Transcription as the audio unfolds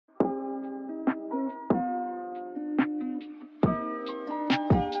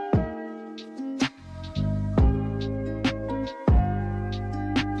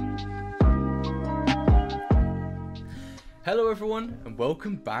Hello everyone and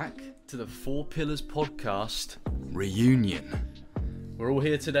welcome back to the Four Pillars podcast reunion. We're all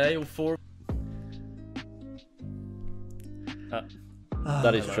here today, all four.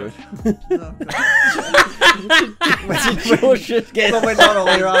 That is true. But we're not all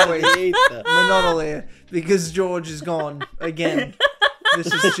here, are we? We're not all here because George is gone again. This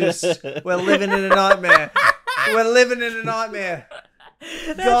is just, we're living in a nightmare. We're living in a nightmare.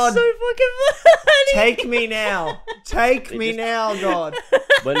 That's God, so fucking funny. take me now. Take me now, God.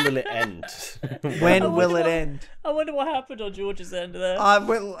 When will it end? When will it end? I wonder what happened on George's end there.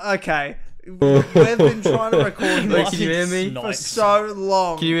 Okay. We've been trying to record Wait, this can you hear me? for so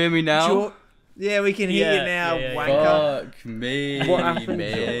long. Can you hear me now? Yeah, we can hear you now, wanker. Fuck me, What happened,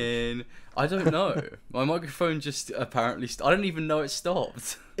 man. I don't know. My microphone just apparently... I don't even know it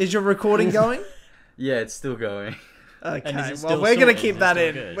stopped. Is your recording going? Yeah, it's still going. Okay, And is it well, still we're going to sorted? keep Is it that still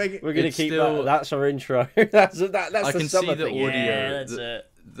in. good? We're gonna It's keep still- that. That's our intro. that's I the can see summer the thing. audio. Yeah, that's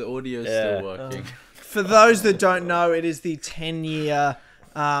it. The audio's Yeah. still working. For those that don't know, it is the 10-year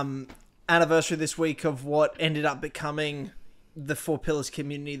anniversary this week of what ended up becoming the Four Pillars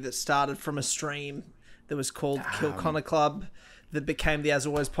community that started from a stream that was called Kill Connor Club, that became the As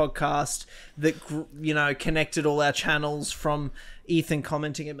Always podcast, that, you know, connected all our channels from Ethan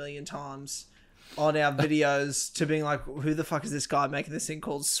commenting a million times on our videos to being like, who the fuck is this guy making this thing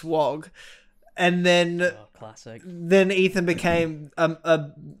called Swag? And then... Oh, classic. Then Ethan became a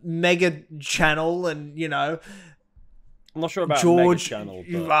mega channel, and you know, I'm not sure about George. a mega channel,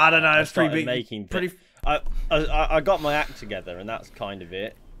 but I don't know. I It's pretty started big. making Pretty, I got my act together, and that's kind of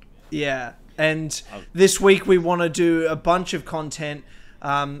it. yeah. And this week we want to do a bunch of content,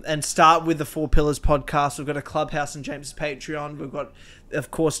 and start with the Four Pillars podcast. We've got a Clubhouse and James's Patreon. We've got,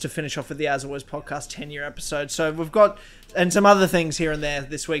 of course, to finish off with the As Always podcast 10-year episode. So we've got, and some other things here and there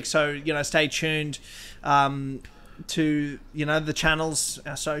this week. So, you know, stay tuned to, you know, the channels,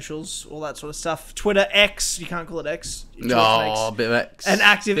 our socials, all that sort of stuff. Twitter, X. You can't call it X. No, a bit of X. And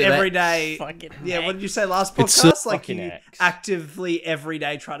active Bit of every X. day. Fucking Yeah, heck. what did you say last It's podcast? Like fucking you X. actively every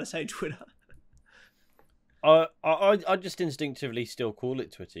day try to say Twitter. I just instinctively still call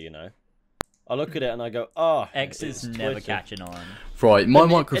it Twitter. You know, I look at it and I go, X is never Twitter. catching on. Right, my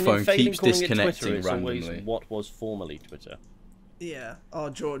And in microphone failing keeps calling it disconnecting Twitter, it's always randomly. what was formerly Twitter. Yeah. Oh,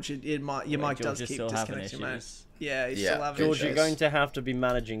 George, your mic George does is keep still having disconnecting, mate. issues. Yeah, he's Yeah. still having George, issues. you're going to have to be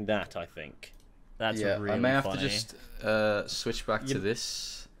managing that, I think. That's Yeah, really I may have funny. to just switch back to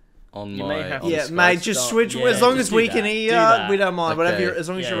this on you my... may have on to- Yeah, Skype. mate, just switch. Yeah, as long just as do we that. can Do hear, that. we don't mind. Whatever, Okay. as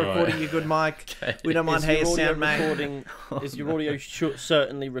long as Yeah, you're right. recording your good mic, we don't mind Is how you your audio sound, mate. recording? Is your audio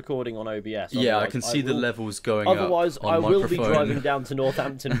certainly recording on OBS? Yeah, I Otherwise, can see the will- levels going Otherwise, up on I will be microphone. driving down to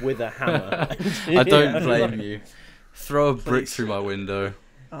Northampton with a hammer. I don't Yeah. blame you. Throw a brick Please. through my window.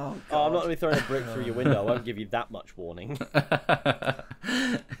 Oh, Oh, I'm not God. going to be throwing a brick through your window. I won't give you that much warning.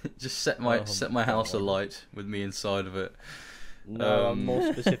 Just set my house alight with me inside of it. No, I'm more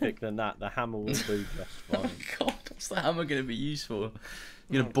specific than that. The hammer will do just Oh fine. God, what's the hammer going to be used for?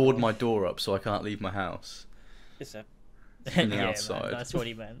 You're going to board my door up so I can't leave my house. It's a... From the Yeah, man, outside. that's what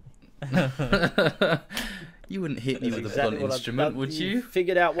he meant. You wouldn't hit me That's with a exactly blunt what I've instrument, done. would you?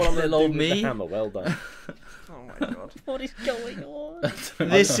 Figured out what I'm going to Little do old with me? the hammer. Well done. Oh my God. What is going on?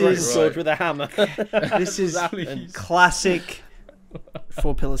 This Right, is George with a hammer. this is Please. classic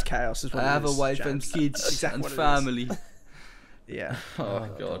Four Pillars chaos. Is what I it have a is, wife James. and kids That's exactly and what it is. family. Yeah. Oh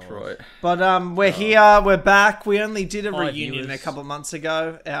God, right. But we're here, we're back. We only did a 5 reunion viewers. a couple of months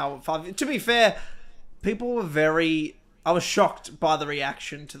ago. To be fair, people were very. I was shocked by the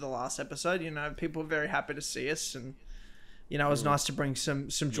reaction to the last episode. You know, people were very happy to see us, and you know, it was nice to bring some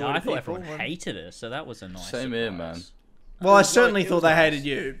joy Yeah, to I thought people. everyone hated us, so that was a nice Same here, surprise. man. Well, I was certainly nice. It thought was they nice. hated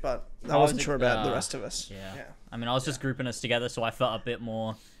you, but I I wasn't was- sure about the rest of us. Yeah. I mean, I was just grouping us together, so I felt a bit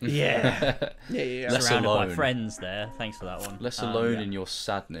more Yeah. Yeah. Less surrounded by alone. friends there. Thanks for that one. Less alone yeah. in your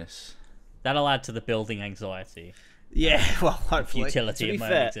sadness. That'll add to the building anxiety. Yeah. Well, hopefully. Futility To be of my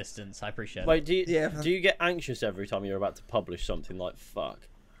fair- own existence. I appreciate Wait, it. do you get anxious every time you're about to publish something like fuck?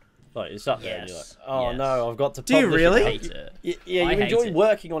 Like, it's up there and you're like, Yes. oh Yes. no, I've got to Do you publish really? it. I hate it. Yeah, I you hate enjoy it.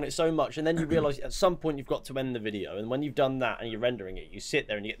 working on it so much, and then you realise at some point you've got to end the video, and when you've done that and you're rendering it, you sit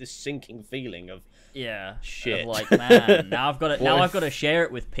there and you get this sinking feeling of Yeah. Shit. Of like, man, now I've got to What I've if- got to share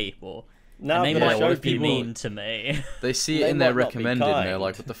it with people. now And I've they got might to what show if be people. mean to me. They see it They in their might not be recommended and they're kind.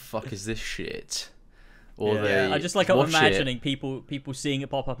 like, what the fuck is this shit? Or Yeah. they I just like watch imagining people seeing it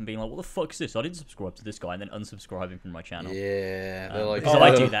pop up and being like, "What the fuck is this? I didn't subscribe to this guy," and then unsubscribing from my channel. it. Yeah, they're like, Because I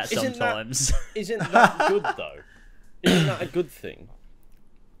 "Oh." do that Isn't that- sometimes. Isn't that good though? Isn't that a good thing?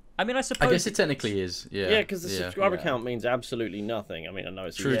 I mean, I suppose. I guess it technically is. Yeah. Yeah, because the subscriber Yeah. count means absolutely nothing. I mean, I know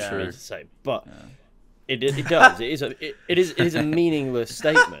it's True, easy for me true. to say, but It does. It is a meaningless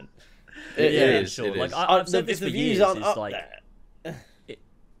statement. It is. Sure. It Like is. I've said The this for views years. aren't Is up like there.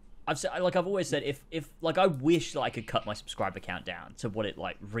 I've always said if like I wish that I could cut my subscriber count down to what it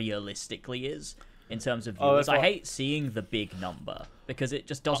like realistically is in terms of viewers. I hate seeing the big number because it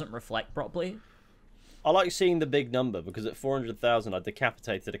just doesn't reflect properly. I like seeing the big number because at 400,000 I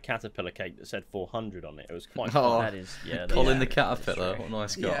decapitated a caterpillar cake that said 400 on it. It was quite Oh. fun. That is Colin the caterpillar. What a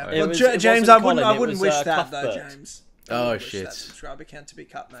nice guy. Yeah, It well, was- James, it wasn't I Colin, wouldn't it wish was, that though, Cuthbert. James. I Oh, wouldn't wish shit. that subscriber count to be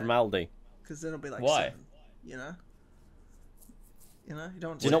cut, mate. From Aldi. Because then it'll be like Why? 7. You know. You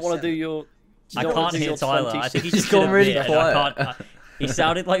don't. Do you not want to do your? I can't hear Tyler. I think he just gone did a really bit, and quiet. he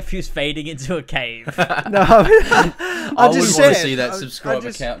sounded like he was fading into a cave. No, I I wouldn't just want to said. see that I subscriber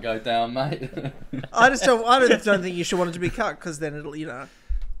just- count go down, mate. I just don't. I don't think you should want it to be cut because then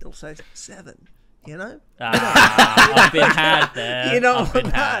it'll say 7. You know. I've been had there. You don't I've been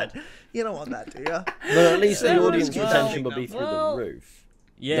want had. that. You don't want that, do you? But at least the Yeah, audience well, retention will be through well, the roof.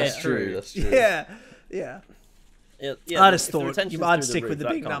 Yeah, That's true. That's true. Yeah. Yeah, I just if the thought retention's I'd through stick the with the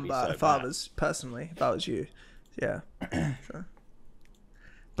roof, big that can't be number so if I bad. was you. Yeah. Sure.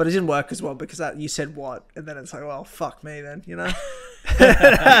 But it didn't work as well because you said what, and then it's like, well, fuck me then, you know.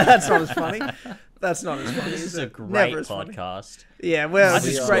 That's not as funny. That's not as funny. This is a it? great Never as funny. podcast. Yeah, we're I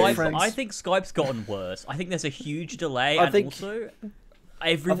just think, great Skype- friends. I think Skype's gotten worse. I think there's a huge delay, I and think- also I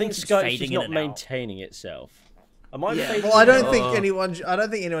everyone's think just Skype's fading just in not and out. maintaining itself. Am I Yeah. fading Well, I in don't or- think anyone's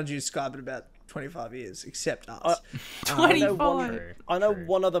used Skype in about 25 years except us. I know one- True, I know true.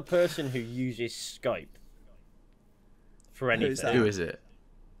 one other person who uses Skype for anything. that? Who is it?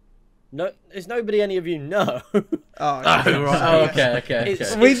 No, there's nobody any of you know. Oh, Oh, right. Oh, okay.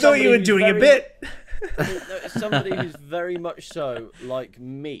 It's- we it's thought you somebody were who's doing a very- bit. No, it's somebody who's very much so like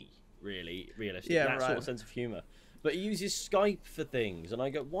me, really, realistic. Yeah, that sort right. of sense of humour. But he uses Skype for things, and I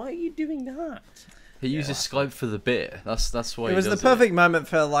go, "Why are you doing that?" He uses Skype for the bit. That's why It he was the does perfect moment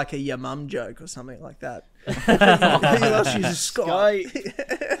for like a your mum joke or something like that. Who else uses Skype?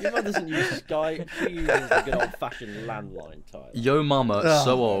 Skype. Your mum doesn't use Skype. She uses the good old-fashioned landline type. Yo mama, Oh.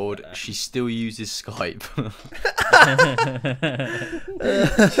 so old, she still uses Skype.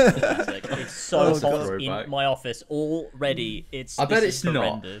 It's so Oh, hot God. in my office already. I bet this it's is not.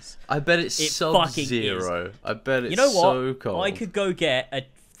 horrendous. I bet it's It sub-zero. I bet it's You know what? so cold. I could go get a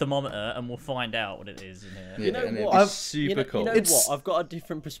thermometer and we'll find out what it is in here. Yeah, You know and it'd what? be I've- super cold. You know It's- what? I've got a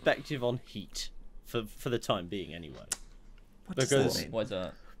different perspective on heat for the time being, anyway. What does Because- that mean? What's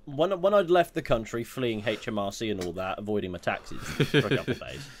that? When I'd left the country, fleeing HMRC and all that, avoiding my taxes for a couple of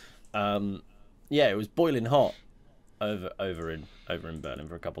days, yeah, it was boiling hot over in Berlin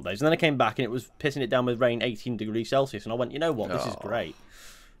for a couple of days, and then I came back and it was pissing it down with rain, 18 degrees Celsius, and I went, you know what, this is Oh. great.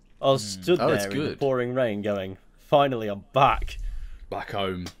 I was stood Oh, it's there in the good. pouring rain, going, finally, I'm back. Back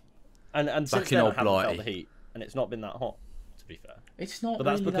home. And since in then, I old haven't felt Blighty. the heat, and it's not been that hot, to be fair. It's not But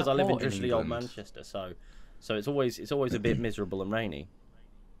that's really because that I live in hot drizzly old England. Manchester, so it's always a bit miserable and rainy.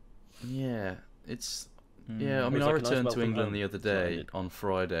 Yeah, it's yeah. I mean, It's I like a nice returned to welcome England home. the other That's what I day did. on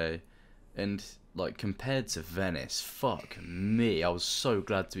Friday, and like compared to Venice, fuck me, I was so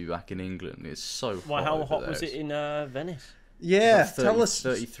glad to be back in England. It's so hot. Why? How over hot there. was it in Venice? Yeah, Like tell us.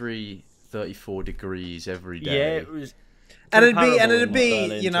 33, 34 degrees every day. Yeah, it was. And it'd comparable be, in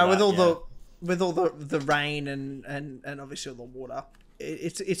Berlin you to know, with that, all yeah. with all the rain and obviously all the water.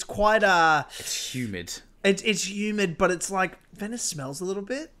 It's quite It's humid. it's humid, but it's like Venice smells a little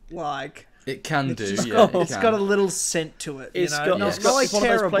bit like It can do. it's Yeah, got, it it's can. got a little scent to it. It's you know? got, not, it's not got like it's one of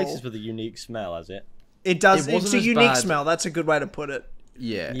those terrible. places with a unique smell, has it? It does. It wasn't It's a as unique bad. smell. That's a good way to put it.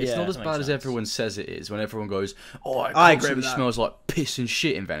 Yeah, it's Yeah, not as that bad makes as sense. everyone says it is. When everyone goes, "Oh, it I agree constantly with that. smells like piss and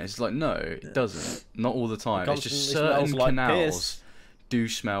shit in Venice." It's like, no, it doesn't. Not all the time. It's just constantly certain smells like canals piss. do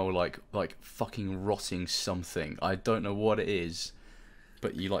smell like fucking rotting something. I don't know what it is,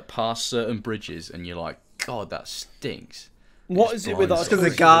 but you like pass certain bridges and you're like, God, that stinks. What is it with our It's 'cause Because the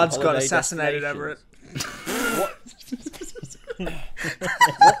choices guards of got holiday assassinated over it. destinations? What?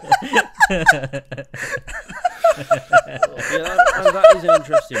 Yeah, that is an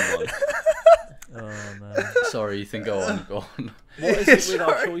interesting one. Oh man. Sorry, Ethan, go on, go on. What is it with our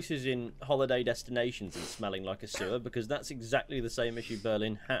Sorry. choices in holiday destinations and smelling like a sewer? Because that's exactly the same issue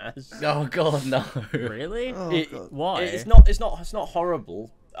Berlin has. Oh God, no. Really? Oh, It- God. Why? It's not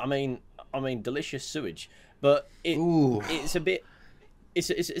horrible. I mean, delicious sewage, but Ooh. it's a bit.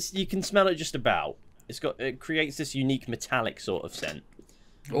 It's you can smell it just about. It creates this unique metallic sort of scent.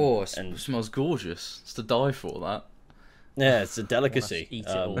 Oh, it And- smells gorgeous. It's to die for, that. Yeah, it's a delicacy. Eat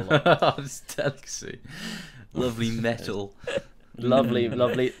it all up. It's delicacy. Lovely metal. Lovely.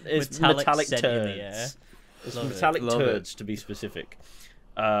 It's Metallic metallic scent in the air. turds. It's Love it. metallic Love it. turds to be specific.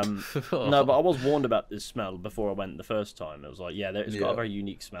 No, but I was warned about this smell before I went the first time. It was like, yeah, it's got a very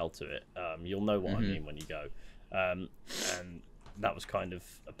unique smell to it. You'll know what I mean when you go. And that was kind of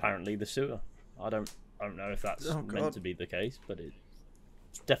apparently the sewer. I don't know if that's meant to be the case, but it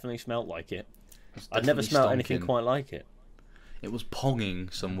definitely smelled like it. I'd never smelled anything quite like it. It was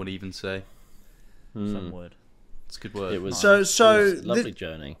ponging, some would even say. Some would. It's a good word. It was So it was a lovely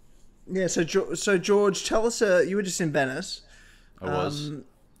journey. Yeah, so George, tell us. You were just in Venice. I was.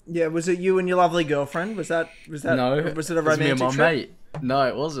 Yeah, was it you and your lovely girlfriend? Was that? No. Was it a It was me romantic and my trip? mate. No,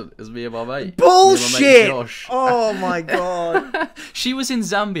 it wasn't. It was me and my mate. Bullshit! Me and my mate Josh. Oh my god! She was in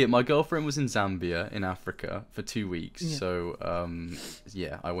Zambia. My girlfriend was in Zambia in Africa for 2 weeks. Yeah. So,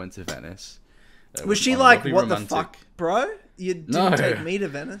 yeah, I went to Venice. Was she on a like, lovely what romantic... the fuck, bro? You didn't No. take me to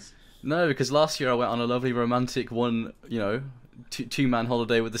Venice? No, because last year I went on a lovely romantic two-man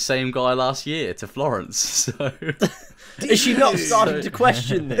holiday with the same guy last year to Florence. So Is she not starting to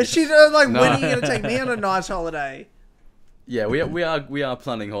question this? Is she like, No. when are you going to take me on a nice holiday? yeah, we are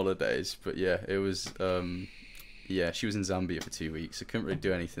planning holidays, but yeah, it was yeah, she was in Zambia for 2 weeks. I couldn't really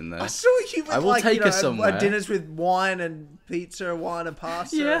do anything there. I saw you with I will like, take her somewhere. dinners with wine and pizza, wine and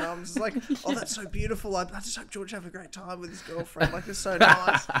pasta, Yeah. and I'm just like, oh, that's so beautiful. I just hope George have a great time with his girlfriend. Like, it's so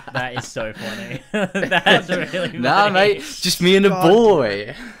nice. That is so funny. That's really Nah, funny. mate, just me and a God.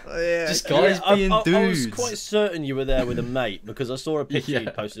 boy. Yeah, Just guys being I dudes. was quite certain you were there with a mate because I saw a picture Yeah. you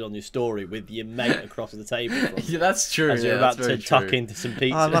posted on your story with your mate across the table from you Yeah, that's true. as you're Yeah, about that's to very tuck true. into some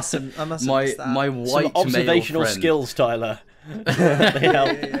pizza. I must have My missed that. my Some white observational male friend. skills, Tyler. They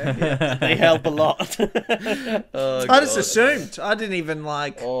help. They help a lot. Oh, I just God. assumed. I didn't even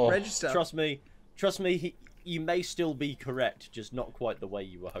Oh. Trust register. me. You may still be correct, just not quite the way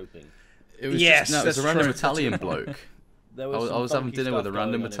you were hoping. It was Yes, just, no, it was a that's random true. Italian bloke. There I was some having funky dinner with stuff a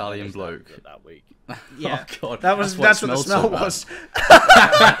random going on in Italian Venice bloke. that week. Yeah. Oh God, That's what the smell so was. bad.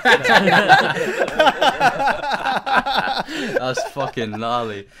 That's fucking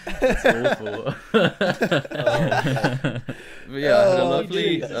gnarly. It's awful. But yeah, I had a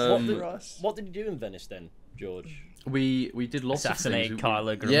lovely. What did you do in Venice then, George? We did lots Assassinate of things.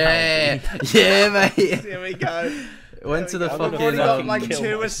 Kyla Grimaldi. Yeah, mate. Here we go. Went to the We've fucking. already got like kill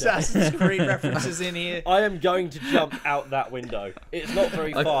 2 myself. Assassin's Creed references in here. I am going to jump out that window. It's not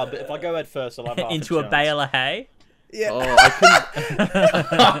very far, but if I go head first, I'll have half Into a chance. bale of hay. Yeah. Oh, I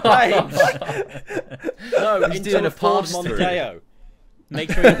couldn't. No, He's into doing a a Ford pass-through. Mondeo.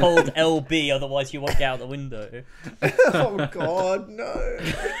 Make sure you hold LB, otherwise you won't get out the window. Oh God, no.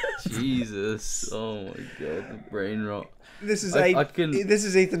 Jesus. Oh my God, the brain rot. This is I can- This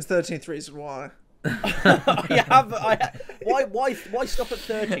is Ethan's 13th reason why. Why stop at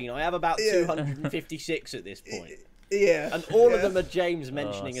 13? I have about Yeah. 256 at this point. Yeah. And all of Yeah. them are James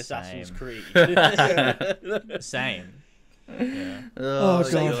mentioning Assassin's same. Creed. Same. Yeah. Oh,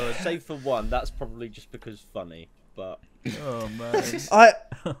 God. God. Save for one, that's probably just because funny. But Oh man.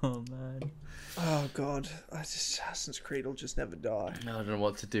 Oh man. Oh God, Assassin's Creed will just never die. I don't know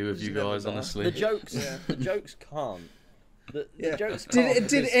what to do with you never guys, die. honestly. the jokes can't. The jokes can't. Did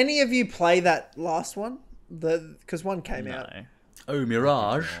because- any of you play that last one? Because one came out. No. Oh,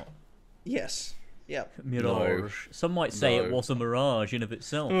 Mirage. Yes. Yep. Mirage. Some might say No. it was a mirage in of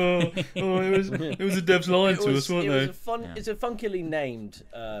itself. It was a dev's line It was a fun. Yeah. It's a funkily named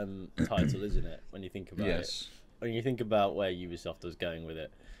title, isn't it? When you think about it. Yes. When you think about where Ubisoft was going with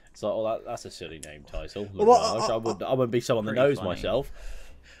it, it's like, oh, that's a silly name title. Well, Mirage. I wouldn't be someone that Pretty knows funny. myself.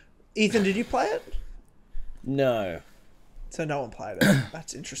 Ethan, did you play it? No. So no one played it.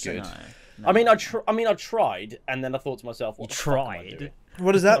 That's interesting. No. I mean, I tried, and then I thought to myself, what You the fuck am I tried? doing?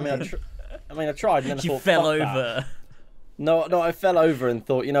 What does that I mean, mean? I tried, and then I You thought, fell fuck that. over. No, I fell over and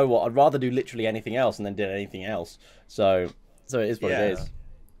thought, you know what? I'd rather do literally anything else, and then did anything else. So it is what Yeah. it is.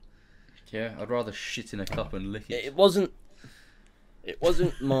 Yeah, I'd rather shit in a cup and lick it. It wasn't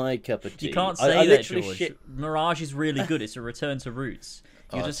my cup of tea. You can't I say that, literally George. shit. Mirage is really good. It's a return to roots.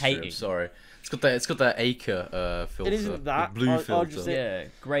 You're just that's true, hating. Sorry, it's got that acre filter. It isn't that. the blue I filter. just think- Yeah,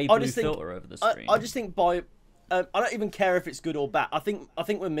 grey I blue just think- filter over the I screen. just think I don't even care if it's good or bad. I think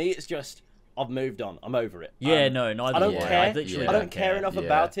with me, it's just I've moved on. I'm over it. Yeah, no, neither I don't do care. I literally I don't care enough Yeah.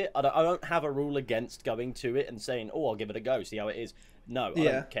 about it. I don't have a rule against going to it and saying, "Oh, I'll give it a go, see how it is." No, I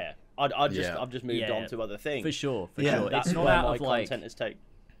Yeah. don't care. I've just moved Yeah. on to other things. For sure, for Yeah, sure. That's It's not where out my of like, content is take.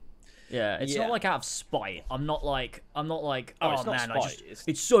 yeah, it's Yeah. not like out of spite. I'm not like, Oh, oh it's not man, spite,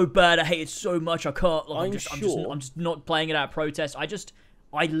 it's so bad. I hate it so much. I can't. Like, I'm sure- I'm just not playing it out of protest.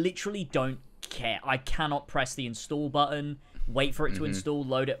 I literally don't care. I cannot press the install button. Wait for it to install,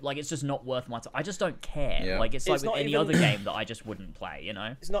 load it. Like, it's just not worth my time. I just don't care. Yeah. Like, it's like It's with not any even- other game that I just wouldn't play. You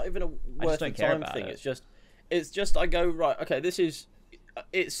know? It's not even a just worth don't the care time about thing. it. It's just I go right. Okay, this is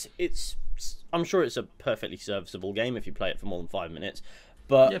it's I'm sure it's a perfectly serviceable game if you play it for more than 5 minutes.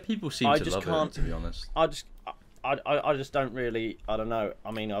 But Yeah, people seem to love it, to be honest. I just don't really. I don't know.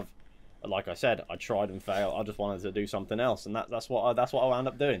 I mean, like I said, I tried and failed. I just wanted to do something else, and that's what I wound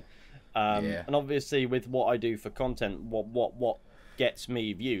up doing. And obviously, with what I do for content, what gets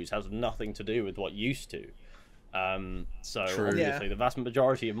me views has nothing to do with what used to. So True. obviously, the vast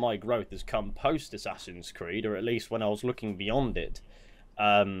majority of my growth has come post Assassin's Creed, or at least when I was looking beyond it.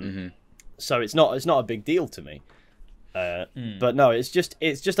 So it's not a big deal to me. But no, it's just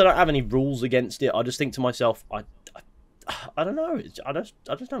I don't have any rules against it. I just think to myself, I don't know. I just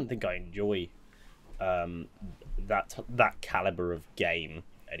don't think I enjoy that caliber of game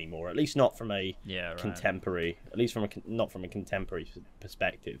anymore. At least not from a contemporary. At least not from a contemporary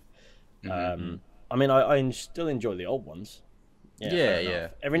perspective. I mean, I still enjoy the old ones. Yeah.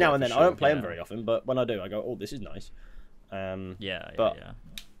 Every now and then, I don't play them very often, but when I do, I go, "Oh, this is nice."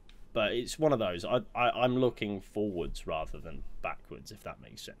 But it's one of those. I'm looking forwards rather than backwards, if that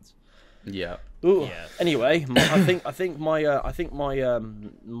makes sense. Yeah. Ooh. Yeah. Anyway, I think my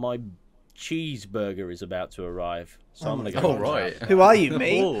cheeseburger is about to arrive, so I'm gonna go. Oh right. Who are you,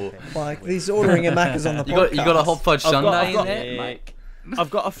 me? Oh. Like he's ordering a Macca's on the podcast. You got a hot fudge sundae in there, Mike.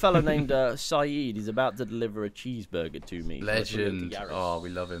 I've got a fella named Saeed. He's about to deliver a cheeseburger to me. Legend. Oh, we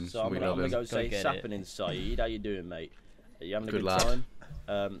love him. So I'm gonna go say, "Sapping Saeed, how you doing, mate? Are you having a good lad.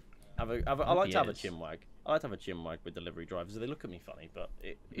 time?" I like to have a chinwag. I like to have a chinwag with delivery drivers. They look at me funny, but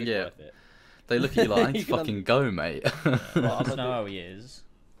it's worth it. They look at you like, I need to fucking go, mate. Well, I don't know how he is.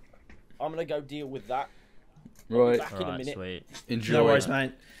 I'm going to go deal with that. Right. Back in a minute. Sweet. Enjoy. No worries,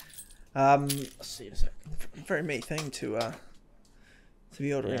 mate. I'll see you in a sec. Very me thing to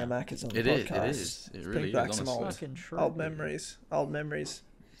be ordering a Macca's on the podcast. It is. It really Bring is, back some honestly. old memories. Old memories.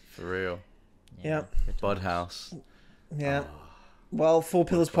 For real. Yeah. Bud House. Yeah. Well, Four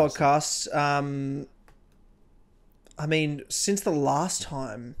Pillars podcast. I mean, since the last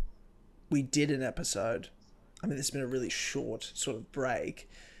time we did an episode, I mean, this has been a really short sort of break,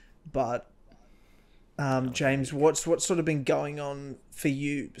 but James, what's sort of been going on for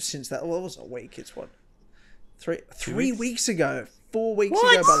you since that? Well, it wasn't a week. It's what, three weeks ago, 4 weeks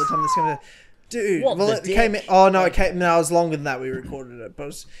ago. By the time this came out, dude. What, well, the it came. Oh no, it came. No, it was longer than that. We recorded it,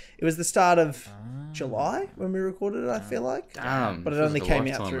 but it was the start of July when we recorded it. I feel like. Damn. But it feels only like a came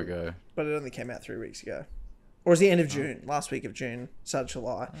out lifetime ago. But it only came out 3 weeks ago. Or was the end of June, last week of June, start of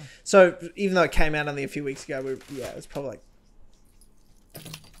July. So even though it came out only a few weeks ago, it was probably like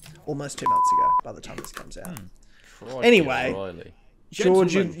almost 2 months ago by the time this comes out. Crikey, Anyway, Riley.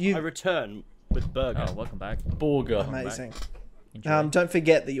 George, Gentlemen, you I return with burger. Oh, welcome back. Burger. amazing. Enjoy. Don't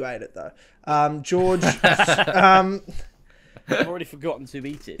forget that you ate it though. George, I've already forgotten to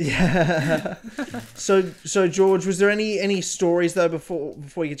eat it. yeah. So George, was there any stories though before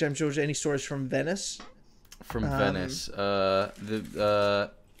you get James George? Any stories from Venice? From Venice.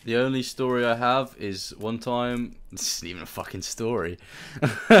 The only story I have is one time. This isn't even a fucking story.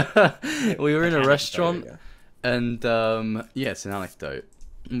 We were in a restaurant, and it's an anecdote.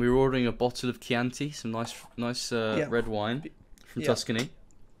 We were ordering a bottle of Chianti, some nice red wine from Tuscany.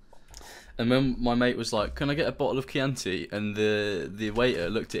 And then my mate was like, "Can I get a bottle of Chianti?" And the waiter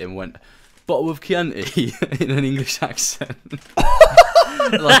looked at him and went, "Bottle of Chianti," in an English accent.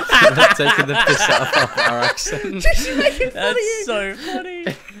 like taking the piss out of our accent. That's so funny.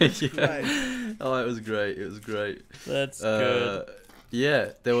 Yeah. Right. Oh, it was great. It was great. That's good. Yeah,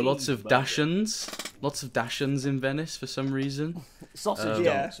 there were lots of Dachshunds in Venice for some reason. Sausage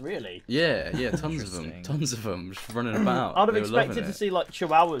Yeah. dogs, really? Yeah, tons of them, just running about. I'd have They were loving expected to it. see like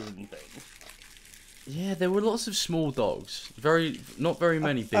chihuahuas and things. Yeah, there were lots of small dogs. Not very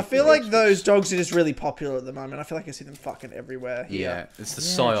many big I feel dogs. like those dogs are just really popular at the moment. I feel like I see them fucking everywhere. Yeah, it's the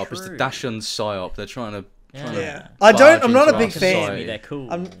Yeah, psyop. It's the true. Dachshund psyop. They're trying to. Yeah. barge I'm not a into big our fan. society. They're cool.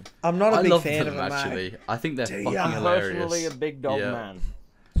 I'm not a I big love fan them of them actually. I think they're Do fucking ya? I'm hilarious. personally a big dog Yeah. man.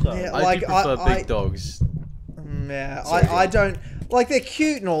 So Yeah. I do prefer big dogs. Yeah, I don't like they're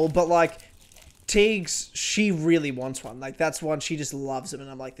cute and all, but like Teagues, she really wants one. Like that's one she just loves them, and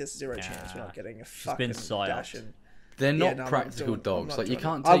I'm like, there's zero chance we're not getting a fucking been psyoped. Dachshund. They're not no, I'm practical doing- I'm dogs. not Like you doing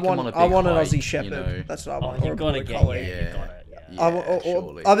can't it. I take them on a big I want an hike, Aussie Shepherd. You know? That's what I Oh, want. you or a gotta Border get Collie. you got it. Yeah,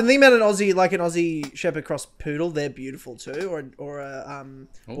 surely. I've been thinking about an Aussie Shepherd cross poodle. They're beautiful too, or a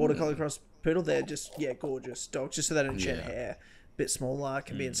Border Collie cross poodle. They're just gorgeous dogs. Just so they don't shed Yeah. hair, bit smaller,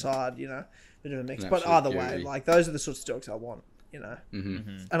 can be inside. Bit of a mix. An But absolute either way, beauty. like those are the sorts of dogs I want.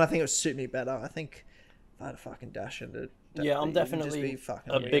 Mm-hmm. And I think it would suit me better. I think if I had a fucking Dachshund. yeah, I'm definitely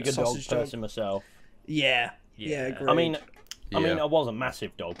a bigger dog sausage person myself. Yeah, Yeah. agreed. I mean, I mean, I was a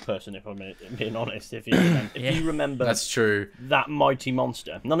massive dog person, if I'm being honest. If you remember, That's true. that mighty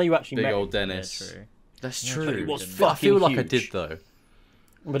monster. None of you actually Big met old him, Dennis. Yeah, true. That's Yeah, true. but it was I fucking feel like I huge. did though.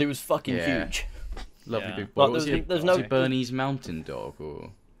 but it was fucking Yeah. huge. Lovely Yeah. big boy. Like, What was he? there's Was no- he Bernese Mountain Dog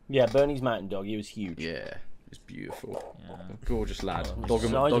or? Yeah, Bernie's mountain dog. He was huge. Yeah, it's beautiful. Yeah. Gorgeous lad. Oh, Doggo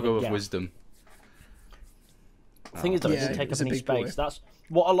size of a of gap. wisdom. The thing is, though, it Yeah, doesn't he take up was a any big boy. space. That's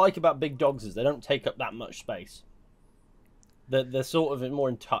what I like about big dogs is they don't take up that much space. They're sort of more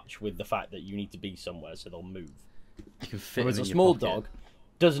in touch with the fact that you need to be somewhere, so they'll move. You can fit Whereas him a in your small pocket. dog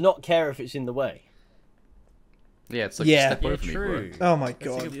does not care if it's in the way. Yeah, it's like Yeah. step Yeah, over me, bro. true. Oh my That's a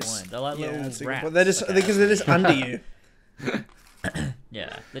god. good yes. point. They're like Yeah, little that's a good rats. point. They're just okay. because they're just under you.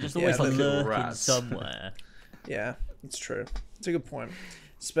 Yeah, they're just Yeah, always they're little lurking rats. somewhere. Yeah, it's true. It's a good point.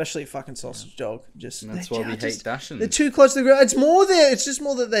 Especially a fucking sausage dog. Just And that's they're why we hate just- dashing. They're too close to the ground. It's more that it's just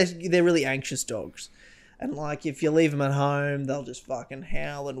more that they're really anxious dogs, and like if you leave them at home, they'll just fucking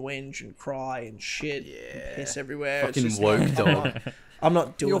howl and whinge and cry and shit, and piss everywhere. It's Fucking just woke like, dog. I'm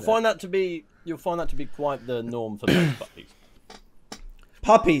not doing You'll it. find that to be quite the norm for most puppies.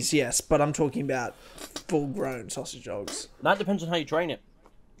 Puppies, yes, but I'm talking about full-grown sausage dogs. That depends on how you train it.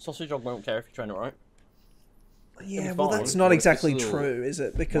 Sausage dog won't care if you train it right. Yeah, be well, fine. that's What not if exactly it's a little- true, is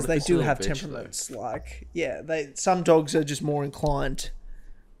it? Because what if they it's a do little have bitch, temperaments. Like, yeah, some dogs are just more inclined.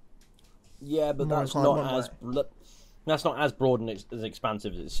 Yeah, but More that's inclined not one as that's not as broad and as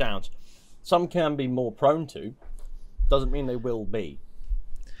expansive as it sounds. Some can be more prone to. Doesn't mean they will be.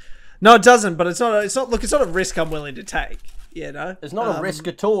 No, it doesn't. But it's not. Look, it's not a risk I'm willing to take. You know, It's not a risk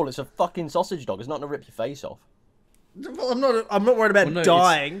at all. It's a fucking sausage dog. It's not going to rip your face off. Well, I'm not worried about Well, no,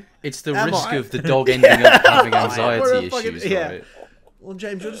 dying. It's the Am risk I? of the dog ending up having What a anxiety fucking- issues, yeah. right? Well,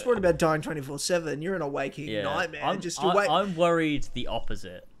 James, you're just worried about dying 24/7. You're in a waking Yeah, nightmare. I'm worried the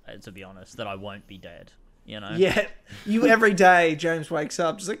opposite. To be honest, that I won't be dead. You know. Yeah, you every day, James wakes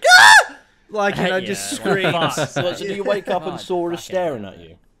up just like ah, like you know, Yeah, just like, screams. fuck. So do you wake up and God, Sora is fucking staring hell. at you?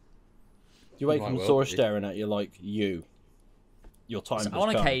 Do you wake up Might and well Sora be. staring at you like your time has On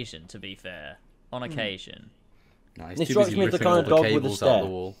come? occasion, to be fair. On occasion. No, It he's too strikes busy me as the ripping kind all of the dog with a cables out stare. the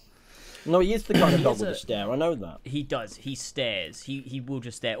wall. No, he is the kind of dog is with a a- stare. I know that. He does. He stares. He will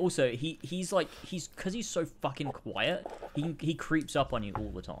just stare. Also, he's because he's so fucking quiet. He creeps up on you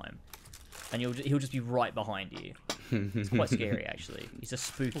all the time, and he'll just be right behind you. It's quite scary actually. He's a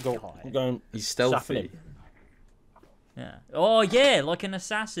spooky I'm guy. going. He's Sapping stealthy. him. Yeah. Oh yeah, like an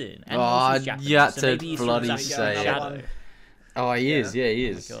assassin. And Oh, also he's Japanese, you had so to maybe he's from bloody Assassin's say it. Shadow. Oh, he is. Yeah, he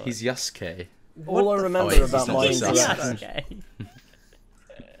is. God. He's Yasuke. All I the remember fuck? about He's my not the assassin. interactions. Okay.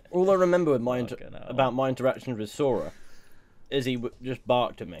 All I remember with Fucking hell. about my interactions with Sora is he just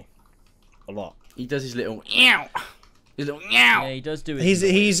barked at me a lot. He does his little meow. His little meow. Yeah, he does do it.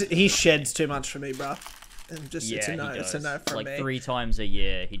 He sheds too much for me, bro. And just it's a no. he It's a does. no from like me. 3 times a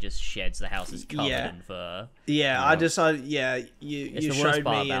year, he just sheds. The house is covered Yeah. in fur. Yeah, you It's you the showed worst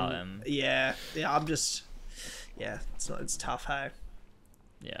part me. about and, him. yeah, I'm just it's tough, hey.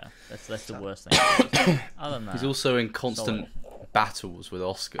 Yeah, that's the worst thing. Other than that, He's also in constant battles with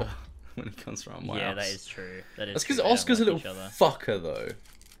Oscar when he comes around my yeah, house. that is true. That is. That's because true. They don't Oscar's a like little each other. fucker, though.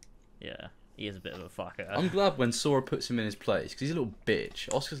 Yeah, he is a bit of a fucker. I'm glad when Sora puts him in his place, because he's a little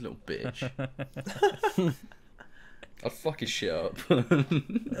bitch. Oscar's a little bitch. I'd fuck his shit up.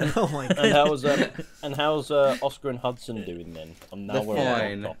 Oh my god. And how's Oscar and Hudson doing then? Now They're we're on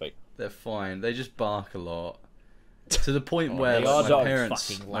fine. the topic. They're fine. They just bark a lot. To the point where they like, are my dogs.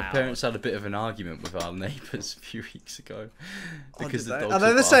 Fucking my loud. parents had a bit of an argument with our neighbours a few weeks ago. Because the dogs Are they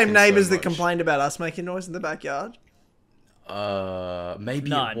were the same barking neighbours so that much. complained about us making noise in the backyard? Maybe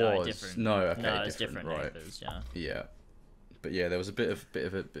no, it no, was. different. No, okay, no, it's different right. neighbours. Yeah. Yeah, but yeah, there was a bit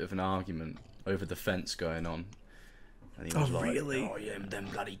of an argument over the fence going on. And he was like, really? "Oh yeah, them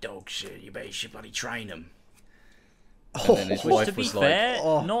bloody dogs, shit. You should bloody train them." Oh, And then his Which, wife to be was fair, like,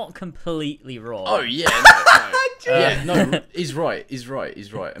 oh. not completely wrong. "Oh yeah, no, yeah, no, he's right.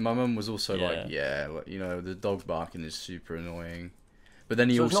 And my mum was also like, "Yeah, like, you know, the dog barking is super annoying." But then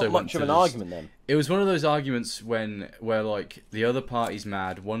he So it's also not went much to of an this- argument then. It was one of those arguments where like the other party's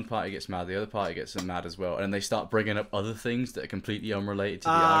mad, one party gets mad, the other party gets mad as well, and they start bringing up other things that are completely unrelated to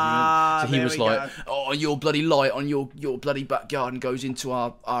the argument. So he there was we like, go. "Oh, your bloody light on your bloody back garden goes into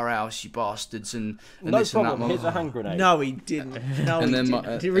our house, you bastards," and No this and that. problem. Here's a hand grenade. No, he didn't. No, And he then didn't. my-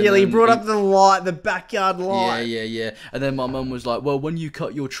 he and really then brought he- up the light, the backyard light. Yeah. And then my mum was like, "Well, when you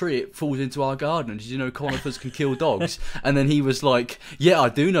cut your tree, it falls into our garden. Did you know conifers can kill dogs?" And then he was like, "Yeah, I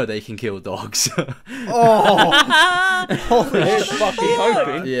do know they can kill dogs." Oh, holy Here's shit. fucking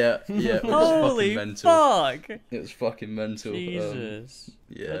hoping. yeah, it was Holy fucking mental. fuck! It was fucking mental. Jesus,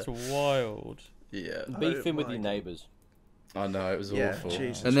 Yeah, that's wild. yeah. Beefing with your neighbours. I know, it was Yeah, awful.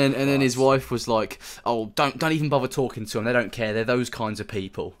 Jesus And then his Christ. wife was like, "Oh, don't even bother talking to them. They don't care. They're those kinds of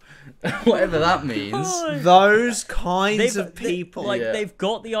people." Whatever that means. Those kinds of people. Yeah. They've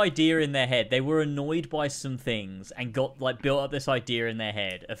got the idea in their head. They were annoyed by some things and got like built up this idea in their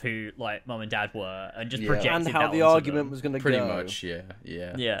head of who like mum and dad were and just Yeah. projected And how that the onto argument them. was going to go. Pretty much, yeah.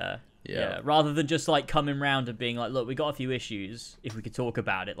 Yeah. Rather than just like coming round and being like, look, we got a few issues. If we could talk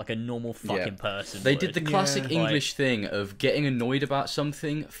about it like a normal fucking person. They would. did the classic Yeah. English thing of getting annoyed about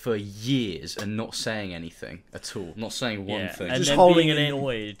something for years and not saying anything at all. Not saying one thing. And Just then holding being it in.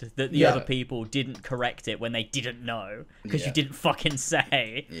 annoyed that the Yeah. other people didn't correct it when they didn't know because Yeah. you didn't fucking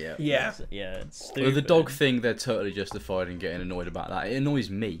say. Yeah. Yeah. Yeah, it's stupid. Well, the dog thing, they're totally justified in getting annoyed about that. It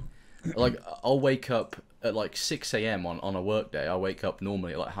annoys me. Like, I'll wake up at like 6 a.m. on a work day. I wake up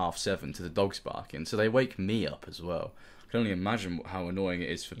normally at like 6:30 to the dogs barking, so they wake me up as well. I can only imagine how annoying it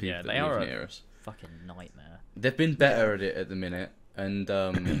is for people Yeah, that they are live a near us. fucking nightmare. They've been better at it at the minute, and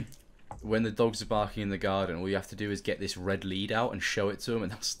when the dogs are barking in the garden, all you have to do is get this red lead out and show it to them,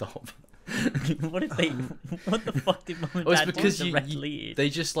 and they'll stop. What did they? What the fuck did mum and Well, it's dad do because with the red lead? they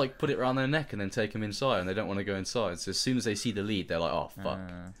just like put it around their neck and then take them inside, and they don't want to go inside. So as soon as they see the lead, they're like, "Oh fuck,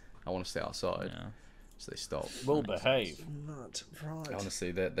 I want to stay outside." Yeah. So they stop. Will behave. Not right. Honestly,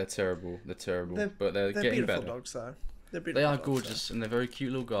 they're terrible. They're terrible, but They're getting beautiful better. dogs, though. They're They beautiful are dogs, gorgeous and they're very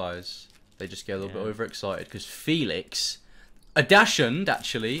cute little guys. They just get a little Yeah. bit overexcited because Felix, a dachshund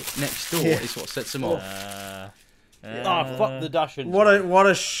actually next door, Yeah. is what sets them off. Fuck the Dachshund. What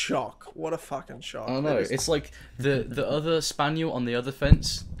a shock. What a fucking shock. I know. It is- It's like the other spaniel on the other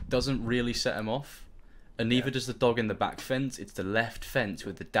fence doesn't really set him off, and neither does the dog in the back fence. It's the left fence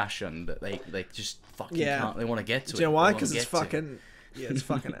with the dachshund that they just fucking can't. They want to get to. Do you know it. why? They wanna Because it's get to it. fucking... Yeah, it's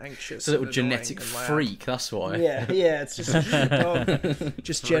fucking anxious. It's a little and annoying genetic and loud. freak. That's why. Yeah, it's just a dog.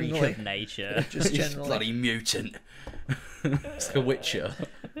 Just Freak generally. of nature. Just He's a generally. bloody mutant. It's like a Witcher.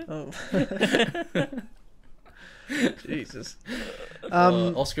 Oh. Jesus.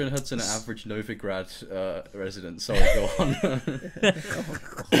 Oscar and Hudson are average Novigrad residents. Sorry, go on.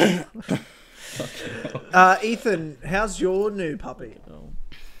 Ethan, how's your new puppy?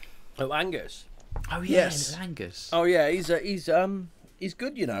 Oh, Angus. Oh Yes. Angus. Oh yeah, he's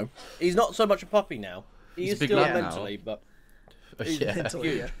good, you know. He's not so much a puppy now. He He's is a big still lad now. mentally, but Yeah. Mentally,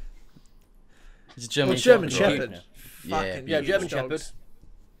 huge. yeah. He's a German, German Shepherd, right? Shepherd. Yeah, Fucking yeah, huge German dogs.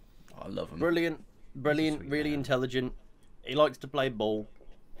 Shepherd. I love him. Brilliant, really intelligent. He likes to play ball.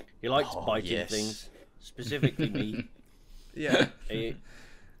 He likes biting yes. things, specifically me. Yeah.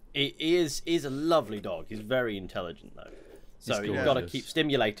 He's a lovely dog. He's very intelligent though, so He's you've got to gorgeous. keep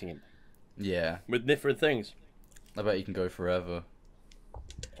stimulating him Yeah, with different things. I bet he can go forever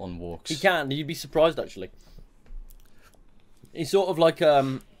on walks. He can. You'd be surprised actually. He's sort of like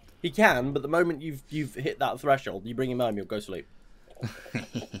he can, but the moment you've hit that threshold, you bring him home, he'll go sleep.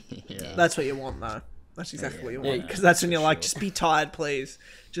 Yeah. That's what you want, though. That's exactly what you want. Yeah, Because that's when you're like, sure. just be tired, please.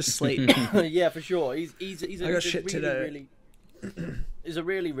 Just sleep. Yeah, for sure. He's I got shit to do. really he's a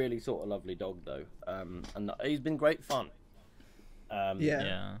really sort of lovely dog though, and he's been great fun.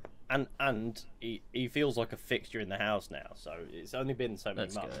 Yeah. Yeah. And he feels like a fixture in the house now. So it's only been so many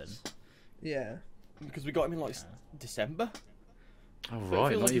That's months good. Yeah. because we got him in like December. Oh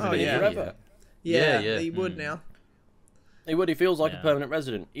right, feels not like even he's a been year forever. yet. Yeah, Yeah. he would now. He feels like a Yeah. permanent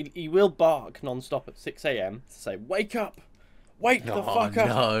resident. He will bark non-stop at 6 a.m. to say, "Wake up! Wake the Oh fuck up!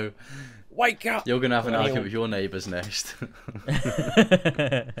 no, Wake up!" you're gonna have an And argument he'll- with your neighbours next.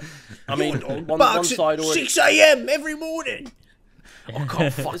 I mean, one Barks side at already. 6 a.m. every morning. I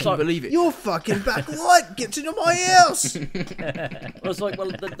can't fucking like- believe it. You're fucking back light. Get into my house. Well, it's like,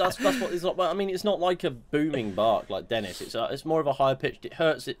 well, that's what it's like. Well, I mean, it's not like a booming bark like Dennis. It's more of a higher pitched. It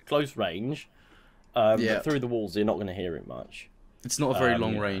hurts at close range. Yeah. But through the walls, you're not going to hear it much. It's not a very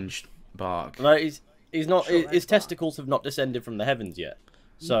long range bark. No, he's not. Short-range His bark. testicles have not descended from the heavens yet.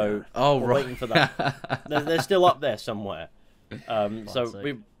 So Oh we're right. waiting for that. they're still up there somewhere. So God's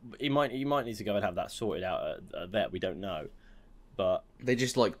sake. he might need to go and have that sorted out at a vet. We don't know, but They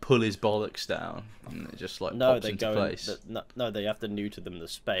just like pull his bollocks down and it just like no, pops they into go. place. No, they have to neuter them the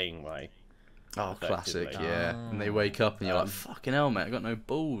spaying way. Oh, classic, effectively. yeah. And they wake up and you're like, fucking hell, mate, I got no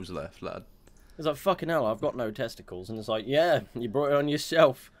balls left, lad. It's like, fucking hell, I've got no testicles. And it's like, yeah, you brought it on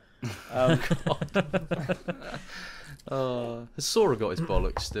yourself. Has Sora got his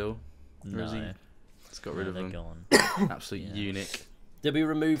bollocks still? Or is he? No. It's got rid of They're them. gone. Absolute Yeah. eunuch. Did we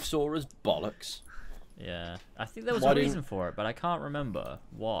remove Sora's bollocks? Yeah. I think there was Why a didn't- reason for it, but I can't remember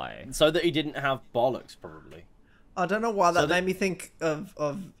why. So that he didn't have bollocks, probably. I don't know why that made me think of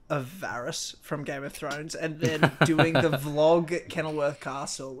Varys from Game of Thrones, and then doing the vlog at Kenilworth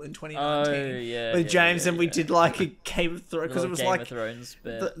Castle in 2019 with James, and we did like a Game of Thrones because it was Game like of Thrones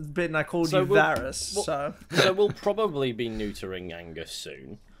bit, and I called you Varys. So we'll probably be neutering Angus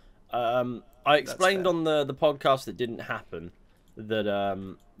soon. I explained on the podcast that didn't happen that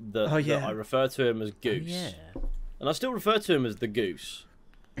that I refer to him as Goose, and I still refer to him as the Goose.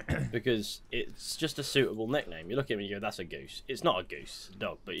 Because it's just a suitable nickname. You look at him and you go, that's a goose. It's not a goose, a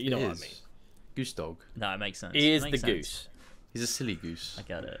dog, but you know what I mean. Goose dog. No, it makes sense. He is the goose. He's a silly goose. I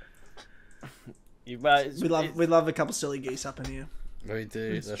get it. we love a couple silly geese up in here. We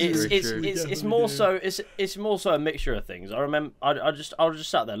do. It's more so a mixture of things. I remember I was just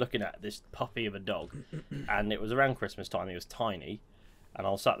sat there looking at this puppy of a dog, and it was around Christmas time. He was tiny, and I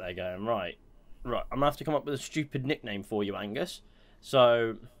was sat there going, right, I'm gonna have to come up with a stupid nickname for you, Angus.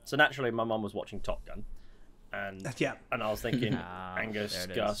 So naturally, my mum was watching Top Gun, and I was thinking, Angus,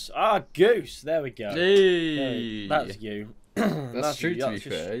 Gus, Goose. There we go. Hey. That's you. That's true. To be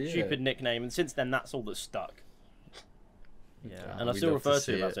fair, stupid nickname, and since then, that's all that's stuck. Yeah, and I still refer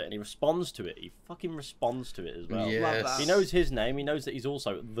to him as it, and he responds to it. He fucking responds to it as well. Yes. He knows his name. He knows that he's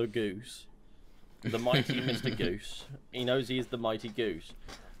also the Goose, the mighty Mr. Goose. He knows he is the mighty Goose.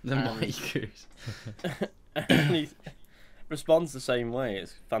 The mighty Goose. And he responds the same way.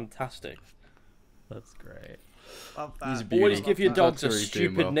 It's fantastic. That's great. Love that. Always give your dogs a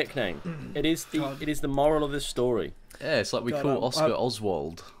stupid nickname. It is the moral of this story. Yeah, it's like we call Oscar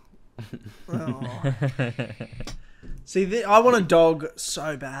Oswald. See, I want a dog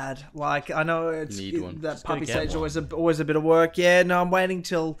so bad. Like, I know that puppy stage is always a bit of work. Yeah, no, I'm waiting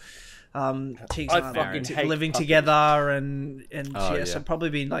till Teague's and I are living together, and so probably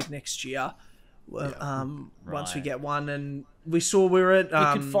be like next year. Once we get one, and we were at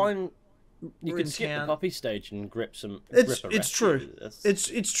you can skip the puppy stage and grip some. It's true.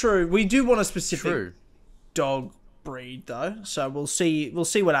 It's true. We do want a specific dog breed though, so we'll see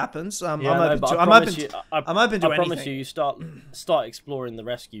what happens. I'm open to anything. I promise you start exploring the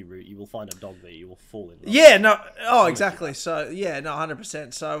rescue route, you will find a dog that you will fall in love. Yeah, no, exactly. So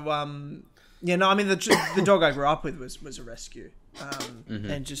 100%. So I mean the dog I grew up with was a rescue,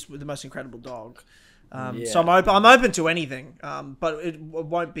 and just with the most incredible dog. So I'm open to anything, but it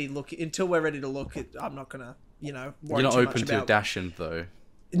won't be until we're ready to look. I'm not gonna, worry You're not too open much to about... a Dachshund though.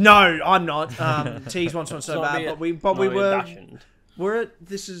 No, I'm not. Tease wants one so bad, but we were. We're at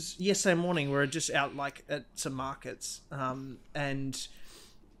yesterday morning. We're just out like at some markets, and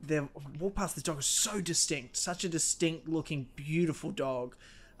there walked past this dog was so distinct, such a distinct looking, beautiful dog.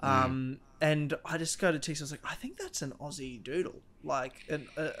 And I just go to Tease. I was like, I think that's an Aussie Doodle, like an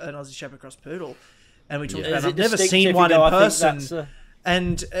Aussie Shepherd Cross Poodle. And we talked about. I've never seen one in person.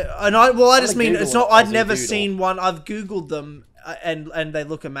 And I just mean it's not. I'd never seen one. I've googled them, and they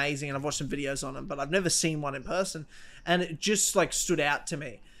look amazing, and I've watched some videos on them, but I've never seen one in person, and it just like stood out to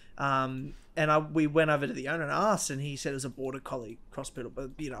me. We went over to the owner and asked, and he said it was a border collie cross poodle,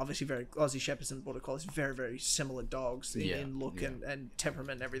 but obviously very Aussie Shepherds and border collies, very very similar dogs in look and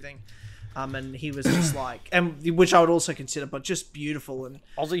temperament and everything. And he was just like, which I would also consider, but just beautiful. And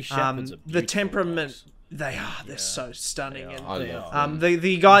Aussie Shepherds are the temperament. dogs. They're so stunning. They and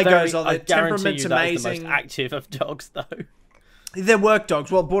the guy goes, their temperament's amazing. That's the most active of dogs, though. They're work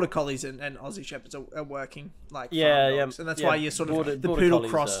dogs. Well, border collies and Aussie Shepherds are working like farm dogs, and that's why you sort of the poodle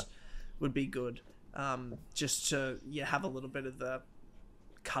cross would be good, just to have a little bit of the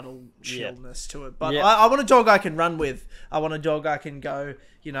cuddle chillness to it. But I want a dog I can run with. I want a dog I can go,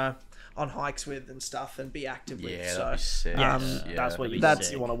 on hikes with and stuff and be active with. Yeah, so that'd be sick. That's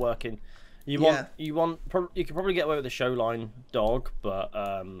what you want to work in. You could probably get away with a showline dog, but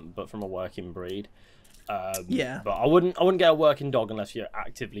from a working breed. But I wouldn't get a working dog unless you're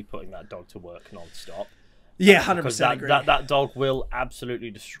actively putting that dog to work non-stop. Yeah, 100% agree. That dog will absolutely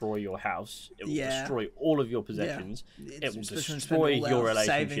destroy your house. It will destroy all of your possessions. Yeah. It will destroy your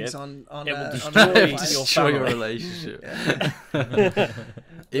relationship. It will destroy your relationship.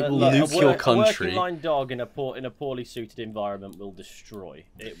 It will nuke your country. A working line dog in a poorly suited environment will destroy.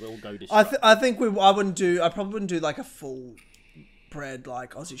 It will go destroy. I probably wouldn't do like a full bred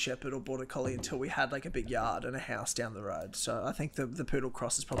like Aussie Shepherd or Border Collie until we had like a big yard and a house down the road. So I think the Poodle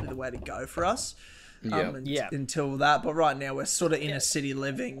Cross is probably the way to go for us. Until that, but right now we're sort of inner city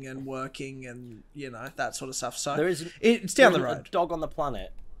living and working and that sort of stuff. So it's down the road. A dog on the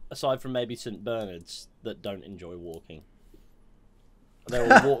planet, aside from maybe St. Bernards, that don't enjoy walking. They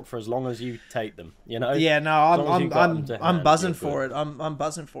will walk for as long as you take them. Yeah, no, I'm buzzing for it. I'm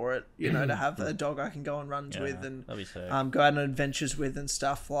buzzing for it. To have a dog I can go on runs with and go out on adventures with and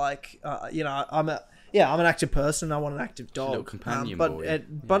stuff. Like yeah, I'm an active person. I want an active dog, little companion but boy.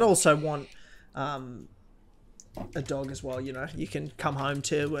 but also want a dog as well. You know, you can come home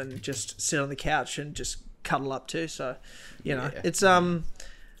to and just sit on the couch and just cuddle up to. So, you know, it's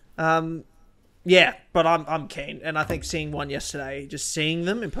yeah, but I'm keen, and I think seeing one yesterday, just seeing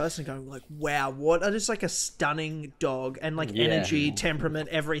them in person, going like, wow, what are just like a stunning dog, and like energy, temperament,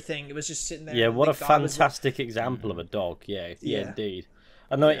 everything. It was just sitting there. Yeah, and what a the guy was fantastic example of a dog. Yeah, indeed.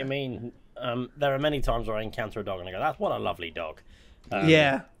 I know what you mean. There are many times where I encounter a dog and I go, "That's what a lovely dog."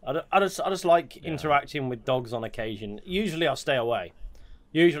 Yeah, I just like interacting with dogs on occasion. Usually, I stay away.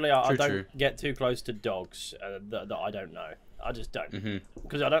 Usually, I don't get too close to dogs that I don't know. I just don't,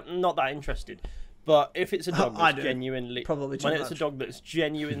 because I'm not that interested. But if it's a dog that's genuinely, probably too when much. it's a dog that's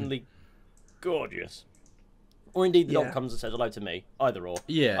genuinely gorgeous, or indeed the dog comes and says hello to me, either or.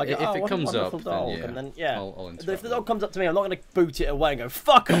 Yeah, I go, if it what a comes up, wonderful dog. then, and then I'll if interact the dog comes up to me, I'm not going to boot it away and go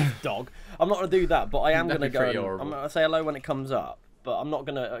 "fuck off, dog." I'm not going to do that, but I am going to go. I'm going to say hello when it comes up, but I'm not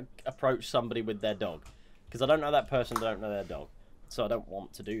going to approach somebody with their dog, because I don't know that person, I don't know their dog, so I don't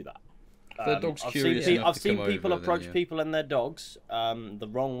want to do that. The dog's I've curious seen, enough I've to seen come people over, approach then, people and their dogs the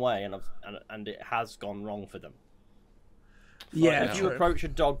wrong way, and it has gone wrong for them. yeah. If you approach a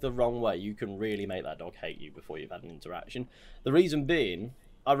dog the wrong way, you can really make that dog hate you before you've had an interaction. The reason being,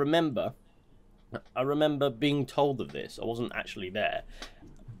 I remember being told of this. I wasn't actually there,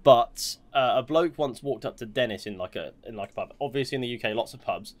 but a bloke once walked up to Dennis in like a pub. Obviously, in the UK, lots of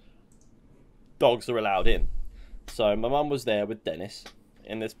pubs, dogs are allowed in. So my mum was there with Dennis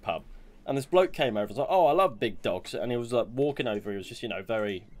in this pub, and this bloke came over and was like, "Oh, I love big dogs," and he was like walking over. He was just,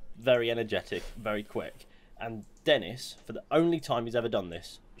 very, very energetic, very quick. And Dennis, for the only time he's ever done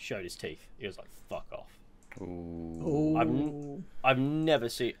this, showed his teeth. He was like, "Fuck off." Ooh. I've never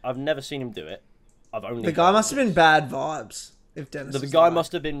seen him do it. I've only The guy must have been bad vibes. If Dennis, the guy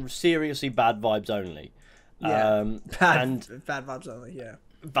must have been seriously bad vibes only. Yeah, bad vibes only. Yeah,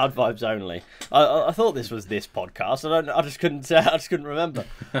 bad vibes only. I thought this was this podcast. I just couldn't remember.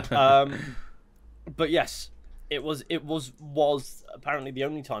 But yes, it was apparently the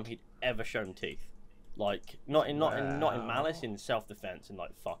only time he'd ever shown teeth. Like not in malice, in self-defense, and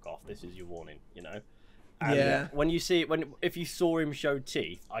like, "Fuck off, this is your warning," And if you saw him show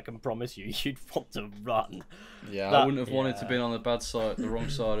teeth, I can promise you'd want to run. Yeah, I wouldn't have wanted to be on the wrong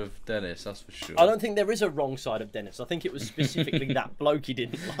side of Dennis, that's for sure. I don't think there is a wrong side of Dennis. I think it was specifically that bloke he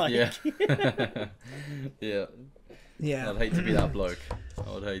didn't like. Yeah. Yeah. I'd hate to be that bloke.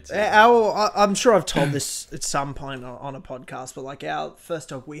 I would hate to. I'm sure I've told this at some point on a podcast, but like our first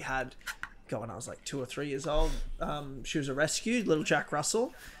dog we had, when I was like 2 or 3 years old, she was a rescue, little Jack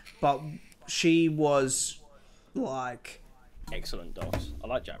Russell, but she was like excellent dogs. I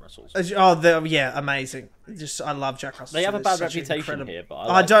like Jack Russells. Amazing. I love Jack Russells. They have a bad reputation here,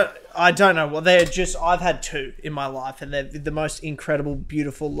 but I don't know. Well, they're just, I've had 2 in my life, and they're the most incredible,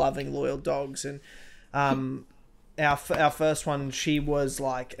 beautiful, loving, loyal dogs. And our first one, she was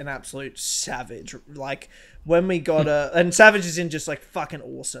like an absolute savage. Like when we got her, and savage is in just like fucking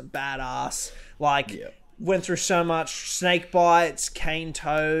awesome, badass. Like went through so much: snake bites, cane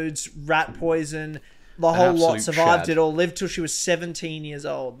toads, rat poison, the whole lot. Survived it all. Lived till she was 17 years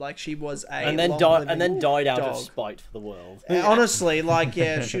old. Like she was and then died out of spite for the world. Honestly, like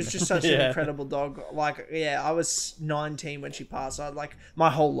she was just such an incredible dog. Like I was 19 when she passed. I like my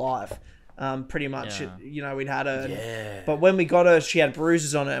whole life. Pretty much, we'd had her. Yeah. But when we got her, she had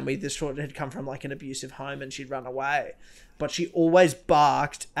bruises on her, and we just thought it had come from like an abusive home, and she'd run away. But she always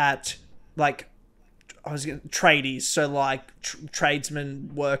barked at tradies, so like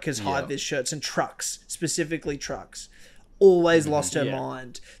tradesmen, workers, high vis shirts, and trucks, specifically trucks. Always lost her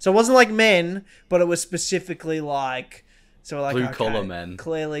mind. So it wasn't like men, but it was specifically like blue collar men.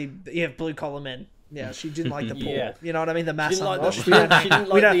 Clearly, blue collar men. Yeah, she didn't like the poor. Yeah. You know what I mean? The mass unwashed. She didn't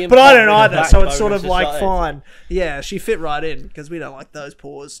like the but I don't either, so it's sort of like society. fine. Yeah, she fit right in because we don't like those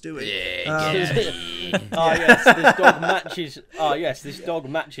paws, do we? This dog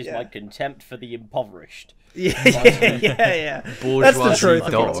matches my contempt for the impoverished. Yeah. That's the truth.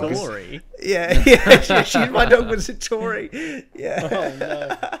 Tory. Yeah. My dog was a Tory. Yeah. Oh no.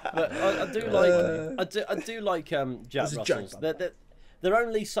 But I do like Jack Russells. They're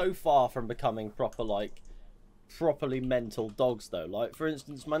only so far from becoming properly mental dogs, though. Like, for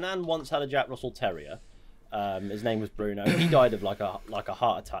instance, my nan once had a Jack Russell Terrier. His name was Bruno. He died of like a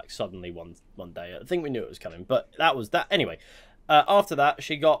heart attack suddenly one day. I think we knew it was coming, but that was that. Anyway, after that,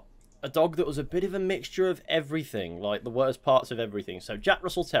 she got a dog that was a bit of a mixture of everything, like the worst parts of everything. So Jack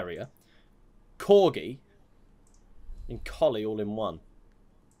Russell Terrier, Corgi, and Collie all in one.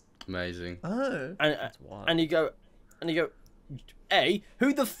 Amazing. Oh. And you go,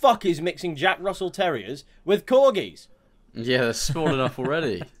 Who the fuck is mixing Jack Russell Terriers with corgis? Yeah, they're small enough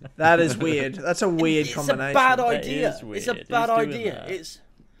already. That is weird. That's a weird combination. It's a bad That idea. is weird. It's a Who's bad doing idea. that?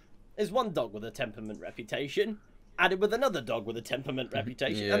 It's one dog with a temperament reputation, added with another dog with a temperament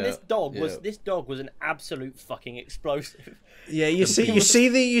reputation, and Yeah, this dog was an absolute fucking explosive. Yeah, you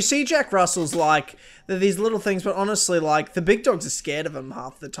see Jack Russell's like they're these little things, but honestly, like the big dogs are scared of him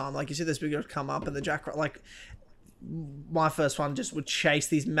half the time. Like you see this big dog come up, and the like my first one just would chase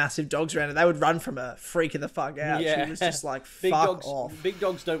these massive dogs around, and they would run from her, freaking the fuck out. Yeah. She was just like, Big fuck dogs, off. Big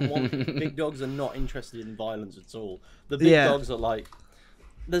dogs don't want. Big dogs are not interested in violence at all. The big Yeah. dogs are like,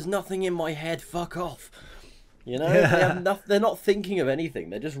 there's nothing in my head. Fuck off. You know, Yeah. they're not thinking of anything.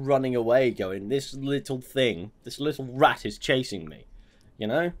 They're just running away, going, this little rat is chasing me. You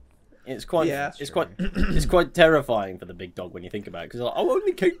know, it's quite, Yeah. it's quite terrifying for the big dog when you think about it. Because like, I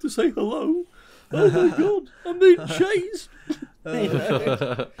only came to say hello. Oh my god, I'm being chased. You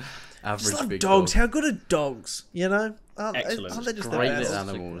know? Average Just love big dogs. dog. How good are dogs? You know, Excellent. Aren't they just Great the best? little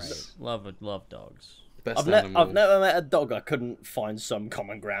animals. Love dogs. Best I've animals. never met a dog I couldn't find some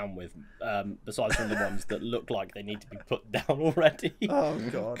common ground with, besides from the ones that look like they need to be put down already. Oh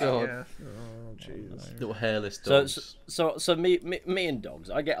god. God. Yeah. Oh Jesus. Little hairless So, dogs. so me and dogs,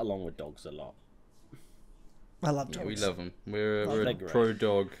 I get along with dogs a lot. I love Yeah, dogs. we love them. We're they're a great. pro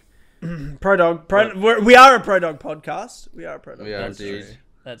dog. Pro dog. We are a pro dog podcast. We are a pro dog. We are That's indeed. true.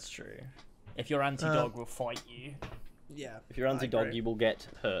 That's true. If you're anti-dog, we'll fight you. Yeah. If you're I anti-dog, agree. you will get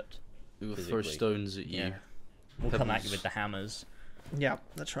hurt. We will throw Physically. stones at you. Yeah. We'll come at you Pebbles. with the hammers. Yeah,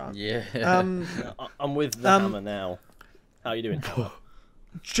 that's right. Yeah. I'm with the hammer now. How you doing?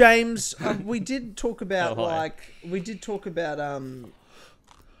 James, we did talk about Oh, hi.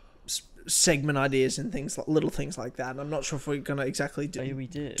 segment ideas and things like little things like that. I'm not sure if we're gonna exactly Oh, yeah, we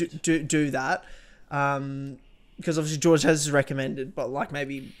did. do that. Because obviously George has recommended, but like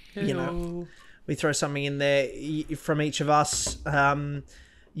maybe you know we throw something in there from each of us.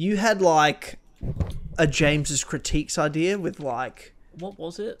 You had like a James's critiques idea with like What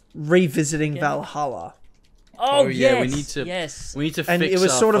was it? revisiting Valhalla. Oh, yeah, yes. we need to. Yes. We need to. And fix it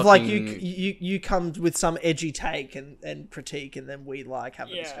was our sort of like fucking- you come with some edgy take and critique, and then we like have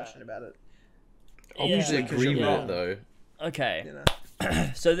a Yeah. discussion about it. I Yeah. usually because agree you're with wrong. it though. Okay. You know.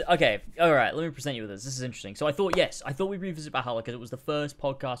 So, okay. All right. Let me present you with this. This is interesting. So I thought we'd revisit Valhalla because it was the first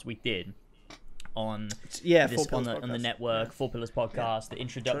podcast we did on Yeah, this Four on Pillars the podcast. network. Four Pillars podcast. The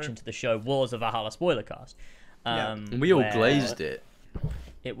introduction to the show was a Valhalla spoiler cast. And we all where glazed it.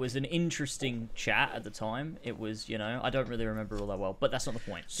 It was an interesting chat at the time. It was, I don't really remember all that well, but that's not the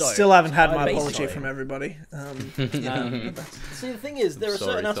point. So Still haven't had my basically- apology from everybody. See, the thing is, there are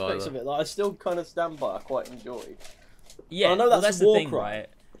sorry, certain aspects Tyler. of it that I still kind of stand by. I quite enjoy. yeah, I know well, that's that's a war the thing, crime. right?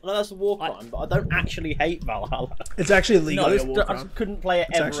 I know that's a war crime, but I don't actually hate Valhalla. It's actually legally No, a war I crime. just couldn't play it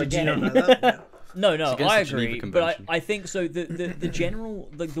It's ever actually, do you again. not know that? Yeah. No, against I the Geneva agree, but Convention. I think so. The general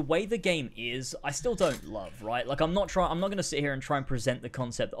the way the game is, I still don't love. Right, like I'm not going to sit here and try and present the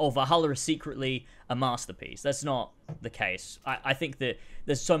concept. Oh, Valhalla is secretly a masterpiece. That's not the case. I think that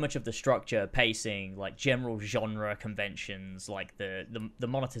there's so much of the structure, pacing, like general genre conventions, like the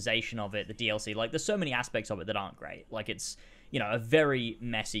monetization of it, the DLC. Like there's so many aspects of it that aren't great. Like it's a very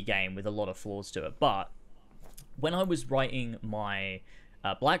messy game with a lot of flaws to it. But when I was writing my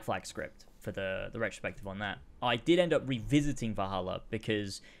Black Flag script for the retrospective on that, I did end up revisiting Valhalla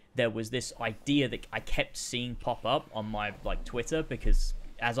because there was this idea that I kept seeing pop up on my Twitter, because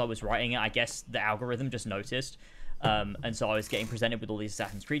as I was writing it, I guess the algorithm just noticed, and so I was getting presented with all these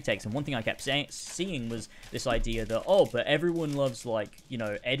Assassin's Creed takes, and one thing I kept seeing was this idea that but everyone loves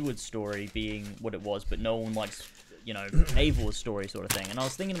Edward's story being what it was, but no one likes Eivor's story sort of thing. And I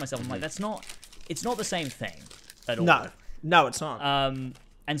was thinking to myself, I'm like, it's not the same thing at all. No, it's not.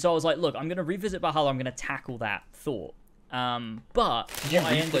 And so I was like, look, I'm going to revisit Valhalla. I'm going to tackle that thought. But what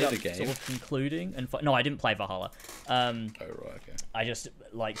I ended replay up the game? sort of concluding, and no, I didn't play Valhalla. Oh right, okay. I just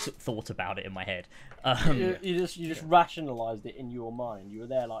thought about it in my head. You just rationalized it in your mind. You were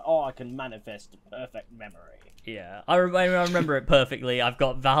there like, I can manifest a perfect memory. Yeah, I remember it perfectly. I've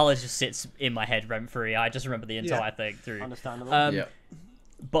got Valhalla just sits in my head rent free. I just remember the entire thing through. Understandable. Yeah.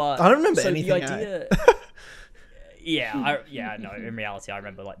 But I don't remember so anything. The idea, no. In reality, I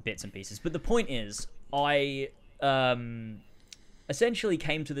remember bits and pieces. But the point is, I essentially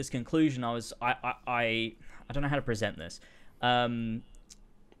came to this conclusion. I don't know how to present this. And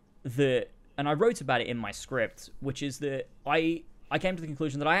I wrote about it in my script, which is that I came to the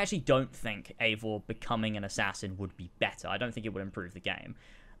conclusion that I actually don't think Eivor becoming an assassin would be better. I don't think it would improve the game.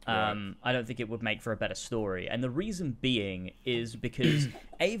 I don't think it would make for a better story. And the reason being is because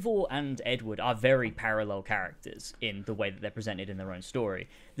Eivor and Edward are very parallel characters in the way that they're presented in their own story.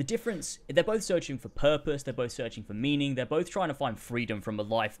 The difference, they're both searching for purpose, they're both searching for meaning, they're both trying to find freedom from a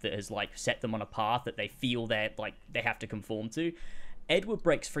life that has, like, set them on a path that they feel they have to conform to. Edward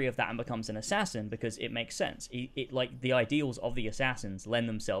breaks free of that and becomes an assassin because it makes sense. Like, the ideals of the assassins lend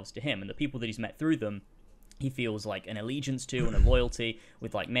themselves to him, and the people that he's met through them, he feels like an allegiance to and a loyalty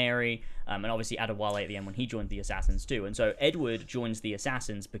with, like, Mary, and obviously Adewale at the end when he joined the Assassins too. And so Edward joins the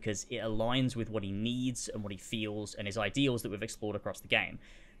Assassins because it aligns with what he needs and what he feels and his ideals that we've explored across the game.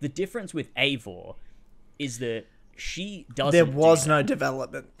 The difference with Eivor is that she doesn't. There was no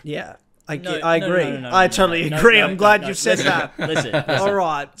development. Yeah. I agree. I totally agree. I'm glad you said that. Listen. All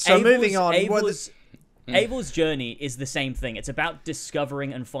right. So moving on. Eivor's journey is the same thing. It's about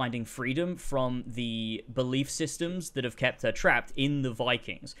discovering and finding freedom from the belief systems that have kept her trapped in the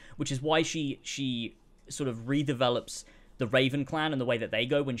Vikings, which is why she sort of redevelops the Raven clan and the way that they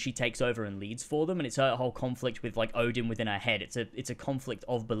go when she takes over and leads for them. And it's her whole conflict with, like, Odin within her head. It's a conflict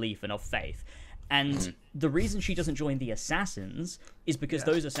of belief and of faith. And the reason she doesn't join the Assassins is because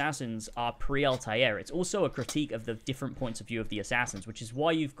those Assassins are pre-Altair. It's also a critique of the different points of view of the Assassins, which is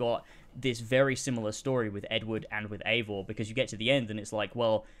why you've got this very similar story with Edward and with Eivor, because you get to the end and it's like,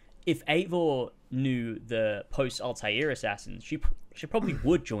 well, if Eivor knew the post-Altair Assassins, she probably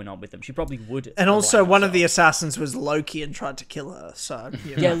would join up with them. She probably would. And also, one of the Assassins was Loki and tried to kill her. So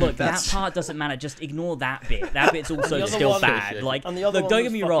look, that part doesn't matter. Just ignore that bit. That bit's also still bad. Like, look, don't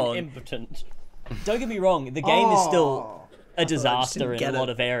get me wrong. Impotent. Don't get me wrong, the game is still a disaster in a lot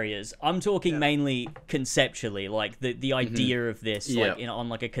of areas. I'm talking mainly conceptually, like the idea of this, like on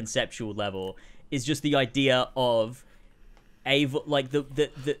like a conceptual level, is just the idea of like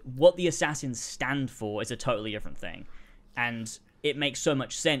the what the Assassins stand for is a totally different thing, and it makes so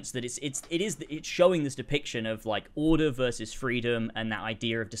much sense that it's showing this depiction of, like, order versus freedom and that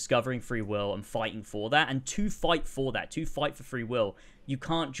idea of discovering free will and fighting for that. And to fight for free will, you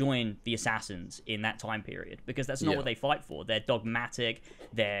can't join the Assassins in that time period because that's not what they fight for. They're dogmatic.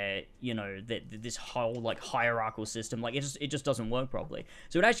 They're, this whole, like, hierarchical system. Like, it just doesn't work properly.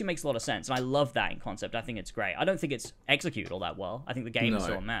 So it actually makes a lot of sense. And I love that in concept. I think it's great. I don't think it's executed all that well. I think the game is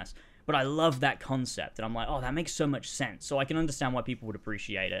still a mess. But I love that concept, and I'm like, oh, that makes so much sense. So I can understand why people would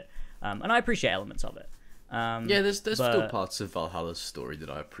appreciate it, and I appreciate elements of it. There's still parts of Valhalla's story that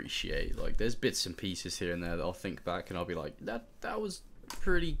I appreciate. Like, there's bits and pieces here and there that I'll think back and I'll be like, that was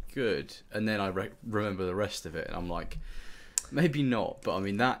pretty good, and then I remember the rest of it, and I'm like, maybe not. But I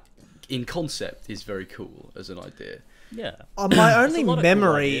mean, that in concept is very cool as an idea. Yeah. My only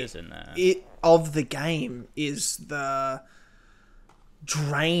memory of the game is the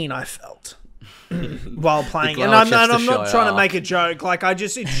drain I felt while playing, and I'm not trying to make a joke. Like,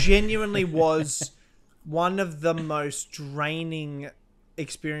 it genuinely was one of the most draining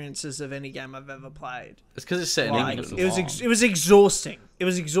experiences of any game I've ever played. It's because it's set in England. It was exhausting. It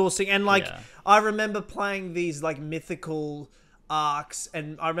was exhausting, and I remember playing these, like, mythical arcs,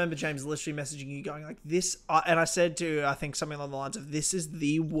 and I remember James literally messaging you going like this, and I said to, I think something along the lines of, this is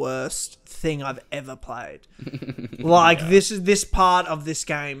the worst thing I've ever played. This part of this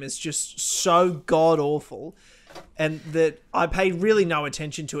game is just so god awful, and that I paid really no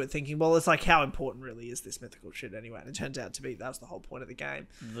attention to it, thinking, well, it's like, how important really is this mythical shit anyway? And it turns out to be that's the whole point of the game.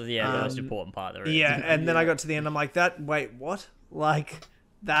 The most important part there is. Yeah, and then I got to the end, I'm like, wait, what? Like,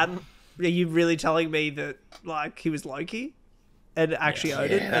 that? Are you really telling me that, like, he was Loki? And actually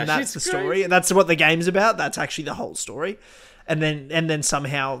Odin, and that's the story, and that's what the game's about. That's actually the whole story, and then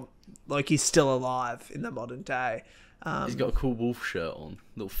somehow Loki's still alive in the modern day. He's got a cool wolf shirt on,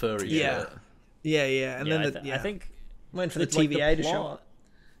 little furry shirt. And then I think went for the TVA to show up.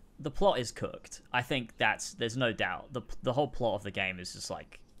 The plot is cooked. I think there's no doubt. The whole plot of the game is just,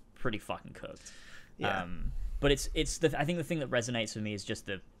 like, pretty fucking cooked. Yeah. But I think the thing that resonates with me is just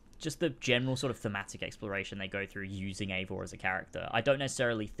the general sort of thematic exploration they go through using Eivor as a character. I don't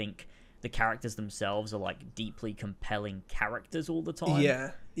necessarily think the characters themselves are, like, deeply compelling characters all the time.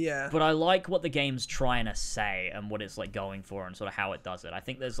 Yeah. But I like what the game's trying to say and what it's, like, going for and sort of how it does it. I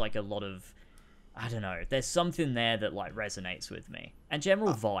think there's, like, a lot of, I don't know, there's something there that, like, resonates with me. And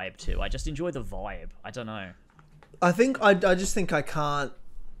general vibe too. I just enjoy the vibe. I don't know. I think I just think I can't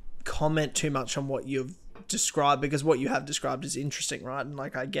comment too much on what you've described, because what you have described is interesting, right? And,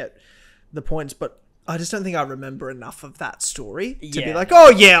 like, I get the points, but I just don't think I remember enough of that story to be like, oh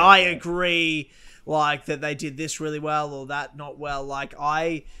yeah, I agree, like, that they did this really well or that not well. Like,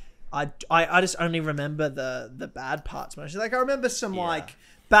 I just only remember the bad parts mostly. Like, I remember some like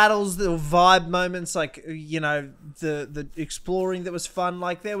battles, the vibe moments, like, you know, the exploring that was fun.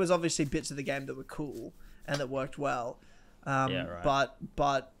 Like, there was obviously bits of the game that were cool and that worked well.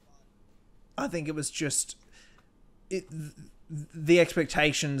 But I think it was just the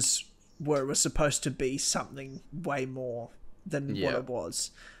expectations were it was supposed to be something way more than what it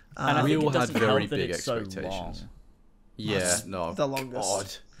was. And I we think all it had doesn't very help that big it's so expectations. long. Yeah, no, the longest.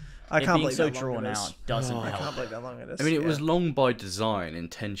 God. I It can't being believe so how long drawn it is. out doesn't I help. can't believe how long it is. I mean, it was long by design,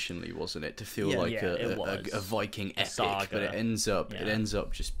 intentionally, wasn't it? To feel like it was. a Viking epic, saga. but it ends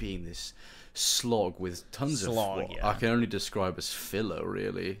up just being this slog with tons of what I can only describe as filler,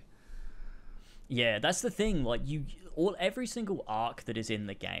 really. Yeah, that's the thing. Like every single arc that is in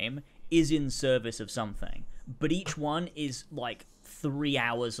the game is in service of something, but each one is like 3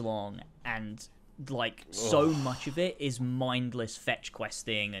 hours long, and like so much of it is mindless fetch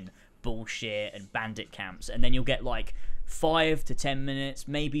questing and bullshit and bandit camps, and then you'll get like 5 to 10 minutes,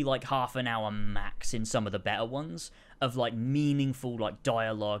 maybe like half an hour max in some of the better ones of like meaningful like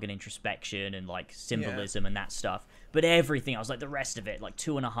dialogue and introspection and like symbolism and that stuff. But everything else, like the rest of it, like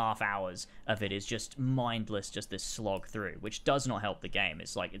 2.5 hours of it is just mindless, just this slog through, which does not help the game.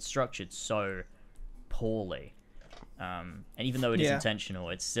 It's like it's structured so poorly, and even though it is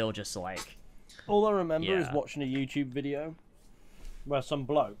intentional, it's still just like. All I remember is watching a YouTube video where some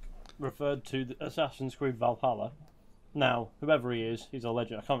bloke referred to the Assassin's Creed Valhalla. Now, whoever he is, he's a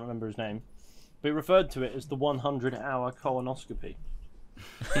legend. I can't remember his name, but he referred to it as the 100-hour colonoscopy.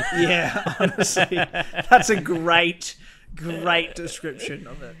 Yeah, honestly, that's a great description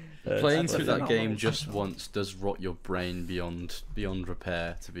of it. Playing through that game just once does rot your brain beyond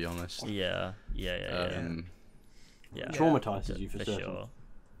repair, to be honest. Yeah. Traumatizes you for certain. Sure.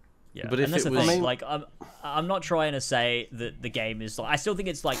 Yeah, but and if that's it the was, thing. Like, I'm not trying to say that the game is. Like, I still think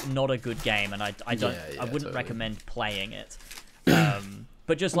it's like not a good game, and I wouldn't totally recommend playing it.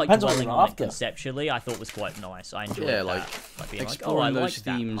 But just like Depends what dwelling you're on it after. conceptually, I thought was quite nice. I enjoyed yeah, that. like being exploring like, oh, I those like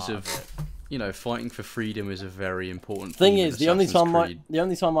that themes part of, it. you know, fighting for freedom is a very important Thing theme is, in the only Assassin's time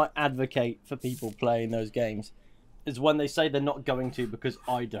Creed. I advocate for people playing those games is when they say they're not going to because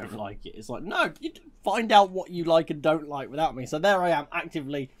I don't like it. It's like, no, you find out what you like and don't like without me. So there I am,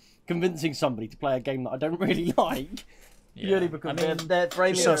 actively convincing somebody to play a game that I don't really like, purely because they're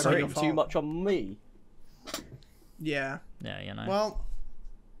framing so it sorry, too your fault. much on me. Yeah. Yeah, you know. Well,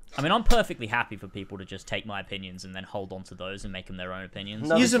 I mean, I'm perfectly happy for people to just take my opinions and then hold on to those and make them their own opinions.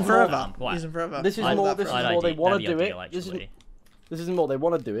 No, use them this is forever. more- Use them forever. This is I more. love This is that more. They That'd want be to do ideal, it. This actually. isn't more. They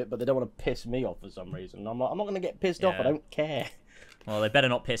want to do it, but they don't want to piss me off for some reason. I'm like, I'm not going to get pissed off. I Yeah. don't care. Well, they better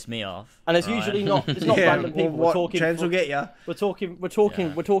not piss me off. And it's right? usually not. It's not yeah, random people. well, We're talking. James will get you. We're talking.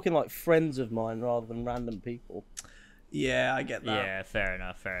 Yeah. We're talking like friends of mine rather than random people. Yeah, I get that. Yeah, fair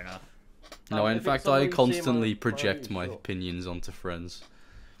enough. No, in if it's fact, somebody I who's seen constantly my project photos, my sure. opinions onto friends.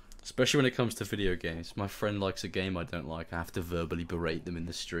 Especially when it comes to video games. My friend likes a game I don't like, I have to verbally berate them in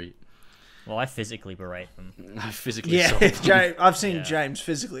the street. Well, I physically berate them. I physically Yeah, assault them. James, I've seen Yeah. James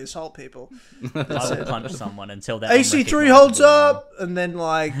physically assault people. I will punch someone until they're AC3 holds up, and then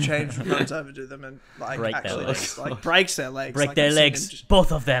like James runs over to them and like Break their actually legs. like breaks their legs. break like, their I've seen him legs, just-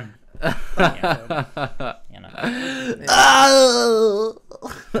 both of them. Yeah, you know.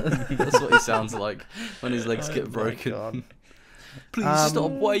 That's what he sounds like when his legs get broken. Please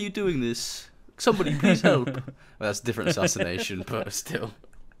stop, why are you doing this? Somebody please help. Well, that's different assassination, but still.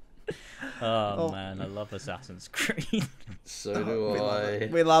 Oh man, I love Assassin's Creed. So do I.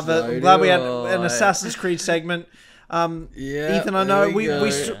 We love it. So I'm glad we had do an I. Assassin's Creed segment. Yeah, Ethan, I know there we go.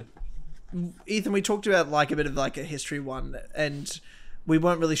 Ethan, we talked about like a bit of like a history one, and we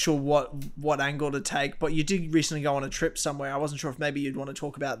weren't really sure what angle to take. But you did recently go on a trip somewhere. I wasn't sure if maybe you'd want to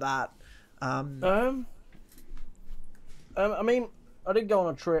talk about that. I mean, I did go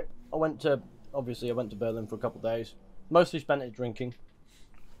on a trip. I went to Berlin for a couple of days. Mostly spent it drinking.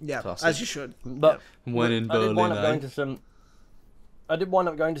 Yeah, Classic. as you should. But When in I did wind Berlin, up going to some. I did wind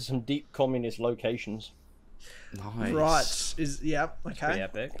up going to some deep communist locations. Nice. Right. Pretty Okay.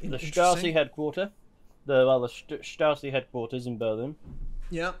 epic. The Interesting. Stasi headquarters. The Stasi headquarters in Berlin,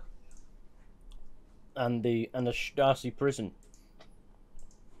 Yeah. and the Stasi prison.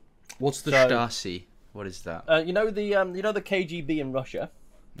 What's the So- Stasi? What is that? You know the KGB in Russia.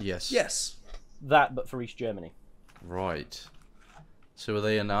 Yes. Yes. That, but for East Germany. Right. So are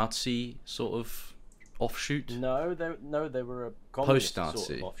they a Nazi sort of offshoot? No, they were a communist Post-Nazi.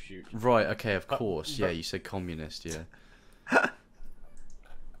 sort of offshoot. Right, okay, of course. Yeah, but- you said communist, yeah.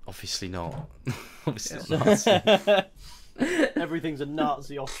 Obviously not. Obviously not Nazi. Everything's a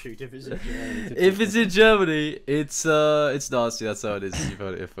Nazi offshoot if it's in Germany. If it's in Germany, it's Nazi, that's how it is. You've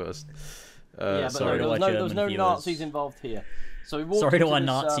heard it here first. Yeah, but sorry. no, to our there was no German viewers. Nazis involved here. So we walked Sorry to into our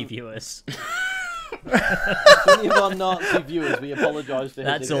this, Nazi viewers. To any of our Nazi viewers, we apologise for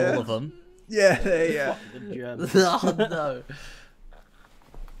That's his all of them. Yeah, there you go. the Germans. Oh no.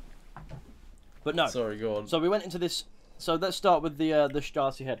 But no. Sorry, go on. So we went into this. So let's start with the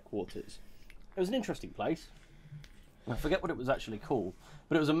Stasi headquarters. It was an interesting place. I forget what it was actually called,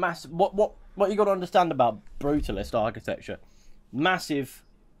 but it was a massive. What you got to understand about brutalist architecture? Massive,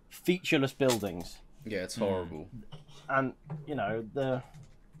 featureless buildings, Yeah, it's horrible. and you know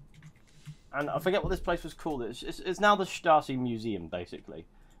and I forget what this place was called. It's now the Stasi Museum, basically.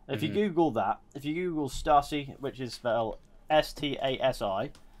 If you Google that, if you Google Stasi, which is spelled Stasi,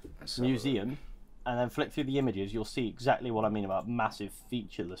 museum, and then flick through the images, you'll see exactly what I mean about massive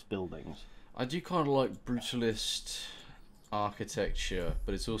featureless buildings. I do kind of like brutalist architecture,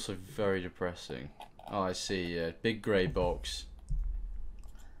 but it's also very depressing. Oh, I see. Yeah, big grey box.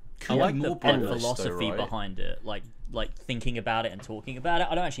 I like the brutalist, philosophy right? behind it, like thinking about it and talking about it.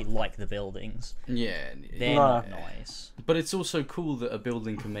 I don't actually like the buildings. Yeah, They're not nice. but it's also cool that a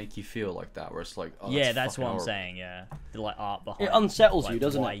building can make you feel like that, where it's like, oh, Yeah, that's fucking what I'm horrible. saying. Yeah, the like art behind It unsettles like, you,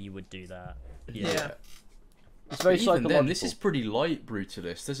 doesn't why it? you would do that. Yeah. It's very Even psychological. then, this is pretty light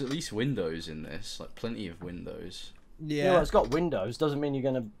brutalist. There's at least windows in this, like plenty of windows. Yeah, Yeah. well, it's got windows. Doesn't mean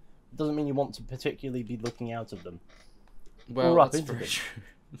you want to particularly be looking out of them. Well, up that's into very them. true.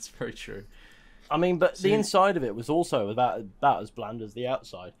 That's very true. I mean, but See- the inside of it was also about as bland as the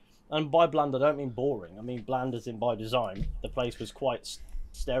outside. And by bland, I don't mean boring. I mean bland as in by design. The place was quite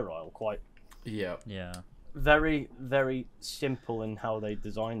sterile, quite Yeah. Yeah. very, very simple in how they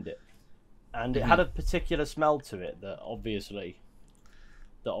designed it. And it had a particular smell to it that obviously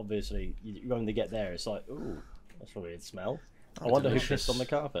when they get there, it's like, ooh, that's a weird smell. I wonder who delicious. pissed on the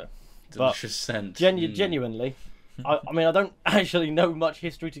carpet. Delicious scent. Genuinely, I mean, I don't actually know much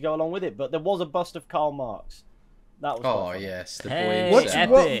history to go along with it, but there was a bust of Karl Marx. That was Oh quite funny. yes, the Hey, boy. What's- himself.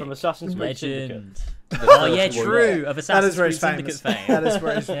 what- From Assassin's Creed Syndicate. Legend. Oh yeah, first one. true. Of That Assassin's is where Creed he's famous. Syndicate fame. That is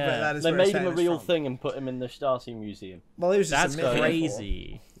where he's, Yeah. that is They where made he's him a famous real from. thing and put him in the Stasi Museum. Well, he was just That's a myth before.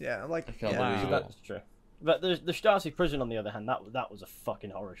 crazy. Yeah, like can't yeah. believe it. That's true. But the Stasi prison, on the other hand, that was a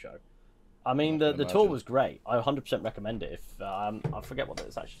fucking horror show. I mean, I the can tour imagine. was great. I 100% recommend it. If I forget what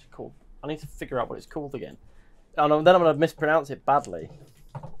it's actually called, I need to figure out what it's called again. And then I'm gonna mispronounce it badly.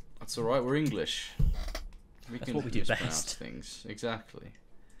 That's all right. We're English. That's can what we do mispronounce best. Things exactly.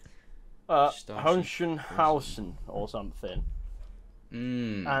 Stasi Hohenhausen or something.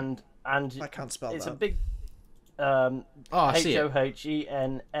 Mm. And I can't spell it's that. a big Oh, I see it.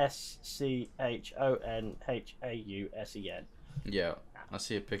 Hohenschenhausen. Yeah, I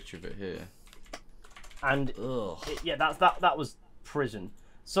see a picture of it here. And Ugh. that was prison.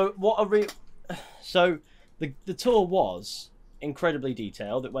 So the tour was incredibly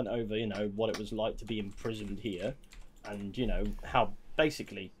detailed. It went over, what it was like to be imprisoned here, and how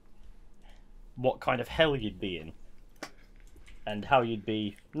basically what kind of hell you'd be in, and how you'd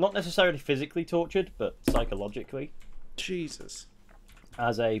be not necessarily physically tortured, but psychologically Jesus.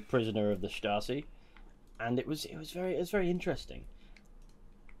 as a prisoner of the Stasi, and it was very interesting.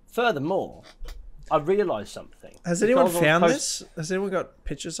 Furthermore, I realised something. Has anyone Because I was found post- this? Has anyone got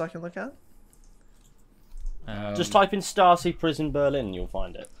pictures I can look at? Just type in Stasi prison Berlin, and you'll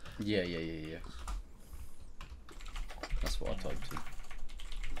find it. Yeah. That's what I typed in.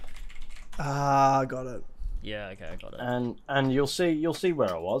 Ah, got it. Yeah. Okay, I got it. And you'll see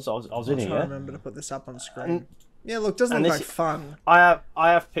where I was. I was I'll in try to here. remember to put this up on screen. And- Yeah, look, doesn't and look this- like fun. I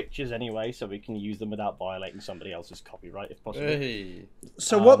have pictures anyway, so we can use them without violating somebody else's copyright if possible. Hey.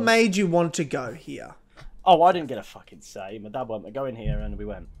 So what made you want to go here? Oh, I didn't get a fucking say. My dad went, "Go in here," and we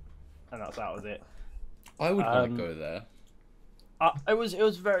went, and that was it. I would want to go there. It was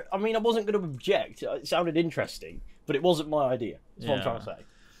very. I mean, I wasn't going to object. It sounded interesting, but it wasn't my idea. That's what I'm Yeah. trying to say.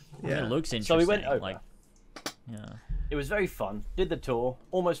 Yeah. It looks interesting. So we went over. Like, yeah. It was very fun. Did the tour.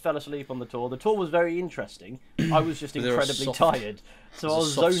 Almost fell asleep on the tour. The tour was very interesting. I was just But they're a incredibly soft- tired, so I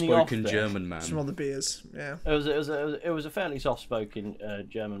was zoning off soft-spoken there. German man. Some of the beers. Yeah. It was a fairly soft-spoken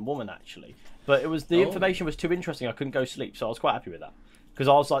German woman actually, but the information was too interesting. I couldn't go sleep, so I was quite happy with that because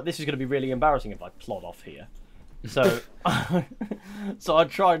I was like, this is going to be really embarrassing if I plod off here. So, so I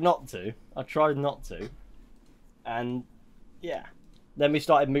tried not to. And yeah, then we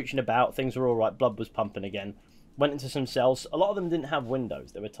started mooching about. Things were all right. Blood was pumping again. Went into some cells. A lot of them didn't have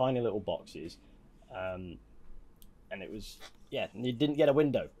windows. They were tiny little boxes, and it was you didn't get a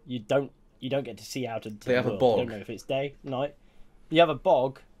window. You don't get to see out into They the have a world. bog. You don't know if it's day, night. You have a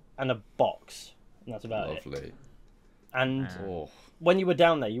bog and a box, and that's about it. Lovely. And Oh, when you were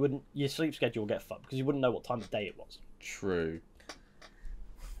down there, your sleep schedule would get fucked because you wouldn't know what time of day it was. true.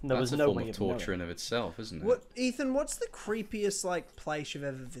 There That's was a no form way of of knowing. torture in of itself, isn't it? What, Ethan? What's the creepiest like place you've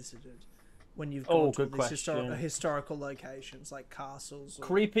ever visited? When you've Oh, gone to good these question. historical locations like castles. Or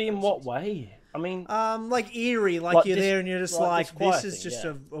Creepy in what way? I mean, like eerie, like, Like you're dis- there and you're just like like, this is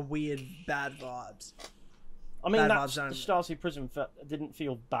disquieting, just a weird bad vibes. I mean, Bad that's vibes the only. Stasi prison didn't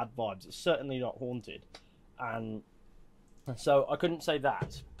feel bad vibes. It's certainly not haunted, and so I couldn't say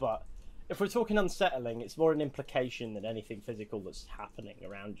that. But if we're talking unsettling, it's more an implication than anything physical that's happening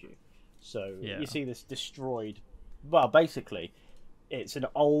around you. So Yeah. you see this destroyed. Well, basically, it's an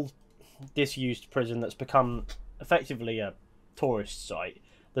old, disused prison that's become effectively a tourist site.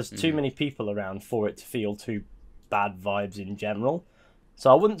 There's too many people around for it to feel too bad vibes in general.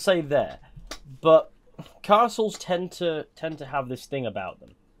 So I wouldn't say there, but castles tend to have this thing about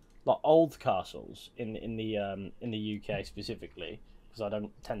them, like old castles in the UK specifically, because I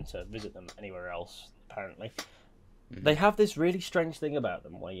don't tend to visit them anywhere else. Apparently, they have this really strange thing about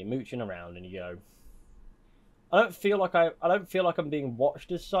them where you're mooching around and you go, I don't feel like I'm being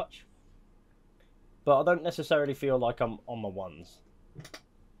watched as such, but I don't necessarily feel like I'm on the ones.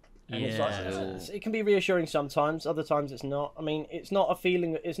 And it's like, it can be reassuring sometimes. Other times it's not. I mean, it's not a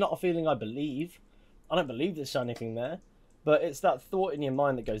feeling. It's not a feeling I believe. I don't believe there's anything there, but it's that thought in your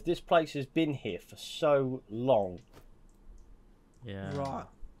mind that goes, "This place has been here for so long." Yeah. Right.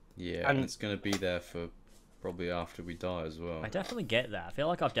 Yeah, And- and it's going to be there for probably after we die as well. I definitely get that. I feel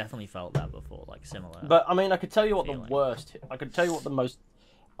like I've definitely felt that before, like similar. But I mean, I could tell you what Feeling. the worst. I could tell you what the most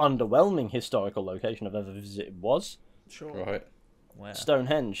underwhelming historical location I've ever visited was. Sure. Right. Where?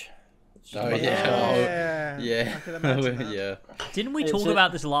 Stonehenge. It's just Oh, a bunch of yeah. stones. Yeah. I can imagine that. Yeah. Didn't we It's talk a-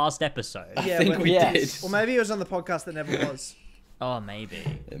 about this last episode? Yeah, I think but- we Yes. did. Or maybe it was on the podcast that never was. Oh, maybe.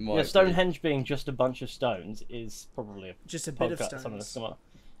 It might Yeah, be. Stonehenge being just a bunch of stones is probably a Just a bit of podcast. Some of the stones. similar.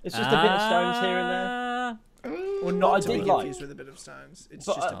 It's just a bit of stones here and there. there. Or I not to be did like- confused with a bit of stones. It's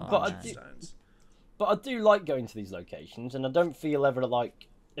But just I- a but bunch I of did- stones. But I do like going to these locations, and I don't feel ever like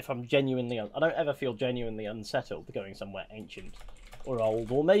if I'm genuinely. I don't ever feel genuinely unsettled going somewhere ancient or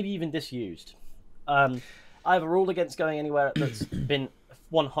old or maybe even disused. I have a rule against going anywhere that's been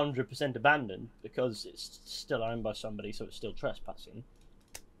 100% abandoned because it's still owned by somebody, so it's still trespassing.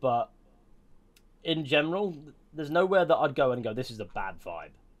 But in general, there's nowhere that I'd go and go, this is a bad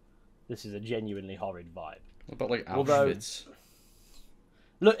vibe. This is a genuinely horrid vibe. What about like Although- Auschwitz?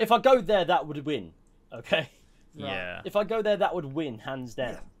 Look, if I go there, that would win. Okay? Yeah. If I go there, that would win, hands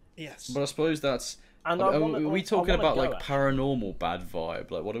down. Yes. But I suppose that's. And are, I wanna- are we I talking wanna about go, like actually. paranormal bad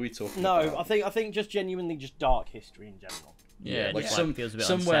vibe? Like, what are we talking No, about? I think just genuinely just dark history in general. Yeah, like just, some- feels a bit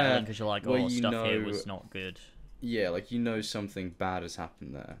somewhere unsettling because you're like, where oh, you stuff here know- was not good. Yeah, like something bad has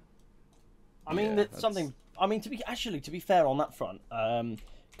happened there. I mean, Yeah, that's that's- something. I mean, to be fair on that front,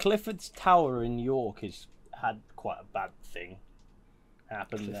 Clifford's Tower in York has had quite a bad thing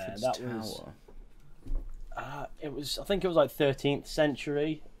happen Clifford's there. That Tower. was. It was. I think it was like 13th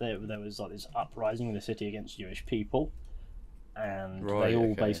century. There was like this uprising in the city against Jewish people, and Right, they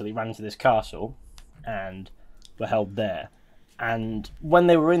all okay. basically ran to this castle, and were held there. And when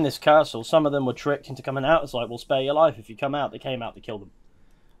they were in this castle, some of them were tricked into coming out. It's like, we'll spare your life if you come out. They came out, they killed them,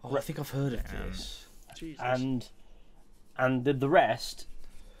 Oh, I think I've heard of this. Jesus. and the rest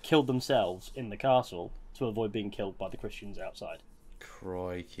killed themselves in the castle to avoid being killed by the Christians outside,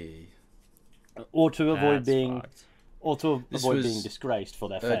 Crikey. or to avoid That's being, fucked. or to This avoid was, being disgraced for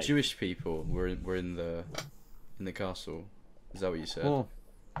their faith. Jewish people were in the castle. Is that what you said? Mm.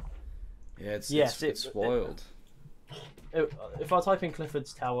 Yeah, it's Yes, it's it- wild. If I type in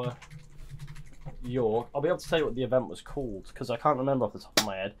Clifford's Tower, York, I'll be able to tell you what the event was called because I can't remember off the top of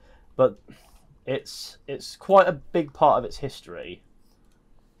my head. But it's quite a big part of its history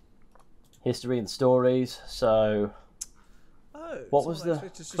and stories. So, Oh, what so was I the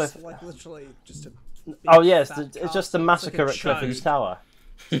expect it's cliff- just like literally just a oh yes, fat it's just the castle. massacre It's at like a Clifford's chode. Tower.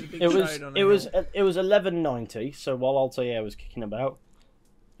 It's a big It was chode on a it was hill. it was 1190. So while Altair was kicking about,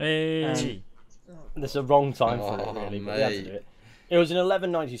 Hey. there's a wrong time for it Oh, really, but we had to mate. do it. It was in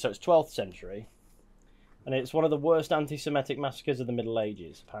 1190, so it's 12th century, and it's one of the worst anti-Semitic massacres of the Middle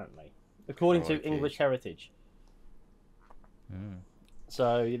Ages, apparently, according to Crikey. English Heritage.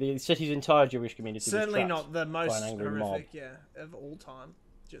 So the city's entire Jewish community Certainly was not the most by an angry horrific, of all time.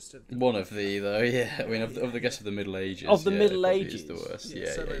 Just to, One of the though, yeah. I mean, of the guess of the Middle Ages. Of the yeah, Middle it probably Ages. is the worst.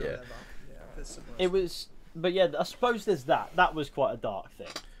 Yeah, certainly yeah, not yeah. ever. Yeah, that's the worst. It was, but yeah, I suppose there's that. That was quite a dark thing.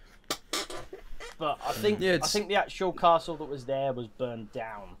 But I think Yeah, I it's- think the actual castle that was there was burned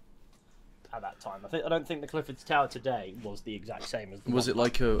down at that time. I don't think the Clifford's Tower today was the exact same as. The Was one. it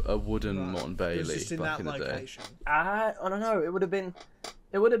like a wooden Right. Mountain It was Bailey just in back that in the day? location. I don't know. It would have been.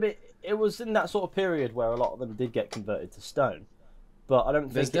 It was in that sort of period where a lot of them did get converted to stone. but I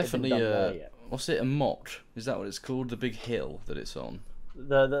don't There's think it's been definitely done there yet. what's it? A motte? Is that what it's called? The big hill that it's on?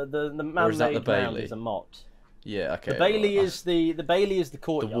 The Or is that the man-made mound Bailey? is a motte. Yeah. Okay. The Bailey right. is the Bailey is the the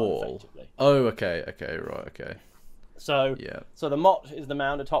courtyard. wall. Effectively. Oh, okay. Okay. Right. Okay. So Yeah. so the motte is the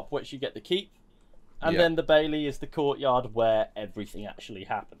mound atop which you get the keep, and Yeah. then the Bailey is the courtyard where everything actually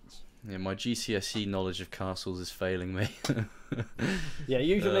happens. Yeah. My GCSE knowledge of castles is failing me. Yeah,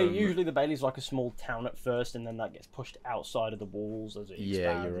 usually the Bailey's like a small town at first, and then that gets pushed outside of the walls as it Yeah,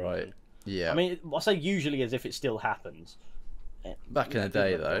 expands. you're right. Yeah. I mean, I say usually as if it still happens. Back in the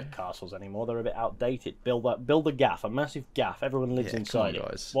day, People don't though. build castles anymore. They're a bit outdated. Build a gaff, a massive gaff. Everyone lives Yeah, come on, inside it.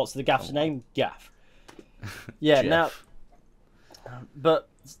 guys. What's the gaff's name? Gaff. Yeah. Now, Jeff. but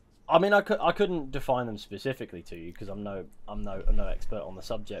I mean, I couldn't define them specifically to you because I'm no expert on the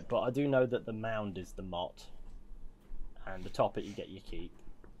subject. But I do know that the mound is the motte, and atop it you get your keep,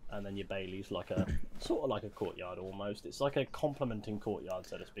 and then your Bailey's like a sort of like a courtyard almost. It's like a complementing courtyard,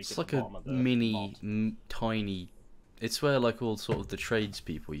 so to speak. It's at the like a bottom of the mini, motte. tiny. It's where like all sort of the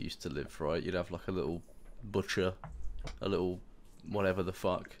tradespeople used to live, right? You'd have like a little butcher, a little whatever the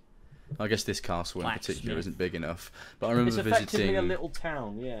fuck. I guess this castle in particular Blacksmith. isn't big enough, but I remember It's effectively visiting. a little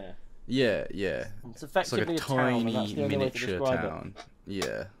town, yeah. Yeah, yeah. It's It's like effectively a a town, and that's tiny the only way to miniature describe it. town.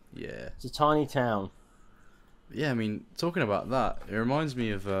 Yeah, yeah. It's a tiny town. Yeah, I mean, talking about that, it reminds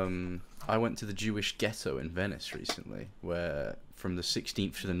me of I went to the Jewish ghetto in Venice recently, where from the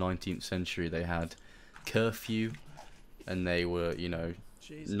 16th to the 19th century they had curfew, and they were, you know,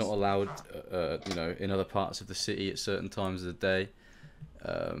 Jesus. not allowed, you know, in other parts of the city at certain times of the day.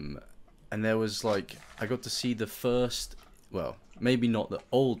 And there was like, I got to see the first, well, maybe not the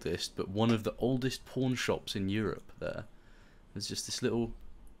oldest, but one of the oldest pawn shops in Europe. There, there's just this little,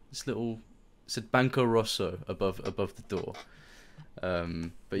 it said Banco Rosso above the door.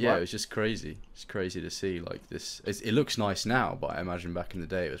 But yeah, What? it was just crazy. It's crazy to see like this. It looks nice now, but I imagine back in the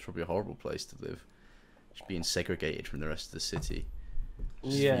day it was probably a horrible place to live, just being segregated from the rest of the city.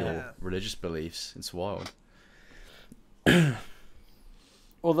 Just for Yeah. your religious beliefs. It's wild.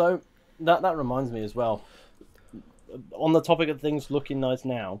 Although, that reminds me as well, on the topic of things looking nice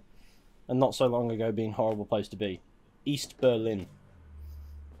now, and not so long ago being a horrible place to be, East Berlin.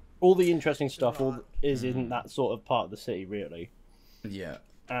 All the interesting stuff is in that sort of part of the city, really. Yeah.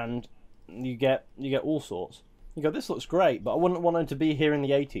 And you get all sorts. You go, this looks great, but I wouldn't want it to be here in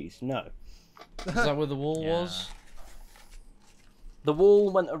the 80s. No. Is that where the wall Yeah. was? The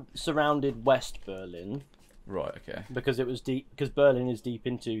wall surrounded West Berlin, Right, okay. because it was deep. Because Berlin is deep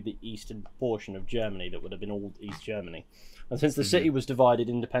into the eastern portion of Germany that would have been all East Germany, and since the city was divided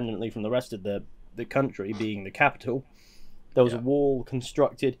independently from the rest of the country, being the capital, there was a wall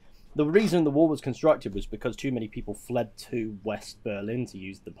constructed. The reason the wall was constructed was because too many people fled to West Berlin to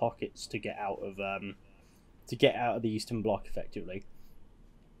use the pockets to get out of the Eastern Bloc, effectively,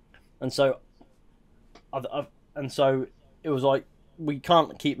 and so it was like, we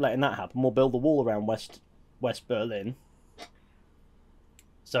can't keep letting that happen. We'll build a wall around West Berlin,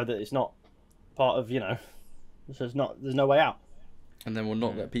 so that it's not part of, so there's no way out. And then we'll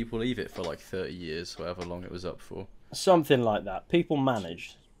not let people leave it for like 30 years, however long it was up for. Something like that. People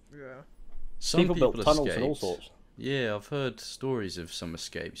managed. Yeah. Some People built tunnels escaped. and all sorts. Yeah, I've heard stories of some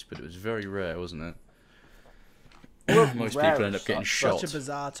escapes, but it was very rare, wasn't it? Well, Most rare people end as up getting such, shot. Such a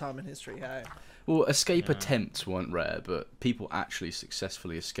bizarre time in history, hey? Well, escape attempts weren't rare, but people actually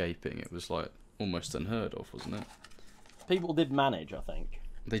successfully escaping, it was like almost unheard of, wasn't it? People did manage, I think.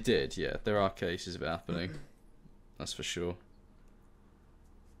 They did, yeah. There are cases of it happening. That's for sure.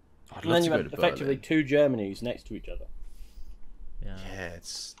 I'd And love then to you go had to effectively Berlin. two Germanys next to each other. Yeah, Yeah,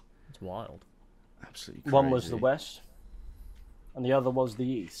 it's it's wild. absolutely crazy. One was the west, and the other was the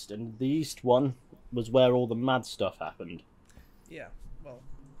east. And the east one was where all the mad stuff happened. Yeah. Well,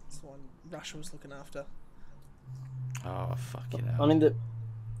 it's the one Russia was looking after. Oh, fucking hell. I mean,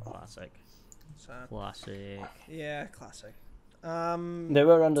 Classic. So Classic. yeah, classic. they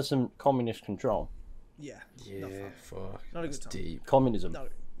were under some communist control. Yeah. Yeah, Not fun. fuck. Not a That's good time. deep. Communism. No,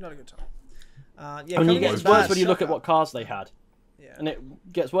 not a good time. Yeah. And it coming gets in worse bad, when you look at shocker. what cars they had. Yeah. And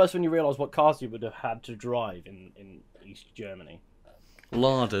it gets worse when you realise what cars you would have had to drive in East Germany.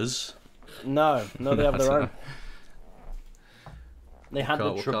 Larders. No, they have their own. They had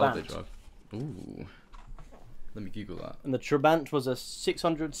the What car did they Trabant. drive? Ooh. Let me Google that. And the Trabant was a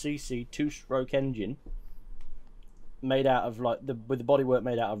 600cc two-stroke engine made out of with the bodywork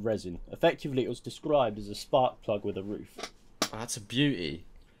made out of resin. Effectively, it was described as a spark plug with a roof. Oh, that's a beauty.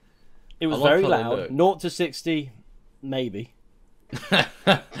 It was I like very how they loud. look. 0 to 60, maybe.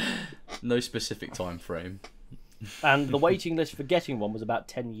 No specific time frame. And the waiting list for getting one was about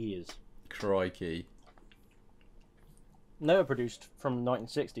 10 years. Crikey. never produced from the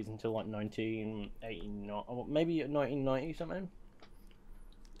 1960s until like 1989, or maybe 1990 something.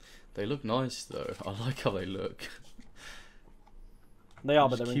 They look nice though. I like how they look. They are,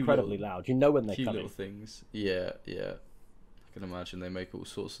 but Just they're cute incredibly little- loud. You know when they're Cute coming. little things. Yeah, yeah. I can imagine they make all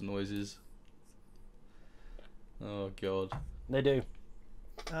sorts of noises. Oh god. They do.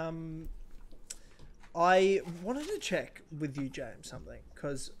 I wanted to check with you, James, something,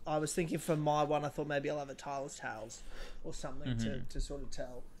 because I was thinking for my one, I thought maybe I'll have a Tyler's Tales or something to sort of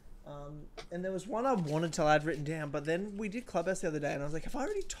tell. And there was one I wanted to have written down, but then we did Clubhouse the other day, and I was like, have I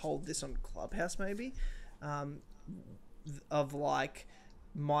already told this on Clubhouse maybe? Of like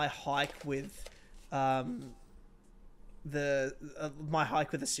my hike with my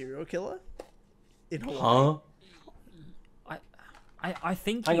hike with a serial killer in Hawaii. Huh? I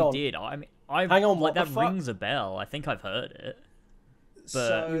think Hang you on. did. I mean, Hang on, what like the that fuck? rings a bell. I think I've heard it. But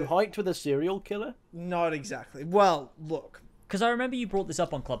So, You hiked with a serial killer? not exactly. Well, look, because I remember you brought this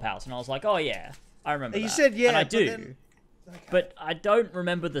up on Clubhouse, and I was like, oh yeah, I remember. you that. said yeah, and I but do. then- But I don't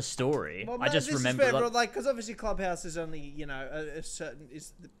remember the story. Well, I no, just this remember. is fair, Like, bro, like, because obviously Clubhouse is only, you know, a certain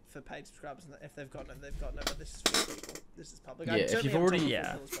for paid subscribers, and if they've gotten it, they've gotten it. But this is for people. This is public. Yeah, I if certainly you've haven't already- told the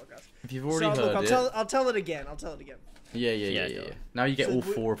Yeah. Full Phillips podcast. If you've already So look, heard it, I'll tell it again. I'll tell it again. yeah. do. Now you get So all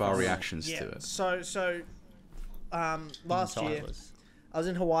we- 4 of our reactions Yeah. to it. So, last year Tyler's. I was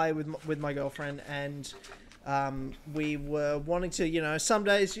in Hawaii with my girlfriend, and we were wanting to, you know, some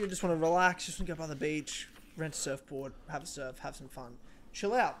days you just want to relax, just want to go by the beach, rent a surfboard, have a surf, have some fun,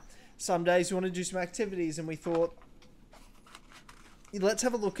 chill out. Some days you want to do some activities, and we thought, let's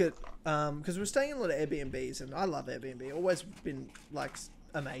have a look at, because we're staying in a lot of Airbnbs, and I love Airbnb. Always been like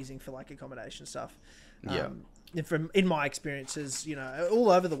amazing for like accommodation stuff. Yeah. And from in my experiences, you know,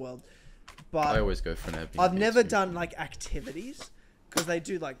 all over the world. But I always go for an Airbnb. I've never too. done like activities, because they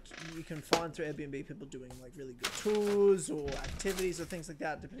do like, you can find through Airbnb people doing like really good tours or activities or things like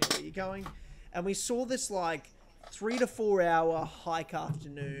that depending on where you're going. And we saw this like 3 to 4 hour hike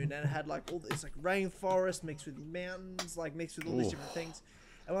afternoon, and it had like all this like rainforest mixed with mountains, like mixed with all these Ooh. different things.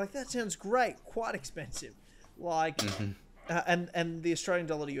 And we're like, that sounds great, quite expensive. Like, and the Australian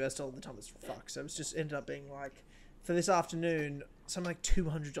dollar to US dollar at the time was fucked. So it was just ended up being like, for this afternoon, something like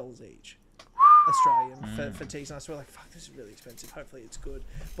 $200 each. Australian for teas, and I saw like, fuck, this is really expensive. Hopefully it's good.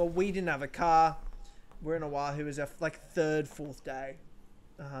 But we didn't have a car. We're in Oahu. It was our like 3rd, 4th day,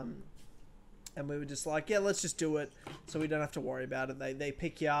 and we were just like, yeah, let's just do it, so we don't have to worry about it. They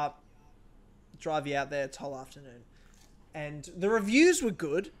pick you up, drive you out there. It's whole afternoon, and the reviews were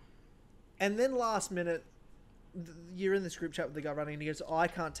good. And then last minute, you're in this group chat with the guy running, and he goes, I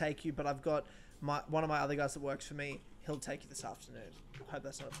can't take you, but I've got one of my other guys that works for me. He'll take you this afternoon. Hope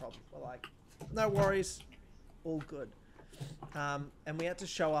that's not a problem. We're like, no worries, all good. And we had to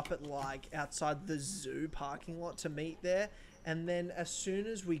show up at like outside the zoo parking lot to meet there. And then as soon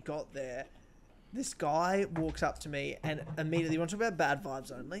as we got there, this guy walks up to me and immediately, you want to talk about bad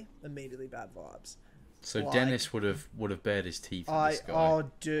vibes only? Immediately bad vibes. So like- Dennis would have bared his teeth with this guy.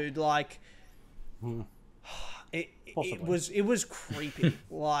 Oh, dude, like, it Possibly. was creepy.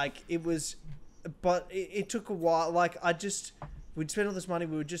 Like, it was, but it took a while. Like, we'd spent all this money.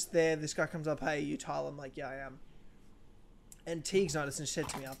 We were just there. This guy comes up, hey, you Tyler? I'm like, yeah, I am. And Teagues noticed and said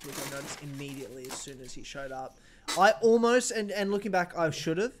to me afterwards, I noticed immediately as soon as he showed up. I almost, and looking back, I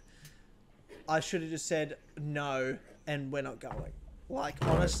should have just said no, and we're not going. Like,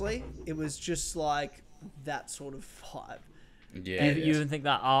 honestly, it was just like that sort of vibe. Yeah. You even think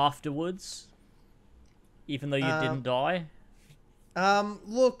that afterwards, even though you didn't die?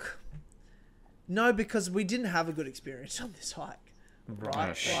 Look, no, because we didn't have a good experience on this hike. Right?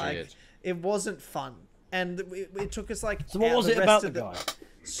 Oh, shit. Like, it wasn't fun. And it took us like... So what out was the it rest about of the guy?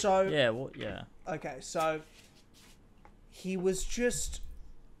 So, Yeah. Well, yeah. okay, so he was just...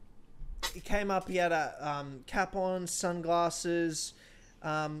 He came up, he had a cap on, sunglasses,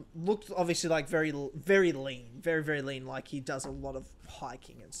 looked obviously like very lean, very lean, like he does a lot of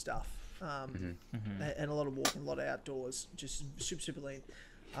hiking and stuff, and a lot of walking, a lot of outdoors, just super lean,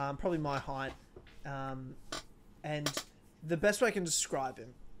 probably my height, and the best way I can describe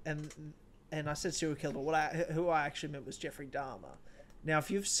him, and I said serial killer, but who I actually meant was Jeffrey Dahmer. Now, if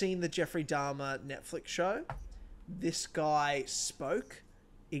you've seen the Jeffrey Dahmer Netflix show, this guy spoke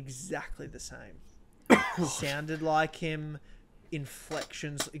exactly the same. Sounded like him,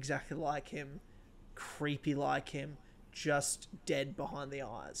 inflections exactly like him, creepy like him, just dead behind the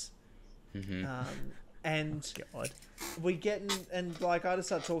eyes. And God. we get in, and like I just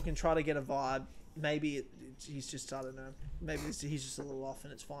start talking, try to get a vibe. Maybe he's just, I don't know, maybe he's just a little off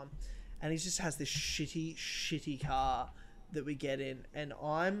and it's fine. And he just has this shitty car that we get in, and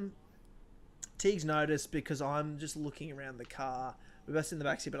I'm Teague's noticed because I'm just looking around the car. We're both in the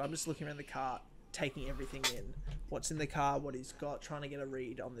backseat, but I'm just looking around the car, taking everything in. What's in the car, what he's got, trying to get a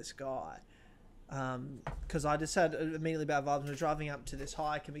read on this guy. Because I just had immediately bad vibes. We're driving up to this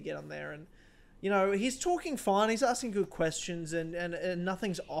hike and we get on there and, you know, he's talking fine. He's asking good questions and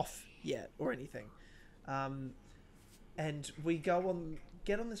nothing's off yet or anything. And we get on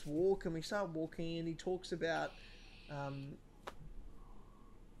this walk and we start walking and he talks about, and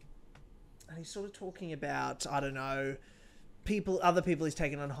he's sort of talking about, I don't know, other people he's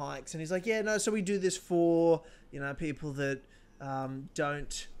taken on hikes. And he's like, yeah, no, so we do this for, you know, people that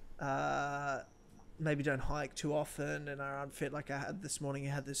maybe don't hike too often and are unfit. Like I had this morning,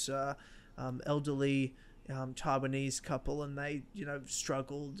 I had this elderly Taiwanese couple and they, you know,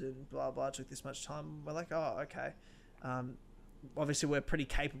 struggled and blah, blah, took this much time. We're like, oh, okay. Obviously, we're pretty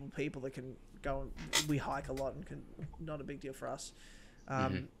capable people that can go and we hike a lot and not a big deal for us.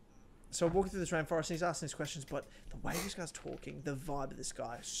 So I'm walking through this rainforest and he's asking these questions, but the way this guy's talking, the vibe of this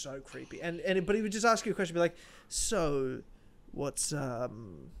guy is so creepy. But he would just ask you a question, be like, so what's the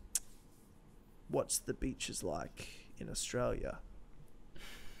beaches like in Australia?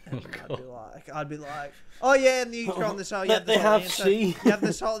 And I'd be like, oh yeah, and you go on this whole, you have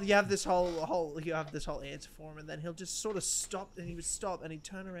this whole answer for him, and then he'll just sort of stop, and he would stop, and he'd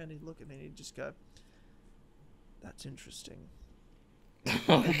turn around, and he'd look at me, and he'd just go, "That's interesting,"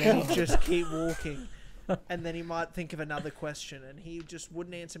 and then he'd just keep walking, and then he might think of another question, and he just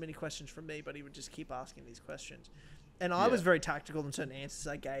wouldn't answer many questions from me, but he would just keep asking these questions, and I was very tactical in certain answers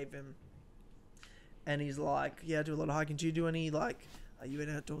I gave him, and he's like, "Yeah, I do a lot of hiking. Do you do any like?" Are you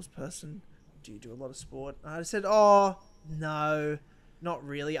an outdoors person? Do you do a lot of sport? And I said, oh, no, not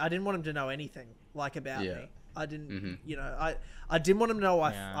really. I didn't want him to know anything about me. I didn't, you know, I didn't want him to know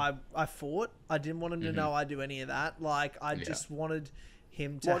I fought. I didn't want him to know I do any of that. Like, I just wanted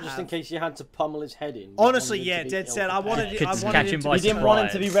him to just in case you had to pummel his head in. Honestly, yeah, dead set. I wanted him to you didn't want him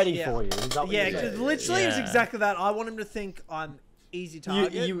to be ready for you. Is that what literally, it was exactly that. I want him to think I'm easy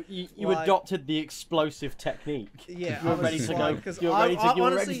target. You adopted the explosive technique. Yeah, you were ready to go. You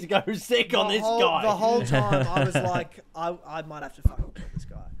were ready to go sick on this guy. The whole time I was like, I might have to fucking kill this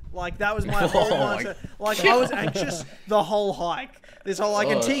guy. Like that was my whole mindset. Like I was anxious the whole hike. This whole like,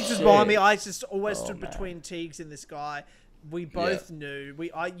 and Teagues was behind me. I just always stood between Teagues and this guy. We both knew.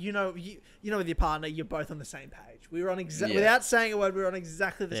 You know, with your partner, you're both on the same page. We were on without saying a word. We were on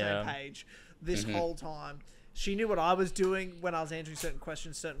exactly the same page this whole time. She knew what I was doing when I was answering certain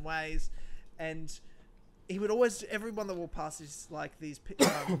questions certain ways, and he would always, everyone that walked past is like these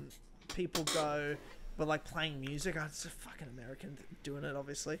people go, but like playing music. It's a fucking American doing it,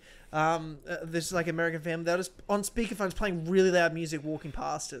 obviously. This like American family, they're just on speakerphones playing really loud music walking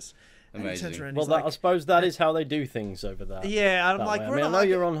past us. Amazing. Well, I suppose that is how they do things over there. Yeah, I'm like, I know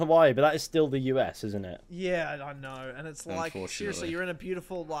you're on Hawaii, but that is still the US, isn't it? Yeah, I know, and it's like seriously, you're in a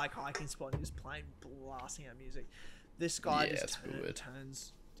beautiful like hiking spot, and you're just blasting out music. This guy just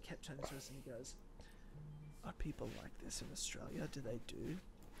kept turning to us, and he goes, "Are people like this in Australia? Do they do?"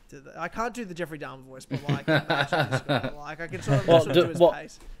 I can't do the Jeffrey Dahmer voice, but like, imagine this guy, like I can sort of do his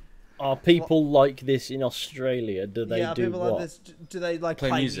pace. Are people like this in Australia? Do they do people what? Like this. Do they like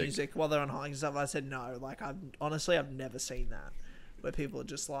play music while they're on hiking and stuff? I said no. Like I've never seen that, where people are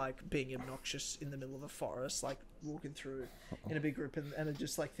just like being obnoxious in the middle of a forest, like walking through in a big group and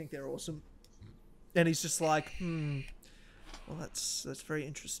just like think they're awesome. And he's just like, well, that's very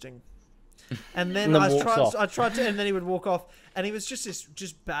interesting. And then I tried to, and then he would walk off, and he was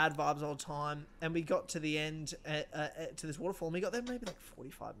just bad vibes all the time. And we got to the end to this waterfall, and we got there maybe like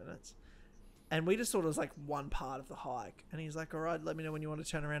 45 minutes, and we just thought it was like one part of the hike. And he's like, "All right, let me know when you want to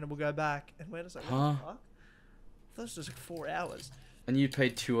turn around, and we'll go back." And we're just like, "What the fuck?" I thought it was just like 4 hours. And you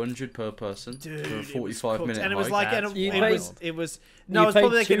paid $200 per person for a 45-minute hike. And it was like, it was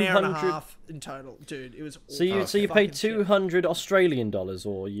probably like an hour and a half in total, dude. It was awful. So you paid $200 Australian dollars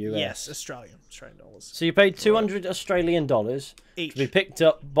or US? Yes, Australian dollars. So you paid $200 Australian dollars each to be picked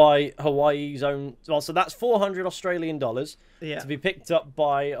up by Hawaii's own. Well, so that's $400 Australian dollars to be picked up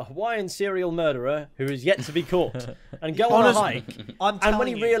by a Hawaiian serial murderer who is yet to be caught and go on a hike. And when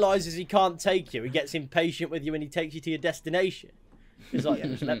he realizes he can't take you, he gets impatient with you and he takes you to your destination. He's like,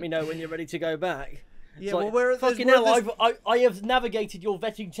 just let me know when you're ready to go back. Yeah, like, well, I have navigated your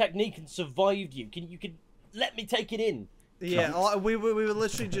vetting technique and survived you. You could let me take it in. Yeah, we were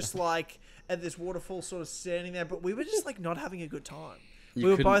literally just like at this waterfall, sort of standing there, but we were just like not having a good time. We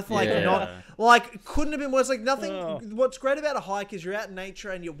were both like couldn't have been worse. Like nothing. What's great about a hike is you're out in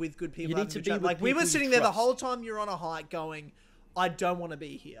nature and you're with good people. You need to be with like we were sitting there the whole time you're on a hike, going, I don't want to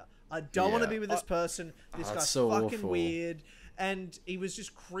be here. I don't want to be with this person. This guy's so fucking awful. weird. and he was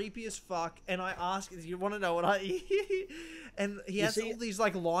just creepy as fuck. And I asked, "You want to know what I?" And he has all these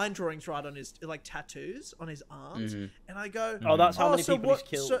like line drawings right on his like tattoos on his arms, and I go, "Oh, that's how many people he's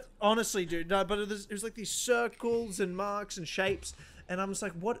killed." So, honestly, dude, no, but it was like these circles and marks and shapes, and I'm just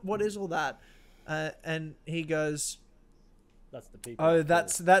like, "What is all that?" And he goes, "That's the people." "Oh,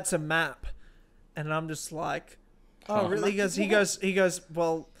 that's a map," and I'm just like, "Oh, really?" He goes,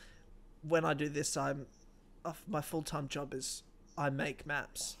 "Well, when I do this, my full-time job is I make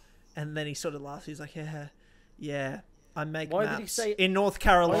maps." And then he sort of laughs. He's like, yeah, I make Why maps did he say, in North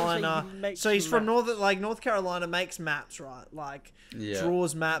Carolina. So he's from maps? North Carolina, makes maps, right? Like Yeah.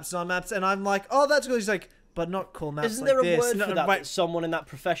 draws maps, design maps, and I'm like, oh, that's good. He's like, but not cool maps. Isn't like there a this. word No, for that wait, that someone in that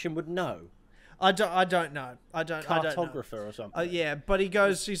profession would know? I don't know. I don't know. Cartographer or something. Yeah, but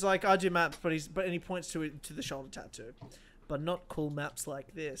he's like, I do maps, and he points to the shoulder tattoo, but not cool maps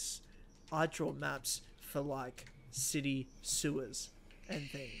like this. I draw maps for like city sewers and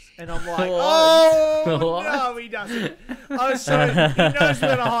things, and I'm like, oh no, he doesn't. Oh, so he knows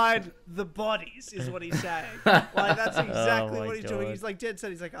where to hide the bodies, is what he's saying. Like that's exactly what he's doing. He's like dead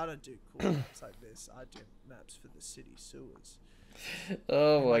set. He's like, I don't do cool maps like this. I do maps for the city sewers.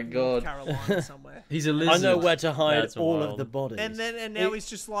 Oh my god. Carolina somewhere. He's a lizard. I know where to hide That's all wild. of the bodies. And now he's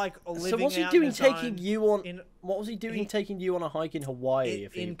just like living. So what's he out doing his taking own- you on? in- What was he doing taking you on a hike in Hawaii?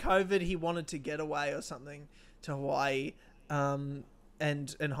 in COVID, he wanted to get away or something to Hawaii, and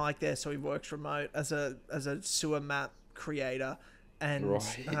hike there. So he works remote as a sewer map creator,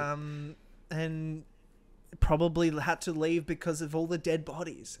 and and probably had to leave because of all the dead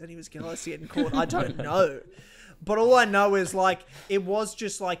bodies, and he was going to get in court. I don't know. But all I know is, like, it was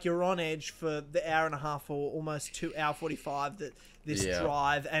just like you're on edge for the hour and a half or almost 2 hour 45 that this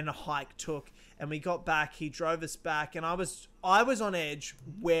drive and a hike took. And we got back, he drove us back, and I was on edge,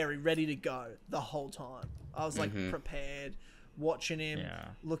 wary, ready to go the whole time. I was like prepared, watching him,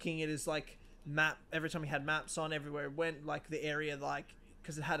 looking at his like map every time he had maps on everywhere it went, like the area, like,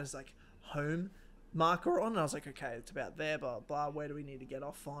 because it had his like home marker on, and I was like, okay, it's about there, blah blah, where do we need to get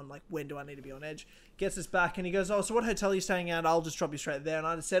off on, like when do I need to be on edge? Gets us back, and he goes, oh, so what hotel are you staying at? I'll just drop you straight there. And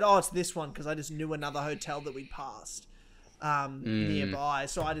I just said, oh, it's this one, because I just knew another hotel that we passed nearby,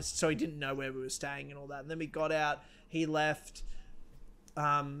 so he didn't know where we were staying and all that. And then we got out, he left,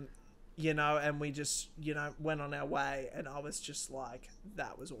 and we just, went on our way, and I was just like,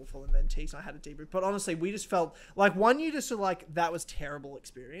 that was awful. And then Tees and I had a debrief, but honestly, we just felt like, you just were like, that was terrible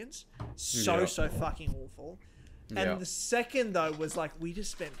experience, so fucking awful. And the second though was like, we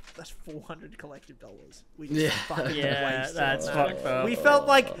just spent that's $400 collective dollars. We just fucking wasted. That's fucked up. We felt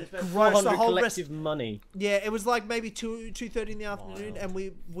like gross the whole rest collective money. Yeah, it was like maybe 2:30 in the afternoon, and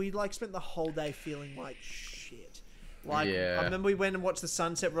we like spent the whole day feeling like shit. Like, I remember we went and watched the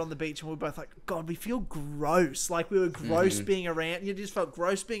sunset. We're on the beach, and we were both like, God, we feel gross. Like, we were gross being around. You just felt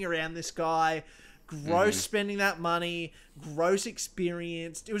gross being around this guy. Gross spending that money. Gross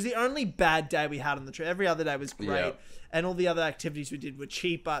experience. It was the only bad day we had on the trip. Every other day was great, and all the other activities we did were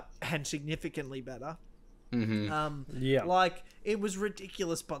cheaper and significantly better. Like, it was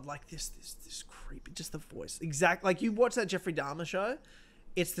ridiculous, but like this creepy, just the voice. Like, you watch that Jeffrey Dahmer show,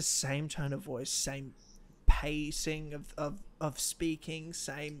 it's the same tone of voice, same pacing of speaking,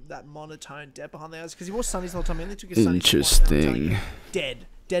 same that monotone, dead behind the eyes, because he wore sunnies the whole time. He only took his sunnies. Interesting. Dead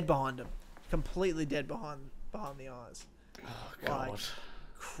behind him, completely dead behind the eyes. Oh god. Like,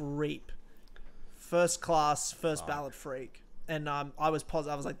 creep. First class, first ballot freak. And I was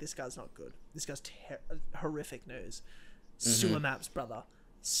positive. I was like, this guy's not good. This guy's horrific news. Sewer maps, brother.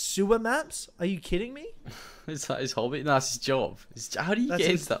 Sewer maps? Are you kidding me? Is that his hobby? No, that's his job. How do you get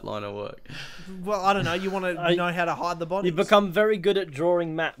into that line of work? Well, I don't know. You want to know how to hide the bodies. You become very good at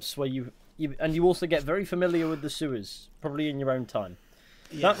drawing maps where you also get very familiar with the sewers, probably in your own time.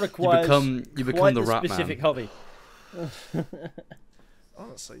 That requires you become quite the a rat specific man. hobby.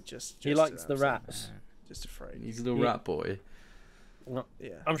 Honestly, just He likes the rats. Just afraid. He's a little rat boy. Well,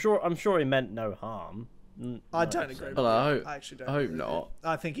 Yeah. I'm sure he meant no harm. I don't agree with Well, you. I actually don't. I hope agree with not. you.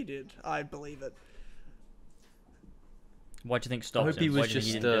 I think he did. I believe it. Why do you think I stopped hope he him? Why was do you think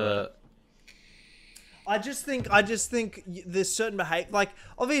he just. didn't do it? I just think there's certain behavior. Like,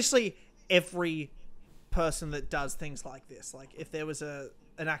 obviously, every person that does things like this, like if there was an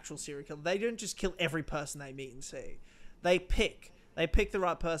actual serial killer, they don't just kill every person they meet and see. They pick the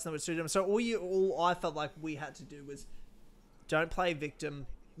right person that would suit them. So all I felt like we had to do was don't play victim.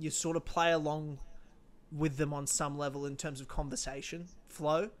 You sort of play along with them on some level in terms of conversation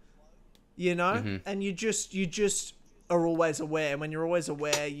flow, and you just are always aware. And when you're always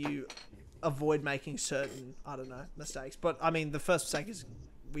aware, you avoid making certain, I don't know, mistakes. But I mean, the first mistake is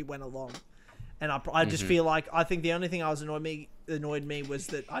we went along, And I just feel like I think the only thing annoyed me was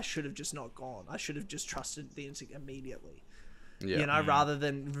that I should have just not gone. I should have just trusted the instinct immediately. Yeah. You know, rather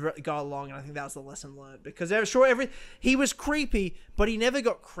than go along. And I think that was the lesson learned, because he was creepy, but he never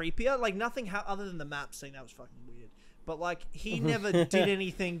got creepier. Like nothing other than the map scene that was fucking weird. But like he never did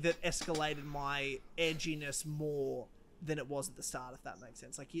anything that escalated my edginess more than it was at the start, if that makes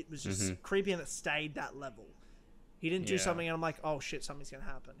sense. Like it was just creepy and it stayed that level. He didn't do something and I'm like, oh shit, something's gonna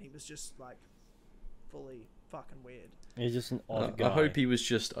happen. He was just like fully fucking weird. He's just an odd guy. I hope he was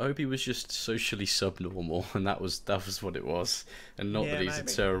just socially subnormal, and that was what it was, and not that he's a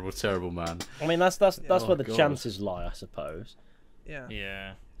terrible man. I mean, that's where the God. chances lie, I suppose. Yeah.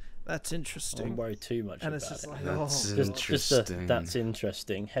 Yeah. That's interesting. I don't worry too much And about it's just it. like, That's Just that's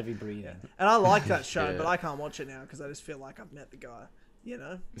interesting. Heavy breathing. And I like that show, but I can't watch it now because I just feel like I've met the guy. You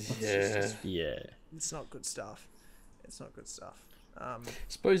know? Yeah. It's not good stuff. It's not good stuff.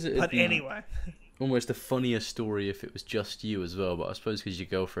 Suppose it. But anyway, almost a funnier story if it was just you as well. But I suppose because your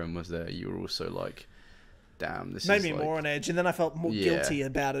girlfriend was there, you were also like, "Damn, this made is me like... more on edge, and then I felt more guilty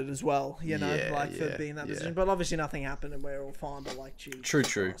about it as well. You know, for being that position. But obviously, nothing happened, and we're all fine. But like, geez, True.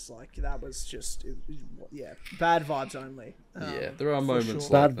 Christ, like that was just, bad vibes only. There are moments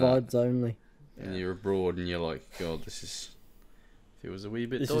sure. like Bad vibes only. and you're abroad, and you're like, God, this is. Feels a wee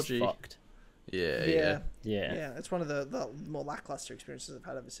bit This dodgy. is fucked. Yeah. It's one of the more lackluster experiences I've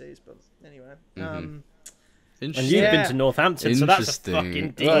had overseas. But anyway, And Interesting. you've been to Northampton, so that's a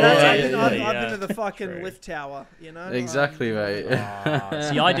fucking deal. I've been to the fucking lift tower. You know, Exactly, mate.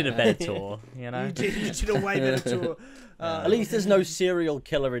 See, I did a better tour, you know? You did a way better tour. At least there's no serial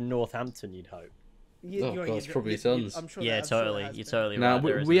killer in Northampton, you'd hope. God, it's probably tons. I'm sure. Yeah, I'm sure totally. there You're has totally Now,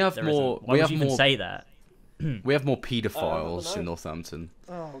 right. we have more. Why We would have you even more. say that? We have more paedophiles know. in Northampton.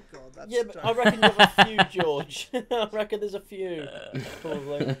 been. Oh god, that's. Yeah, but I reckon you have a few, George. I reckon there's a few.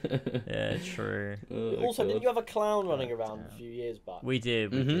 Probably. Yeah, true. Also, didn't you have a clown running around a few years back? We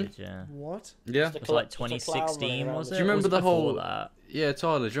did, yeah. What? Yeah. Just a It was like just a clown running 2016, around was it? the Do you Or remember was it the whole? before that? Yeah,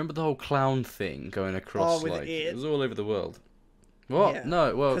 Tyler. Do you remember the whole clown thing going across? with like it? it was all over the world. What? Yeah.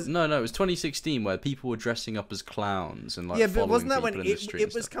 No, well, 'Cause- no. It was 2016 where people were dressing up as clowns and like Yeah, but following wasn't that people when in the street it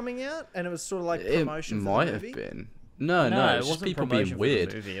and was stuff. coming out, and it was sort of like It promotion might for the have movie? been. No, No, it's it just wasn't people promotion being for weird.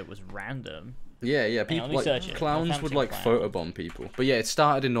 the movie. It was random. Yeah, Hang people on, let me like search it. clowns would Northampton like Clown. photobomb people. But yeah, it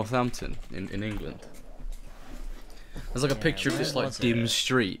started in Northampton in England. There's like a picture of this where like was dim it?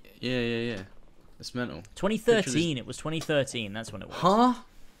 street. Yeah. It's mental. 2013. It was 2013. That's when it was. Huh?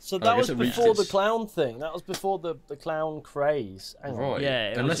 So I that guess was it reached before the its- clown thing. That was before the clown craze. Hang on. Right.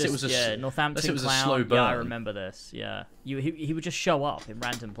 Yeah, Unless it it was was just, a Northampton unless it was Clown. a slow burn. Yeah, I remember this. Yeah, he would just show up in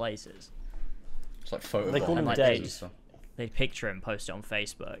random places. It's like photobomb. They call him like Dave. and stuff. They'd picture him, post it on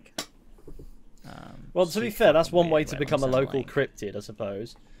Facebook. Well, to be fair, that's one way weird, to wait, become a what's that local like? cryptid, I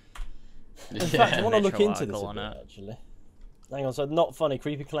suppose. In Yeah. fact, I want to look Metro into this a article bit, on it. actually. Hang on, so not funny.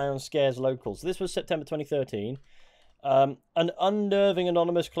 Creepy clown scares locals. This was September 2013. An unnerving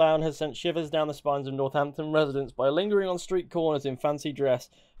anonymous clown has sent shivers down the spines of Northampton residents by lingering on street corners in fancy dress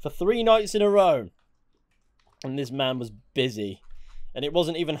for 3 nights in a row. And this man was busy. And it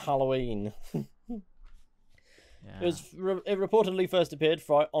wasn't even Halloween. Yeah. It reportedly first appeared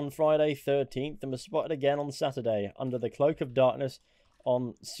on Friday 13th and was spotted again on Saturday under the cloak of darkness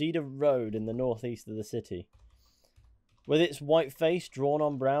on Cedar Road in the northeast of the city. With its white face,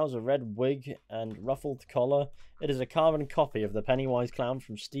 drawn-on brows, a red wig, and ruffled collar, it is a carbon copy of the Pennywise clown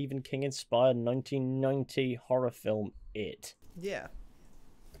from Stephen King-inspired 1990 horror film It. Yeah.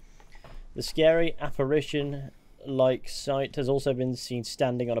 The scary apparition-like sight has also been seen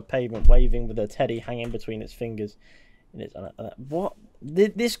standing on a pavement, waving with a teddy hanging between its fingers. And it's what?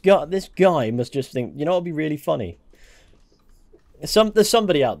 This guy must just think, you know, it'd be really funny. There's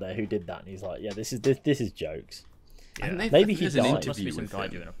somebody out there who did that, and he's like, yeah, this is jokes. Yeah. Maybe he there's an died. It must be interview some with guy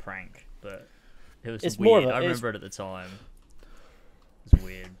him. doing a prank, but it was It's weird. more of a- I it's- remember it at the time. It was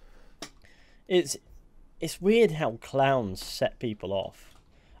weird. It's weird how clowns set people off.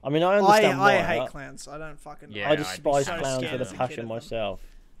 I mean, I understand why. I hate clowns. I don't fucking. Yeah, I I'd be despise so clowns scared with as a a passion myself.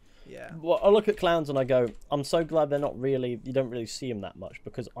 Yeah. Well, I look at clowns and I go, I'm so glad they're not really. You don't really see them that much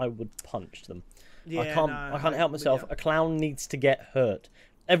because I would punch them. Yeah. I can't help myself. Yeah. A clown needs to get hurt.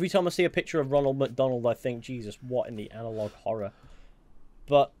 Every time I see a picture of Ronald McDonald, I think, Jesus, what in the analog horror?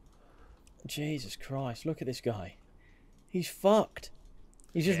 But Jesus Christ, look at this guy. He's fucked.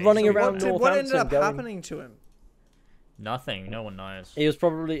 He's just running around Northampton. What ended up going... happening to him? Nothing. No one knows. He was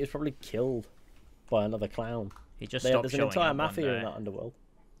probably killed by another clown. He just stopped There's an showing entire up one mafia in day. that underworld.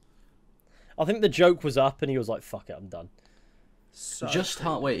 I think the joke was up, and he was like, "Fuck it, I'm done." So Just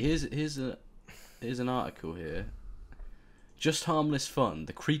wait. Here's an article here. Just harmless fun.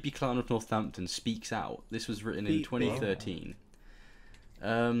 The creepy clown of Northampton speaks out. This was written in 2013. In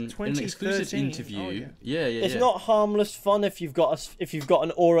an exclusive interview. Yeah. It's not harmless fun if you've got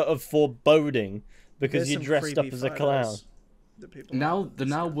an aura of foreboding because you're dressed up as a clown. The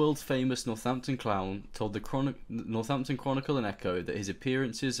now world famous Northampton Clown told the Northampton Chronicle and Echo that his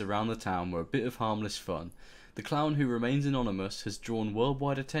appearances around the town were a bit of harmless fun. The clown, who remains anonymous, has drawn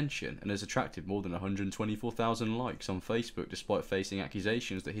worldwide attention and has attracted more than 124,000 likes on Facebook despite facing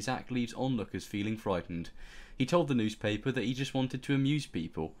accusations that his act leaves onlookers feeling frightened. He told the newspaper that he just wanted to amuse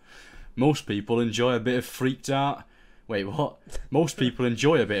people. Most people enjoy a bit of freaked out. Wait, what? Most people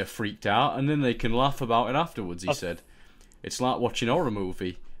enjoy a bit of freaked out and then they can laugh about it afterwards, he said. It's like watching a horror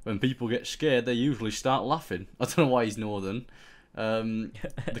movie. When people get scared, they usually start laughing. I don't know why he's northern.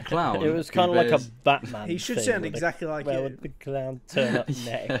 The clown. It was kind of like a Batman. He should sound exactly like you. Where would the clown turn up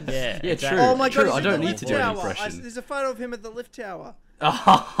next? Yeah, true. Oh my god, true. I don't need to do an impression. There's a photo of him at the lift tower.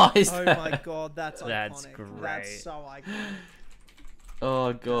 Oh My god, that's iconic. That's great. That's so iconic.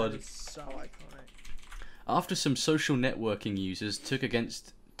 Oh god. That is so iconic. After some social networking users took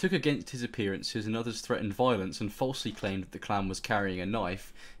against his appearances and others threatened violence and falsely claimed that the clown was carrying a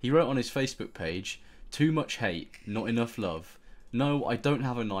knife, he wrote on his Facebook page, "Too much hate, not enough love. No, I don't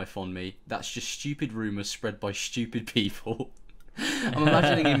have a knife on me. That's just stupid rumours spread by stupid people." I'm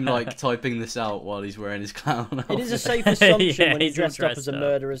imagining him like typing this out while he's wearing his clown outfit. It is a safe assumption Yeah, when you're he's dressed up as a up.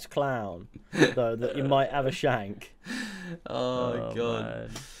 murderous clown, though, that you might have a shank. Oh god. Man.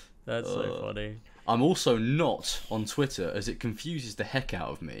 That's so funny. I'm also not on Twitter as it confuses the heck out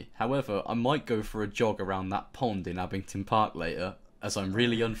of me. However, I might go for a jog around that pond in Abington Park later, as I'm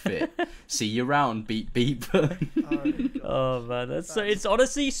really unfit. See you around, beep beep. Oh man, it's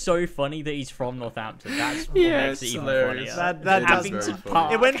honestly so funny that he's from Northampton. That's what makes it even hilarious. funnier. That does Abington it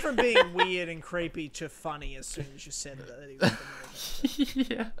Park. went from being weird and creepy to funny as soon as you said that he was from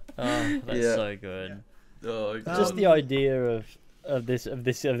Yeah. Oh, that's Yeah. so good. Oh, God. Just the idea of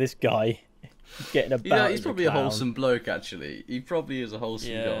this guy getting about. You know, he's as a probably a clown. wholesome bloke, actually. He probably is a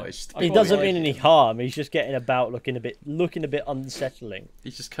wholesome guy. He doesn't mean any harm. He's just getting about, looking a bit unsettling.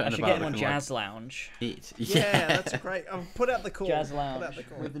 He's just I cutting should about get him on looking Jazz Lounge. like it. Yeah, that's great. Put out the call. Jazz Put Lounge out the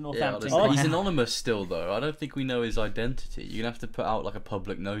call. with the Yeah, Northampton. honestly. He's Clown. anonymous still, though. I don't think we know his identity. You're gonna have to put out like a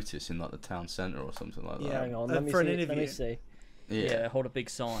public notice in like the town centre or something like that. Yeah. Hang on, let me for an see. interview. Let me see. Yeah, hold a big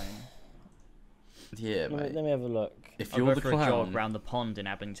sign. Yeah, mate. Let me have a look. If I'll you're go the for a jog clown, round the pond in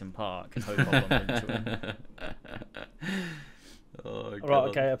Abington Park and hope I bump into him. Oh, God. Right,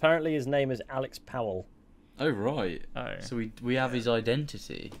 okay. Apparently his name is Alex Powell. Oh right. Oh. So we have his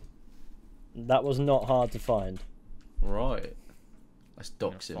identity. That was not hard to find. Right. Let's I'm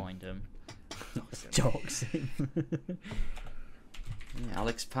gonna dox him. find him. Dox him. Yeah,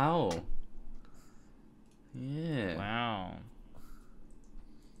 Alex Powell. Yeah. Wow.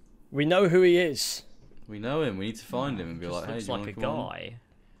 We know who he is. We know him. We need to find him and be Just like, hey, looks do you like wanna a come on? guy.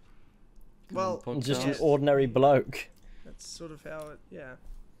 Well, Come on, Just an podcast? ordinary bloke. that's sort of how it. Yeah.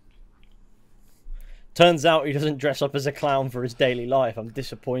 Turns out he doesn't dress up as a clown for his daily life. I'm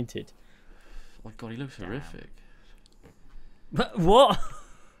disappointed. Oh my God, he looks horrific. What?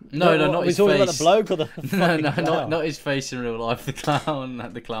 No, not Are we his talking face. about the bloke or the No, fucking no, clown? not his face in real life. The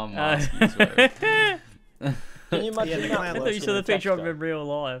clown mask. he's wearing. Can you imagine the that? clown I thought looks you saw the Texture. picture of him in real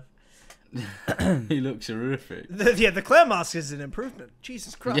life. He looks horrific. The clown mask is an improvement.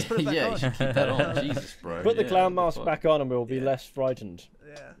 Jesus Christ, put it back Yeah, on. you should keep that on. Jesus, bro. Put the Yeah, clown what mask fuck? back on and we'll be Yeah. less frightened.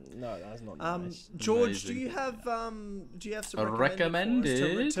 Yeah. No, that's not nice. George, do Amazing. you have some A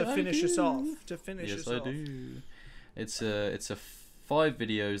recommended? to I finish us do. off? To finish Yes, us I off. do. It's a 5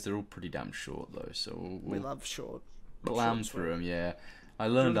 videos. They're all pretty damn short though, so We we'll love short. blam short, through sweet. them. Yeah, I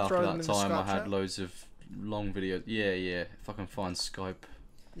learned wanna after throw them that in the time I Skype had chat? loads of long videos. Yeah, if I can find Skype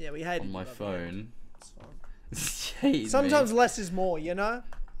Yeah, we hate on it. my love it. phone. It's fine. Hate me. Sometimes less is more, you know.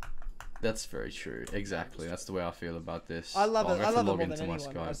 That's very true. Exactly. That's the way I feel about this. I love Oh, it. I'm I gonna have love to it log more than into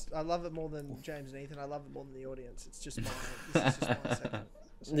my anyone. Skype. I love it more than James and Ethan. I love it more than the audience. It's just mine. This is just my second.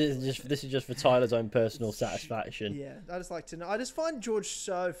 This is just for Tyler's own personal satisfaction. Yeah, I just like to know. I just find George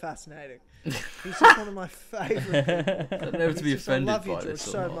so fascinating. He's just one of my favourite people. I'm never to be He's just- I offended love you, by George, this.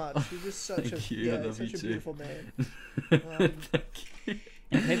 so or not. much. You're just such Thank a you, I yeah, love such you a too. beautiful man.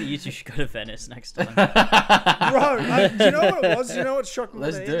 Maybe you two should go to Venice next time. Bro, do you know what it was? Do you know what shocked me?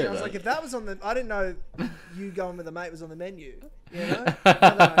 Let's with do me? it, I was man. like, if that was on the, I didn't know you going with a mate was on the menu. You know?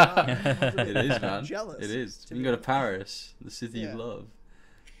 I was a bit It is, man. Jealous. It is. to You be can go to honest. Paris, the city Yeah. you love.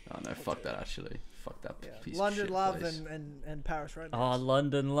 Oh no, fuck that actually. Fuck that Yeah. piece London of shit love place. and Paris romance. Oh,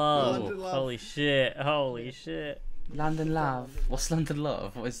 London Love. London Love. Holy shit. Holy shit. London Love. What's London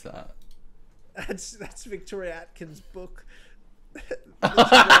Love? What is that? That's Victoria Atkins' book.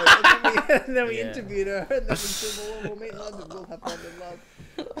 and then we Yeah. interviewed her, and then we said, well, we'll meet in London. We'll have London love.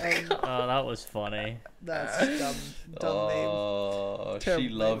 Oh, that was funny. That's dumb meme. Oh, she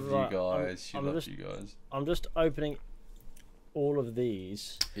Terrible loved meme. you guys. She I'm loved just- you guys. I'm just opening all of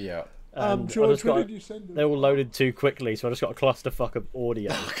these. Yeah. And I George, just got- when did you send them? They all loaded too quickly, so I just got a clusterfuck of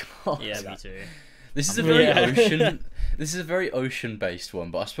audio. Yeah, me too. This is a very Yeah. ocean. This is a very ocean-based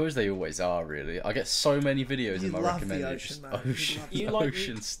one, but I suppose they always are. Really, I get so many videos You in my love the recommended ocean, just man. You ocean, love the You like-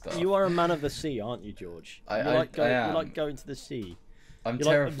 ocean stuff. You are a man of the sea, aren't you, George? I you like am. going to the sea. I'm You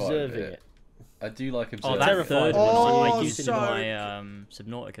like terrified of observing it. it. I do like Oh, observing. that terrifying. third Oh, one I used in so- my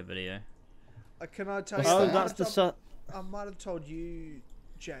Subnautica video. Can I tell What's you? Oh, that? that's the sun. I might have told you,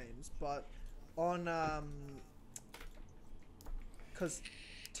 James, but on because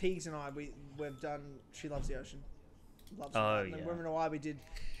Teagues and I we've done She Loves the Ocean. Loves Oh, it. And then yeah. Women and I we did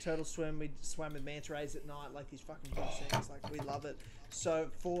turtle swim. We swam with manta rays at night, like these fucking big things. Like we love it. So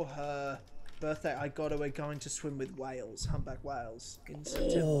for her birthday, I got her. We're going to swim with whales, humpback whales, in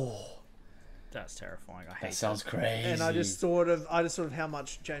September. That's terrifying. I hate That sounds crazy. And I just thought of how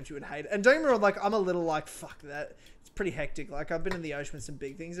much James you would hate it. And don't get me wrong, like I'm a little like fuck that. It's pretty hectic. Like I've been in the ocean with some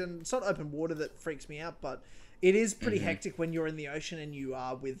big things, and it's not open water that freaks me out, but it is pretty hectic when you're in the ocean and you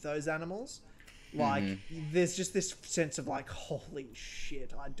are with those animals. Like there's just this sense of like, holy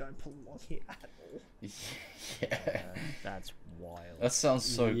shit, I don't belong here at all. Yeah. That's wild. That sounds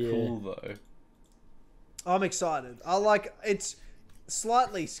so Yeah. cool though. I'm excited. I like it's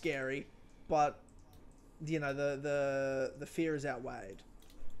slightly scary, but you know the fear is outweighed.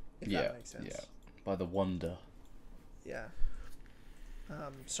 If Yeah. that makes sense. Yeah. By the wonder. Yeah.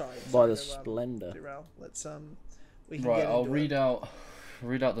 Sorry. By the to, splendor. derail. Let's we can Right. get I'll into read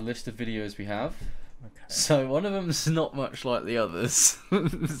it. out the list of videos we have. Okay. So one of them's not much like the others.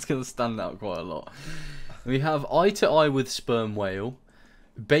 It's gonna stand out quite a lot. We have Eye to Eye with Sperm Whale,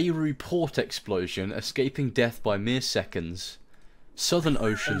 Beirut port explosion, escaping death by mere seconds, Southern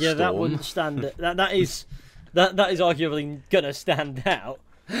Ocean Yeah, storm. that wouldn't stand. That is arguably gonna stand out.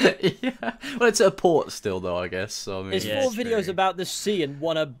 Yeah. Well, it's at a port still, though. I guess. So, I mean, It's Yeah, four it's videos true. about the sea and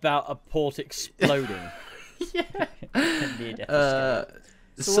one about a port exploding. Near death The So what are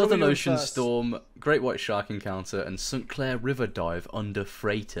we Southern doing Ocean first? storm, Great White Shark encounter, and St Clair River dive under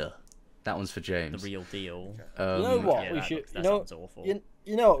freighter. That one's for escape. James. The real deal. You know what? Yeah, we that should. looks- You that know. sounds awful.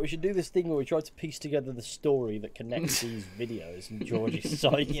 You know what? We should do this thing where we try to piece together the story that connects these videos and George's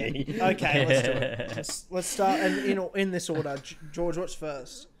psyche. Okay, let's do it. Let's start and in this order. George, what's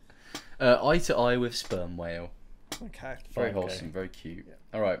first? Eye to Eye with Sperm Whale. Okay. Very Okay. wholesome, very cute.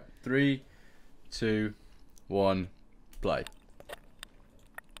 All right, 3, 2, 1, play.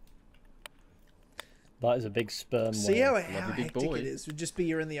 That is a big sperm See whale. how Lovely big hectic boy. it is. Would just be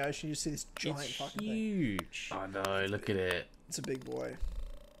you're in the ocean, you see this giant It's fucking thing. huge. I know. Look at it. It's a big boy.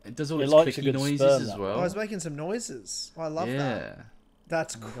 It does all It its likes a clicky good noises sperm, as that. well. Oh, I was making some noises. Oh, I love that. Yeah.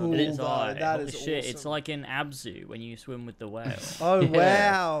 That's cool, It though. is Eye. That Holy is shit! awesome. It's like in Abzu when you swim with the whale. Oh, Yeah.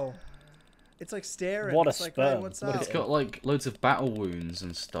 wow. It's like staring. What a it's like, sperm. Hey, what's What a up? It's got like loads of battle wounds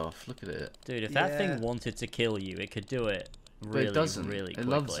and stuff. Look at it. Dude, if that Yeah. thing wanted to kill you, it could do it But really, it doesn't. really It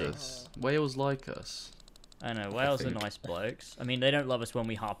quickly. loves us. Whales like us. I know, whales are think. nice blokes. I mean, they don't love us when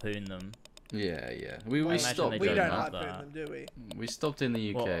we harpoon them. Yeah, yeah. We Well, imagine stopped. they We don't don't love hype that. them, do we? We stopped in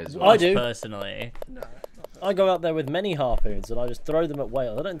the UK Well, as I well. us do. personally. No. I go out there with many harpoons and I just throw them at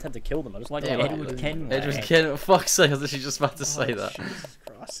whales. I don't intend to kill them. I just Like throw Edward them. Kenway. Edward Kenway. Fuck's sake! I was literally just about to say Oh, that. Jesus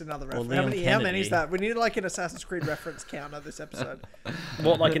Christ, another Or reference. Leon How many is Kennedy. that? We need like an Assassin's Creed reference counter this episode.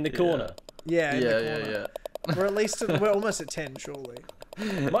 What, like in the corner? Yeah, in Yeah, the yeah, corner. yeah. We're at least we're almost at 10, surely.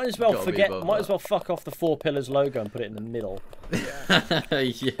 Might as well Gotta be forget. above Might that. as well fuck off the Four Pillars logo and put it in the middle. Yeah,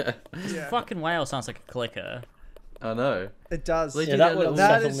 Yeah. yeah. Fucking whale sounds like a clicker. I know. It does. They Yeah, do that that would little-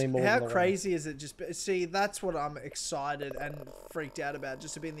 That settle is me more. how than the crazy is it? See, that's what I'm excited and freaked out about.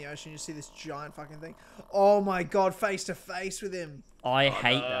 Just to be in the ocean, you see this giant fucking thing. Oh my god, face to face with him. I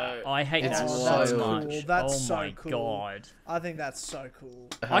hate no. that. I hate It's that wild. so That's much. cool. That's oh so my cool. god. I think that's so cool.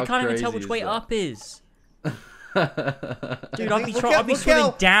 I can't even tell crazy which is way that? up is. that? Dude, I'd be, Look I'd be look swimming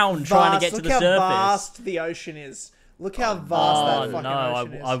how down trying to get to look the how surface. vast the ocean is. Look how vast Oh that fucking no,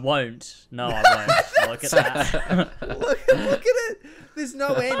 ocean is. I won't. No, I won't. Look at that. Look at it. There's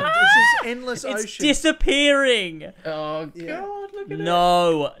no end. It's just endless It's ocean. disappearing. Oh god, Yeah. look at it.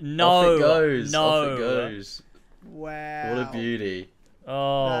 No, no, Off it goes. no. Off it goes. Wow. What a beauty.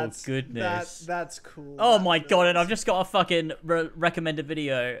 Oh That's, goodness. That's cool. Oh That's my really god, and I've awesome. just got a fucking recommended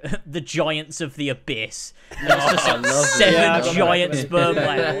video. The Giants of the Abyss. I love it. 7 Yeah, I got giant that sperm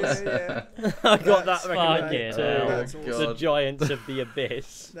Yeah, whales. yeah, yeah. I got That's that recommended fucking too. hell. That's Oh, awesome. The God. Giants of the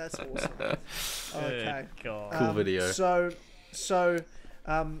Abyss. That's awesome. Okay. Good God. Cool video. So So,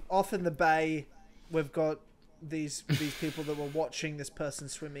 off in the bay, we've got these people that were watching this person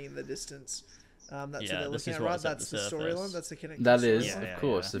swimming in the distance. That's what they're looking at, right? That's the storyline. That's the connection. That is, storyline.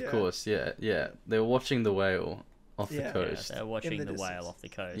 of course, yeah. They were watching the whale off the coast. Yeah, they're watching the distance. whale off the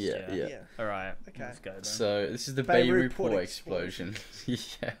coast. Yeah. All right. Okay. Let's go then. So this is the Beirut Beirut port explosion.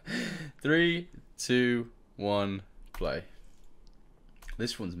 Yeah. 3, 2, 1, play.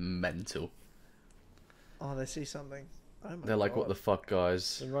 This one's mental. Oh, they see something. Oh my They're like, God. what the fuck,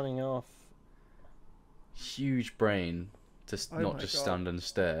 guys? They're running off. Huge brain to Oh not my just God. stand and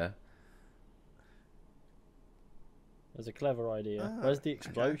stare. There's a clever idea. Ah, Where's the okay.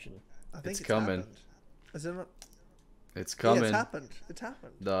 explosion? I think It's it's coming. happened. Is it not? It's Yeah, coming. it's happened. It's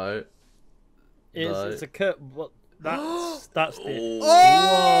happened. No. It's a curt. What? That's the.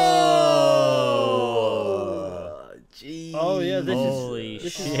 Oh! Jeez. Oh yeah, Holy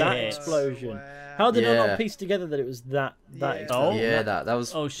this shit. is that explosion. Wow. How did I Yeah. not piece together that it was that Yeah. explosion? Yeah, that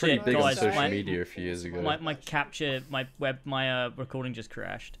was Oh, pretty shit, big guys, on social my- media a few years ago. My capture, my recording just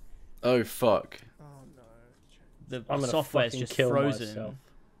crashed. Oh fuck. Oh no. The I'm gonna software's fucking just kill frozen. myself.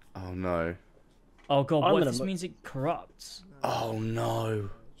 Oh no. Oh god, I'm what if gonna this mo- means it corrupts? Oh no.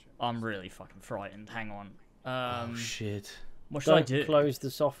 I'm really fucking frightened. Hang on. Oh shit. What should I Don't do? close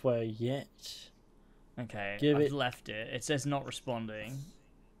the software yet. Okay, Give I've it- left it. It says not responding,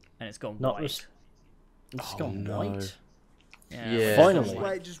 and it's gone Not white. res- It's Oh, gone no. white. Yeah.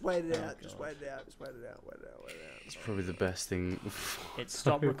 Finally. Just wait it Oh, out. Just God. wait it out. Just wait it out. Wait it out. Wait it out. It's probably the best thing. It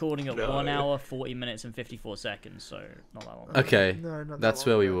stopped recording at No. 1 hour, 40 minutes, and 54 seconds, so not that long. Okay. No, not that That's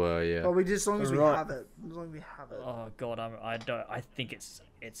long where we ago. were, yeah. Well, we just as long as we Right. have it. As long as we have it. Oh god, I don't. I think it's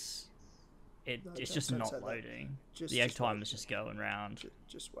No, it's don't- just don't not say that. loading. Just- The egg just time wait. is just going round.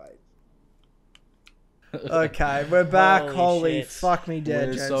 Just wait. Okay, we're back. Holy Holy shit. fuck me dead,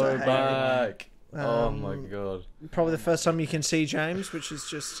 We're James. so I hate it. back. Oh my Um, god. Probably the first time you can see James, which is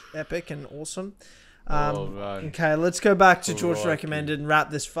just epic and awesome. Oh man. Okay, let's go back to George Crikey. Recommended and wrap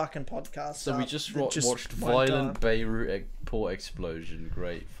this fucking podcast So up. we just It watched won't violent die. Beirut port explosion.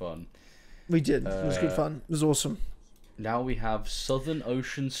 Great fun. We did. It was good Uh, fun. It was awesome. Now we have Southern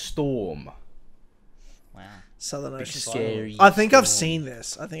Ocean Storm. Wow. Southern Ocean. Scary. I think I've storm. seen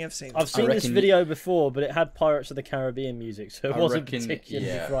this. I think I've seen I've this. seen this reckon- video before, but it had Pirates of the Caribbean music, so it I wasn't reckon- particularly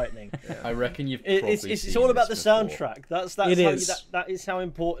yeah. frightening. I reckon you've It, probably it's seen all about the this before. soundtrack. That's It how is. that is how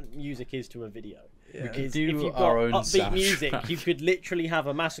important music is to a video. Yeah. Because do if you've got our own upbeat music, soundtrack. you could literally have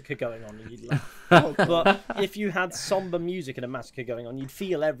a massacre going on and you'd laugh. Oh, But if you had somber music and a massacre going on, you'd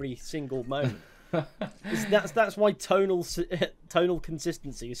feel every single moment. That's why tonal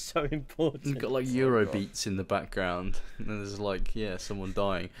consistency is so important. You've got like Euro beats in the background, and there's like someone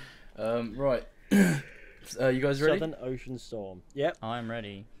dying. Right, you guys ready? Southern Ocean Storm. Yep. I'm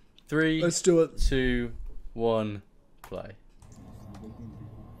ready. 3, Let's do it. 2, 1, play.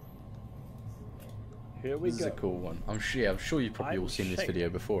 Here we This go. is a cool one. I'm sure you've probably all I'm seen this shaking. video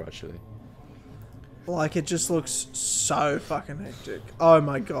before, actually. Like, it just looks so fucking hectic. Oh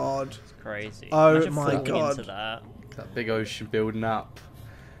my god. It's crazy. Oh Imagine my falling God. Into that. That big ocean building up.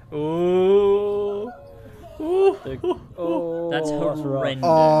 Ooh. Ooh. Oh, That's rough. horrendous.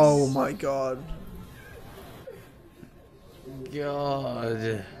 Oh my god.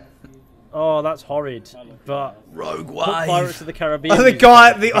 God. Oh, that's horrid. But Rogue put Pirates of the Caribbean. Oh, the music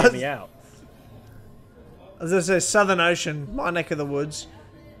guy- to the- freak me out. As I say, Southern Ocean, my neck of the woods.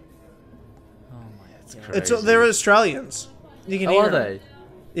 Oh my god. It's they're Australians. You can Oh, hear are 'em. they?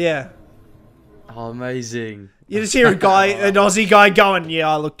 Yeah. Oh, amazing. You just hear a guy, an Aussie guy going, "Yeah,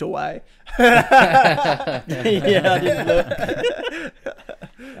 I looked away." Yeah, I didn't look.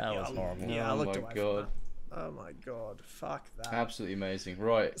 That was horrible. Yeah, I Oh looked my away. god. Oh my god, fuck that. Absolutely amazing.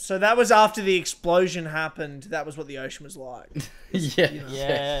 Right. So that was after the explosion happened. That was what the ocean was like. Yeah.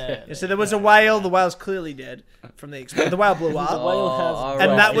 Yeah. Yeah, so there was a whale. The whale's clearly dead from the explosion. The whale blew up, whale has- Oh,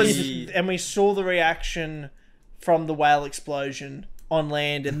 and that was, alright. and we saw the reaction from the whale explosion on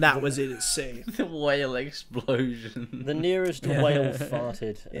land, and that was it at sea. the whale explosion. The nearest whale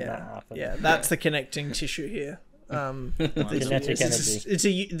farted, and that Yeah, happened. yeah, that's the connecting tissue here. Kinetic energy. It's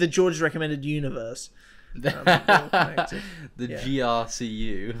the George recommended universe. the Yeah.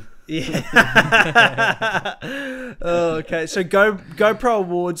 GRCU. Yeah. Oh, okay, so GoPro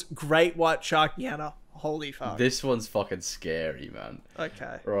Awards, Great White Shark Yana. Holy fuck. This one's fucking scary, man.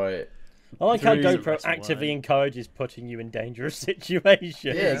 Okay. Right. I like how Three- GoPro That's actively why. encourages putting you in dangerous situations.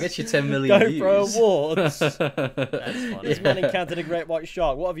 Yeah, get your 10 million GoPro views. Awards. That's funny. This man encountered a great white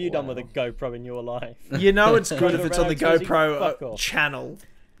shark. What have you done with a GoPro in your life? You know it's good Drove if it's on the around Tassie, GoPro fuck off. channel.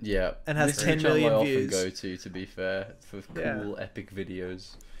 Yeah. And has this is 10 the channel million I often views. go to be fair, for Yeah. cool, epic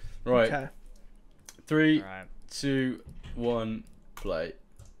videos. Right. Okay. 3, Alright. 2, 1, play.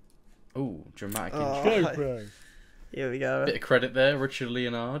 Ooh, dramatic Oh. intro. Go, bro. Here we go. Bit of credit there, Richard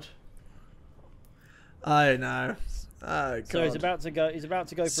Leonard. Oh no. Oh god. So he's about to go. He's about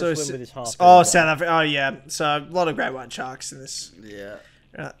to go for So a swim s- with his harpoon. Oh, South Africa. Oh yeah. So a lot of great white sharks in this. Yeah.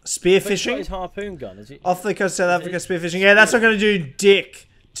 Spear But he's got fishing his harpoon gun, is he? off the coast of South Africa. Spear fishing. Yeah, that's not going to do dick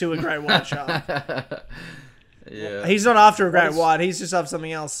to a great white shark. Yeah. He's not after a great is- white. He's just after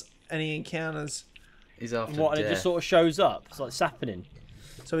something else, and he encounters. He's after What? And it just death. sort of shows up. It's like sappening.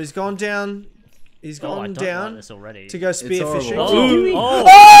 So he's gone down. He's Oh, I gone don't down like this already. to go spear horrible. fishing. Oh. Ooh. Oh.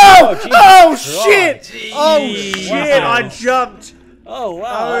 Oh! Jesus Oh Christ. shit! Oh shit! Wow. I jumped. Oh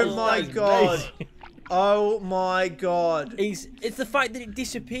wow! Oh my that's god! amazing. Oh my god! It's the fact that it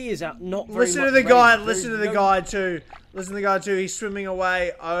disappears out not very Listen to much the guy. range. Listen to There's the no- guy too. Listen to the guy too. He's swimming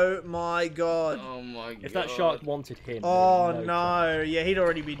away. Oh my god. Oh my god. If that shark wanted him. Oh there's no. Yeah, he'd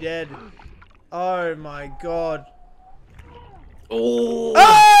already be dead. Oh my god. Oh!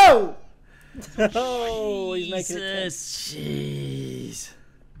 Oh! chance. Oh, he's making it. Jesus. Jeez.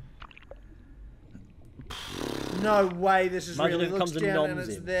 No way. This is Imagine real. if He it looks comes and down and noms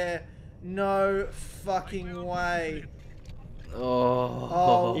it's him. there. No fucking way. Oh.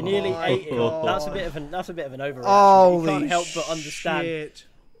 Oh, He nearly my ate it. God. That's a bit of an overreaction. Holy you can't help but understand shit.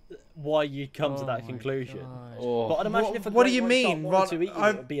 why you come to Oh that my conclusion. God. Oh. But I'd imagine What- if a what do great you white mean, shark wanted to Ron? eat you,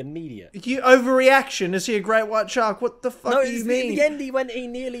 it would be immediate. You overreaction. Is he a great white shark? What the fuck No, do you it's mean? in the end he went. He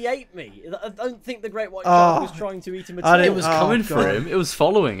nearly ate me. I don't think the great white shark Oh. was trying to eat him at I all. didn't- It was Oh, coming for God. him. It was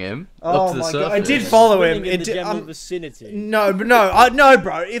following him Oh up to the my surface. god! I did follow him. Swimming in It the did, general vicinity. no, but no, no,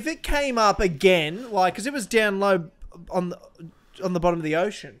 bro. If it came up again, like, because it was down low on the bottom of the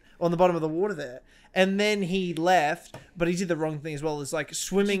ocean, on the bottom of the water there, and then he left, but he did the wrong thing as well. Is like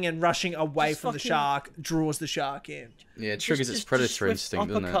swimming and rushing away just from the fucking- shark draws the shark in. Yeah, it triggers its predator instinct,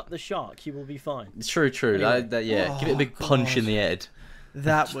 doesn't uppercut it? the shark, you will be fine. It's true. Anyway. Yeah. Give it a big punch in the head.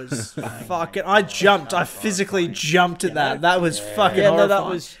 That was fucking. I jumped. I physically jumped at that. That was fucking Yeah, no, horrifying. that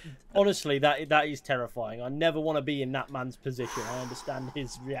was honestly that is terrifying. I never want to be in that man's position. I understand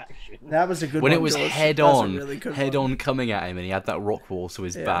his reaction. That was a good When one. it was George. head That was a on, really good head one. on coming at him, and he had that rock wall to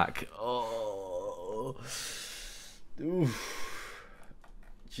his Yeah. back. Oh. Oof.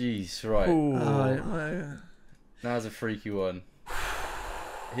 Jeez, right. Oh, Now's a freaky one.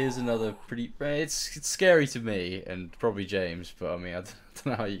 Here's another pretty. It's scary to me and probably James, but I mean, I don't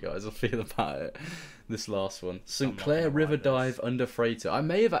know how you guys will feel about it. This last one, St. Clair River Dive under freighter. I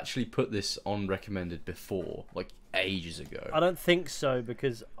may have actually put this on recommended before, like ages ago. I don't think so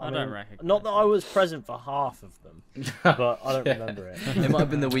because I mean, don't recognise Not that I was present for half of them, but I don't remember it. It might have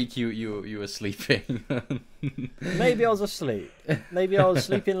been the week you were sleeping. Maybe I was asleep. Maybe I was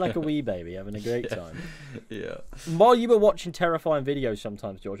sleeping like a wee baby, having a great time. Yeah. While you were watching terrifying videos,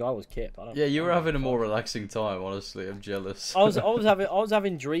 sometimes George, I was kip. I don't, Yeah, you were having a more relaxing time. Honestly, I'm jealous. I was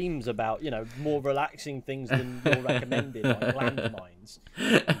having dreams about more relaxing things than you're recommending, like landmines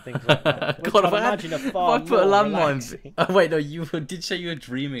and things like that. Which God, I'd if imagine are if far I put a more landmine. relaxing. Oh, wait, no, did say you were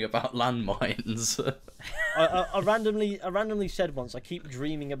dreaming about landmines. I randomly said once I keep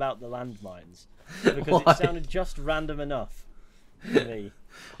dreaming about the landmines because Why? it sounded just random enough to me.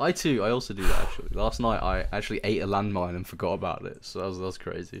 I also do that actually. Last night I actually ate a landmine and forgot about it, so that was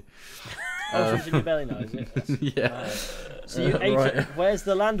crazy. Oh, it's in your belly now, is it? Yeah. So you ate right. it. Where's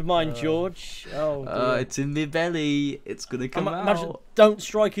the landmine, George? Oh, dear. It's in my belly. It's gonna come Imagine, out. don't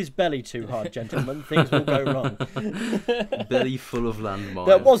strike his belly too hard, gentlemen. Things will go wrong. Belly full of landmines.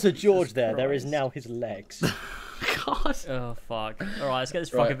 There was a George there. There is now his legs. God. Oh fuck! All right, let's get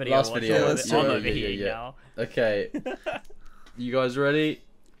this Right, fucking video. last watched. video. I'm Let's I'm do it. overheating Yeah. now. Okay. You guys ready?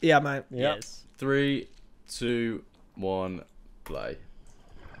 Yeah, mate. Yep. Yes. 3, 2, 1, play.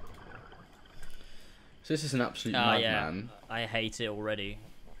 So this is an absolute Oh yeah. madman. I hate it already.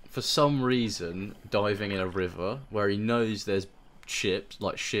 For some reason, diving in a river where he knows there's ships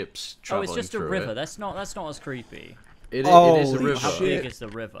Oh, traveling it's just a through river. it. That's not as creepy. It is a Holy river, How shit. big is the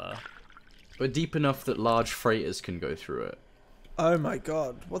river? but deep enough that large freighters can go through it. Oh my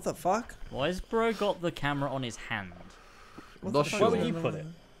god. What the fuck? Why has bro got the camera on his hand? What Not the fuck sure. Where is would you going put on? it?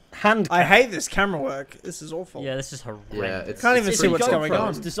 Hand. I hate this camera work. This is awful. Yeah, this is horrendous. Yeah, it's Can't even it's see pretty what's cool. going on.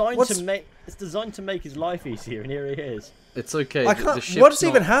 It's designed What's- to make. It's designed to make his life easier, and here he is. It's okay. I the can't. ship's What's not,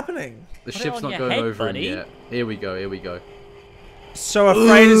 even happening? The Put it ship's on not your going head, over buddy. him yet. Here we go. Here we go. So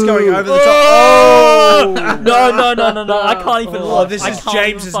afraid is going over the top. Oh! No! I can't even Oh, look. this I is can't even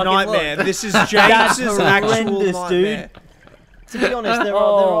James's fucking nightmare. look. This is James's actual horrendous, nightmare. To be honest, there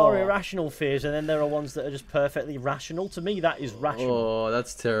are Oh. irrational fears, and then there are ones that are just perfectly rational. To me, that is rational. Oh,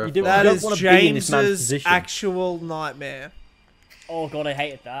 that's terrible. do- That don't is wanna be in this man's James's position. actual nightmare. Oh god, I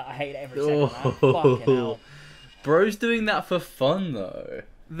hated that. I hate it every Oh. second. Of that. Fucking hell. Bro's doing that for fun though.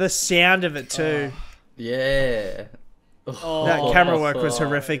 The sound of it too. Yeah. That camera work was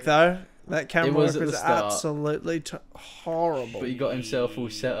horrific though. That camera was work at the was start. absolutely horrible. But he got himself all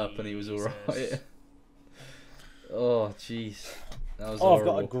set up and he was alright. Oh, jeez. That was Oh, I've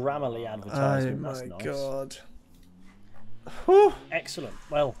horrible. got a Grammarly Oh advertisement. That's my nice. god. Whew. Excellent.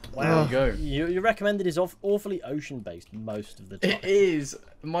 Well, There wow. you go. Your recommended is awfully ocean-based most of the time. It is.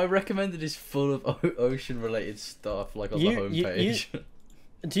 My recommended is full of ocean-related stuff, like on the homepage.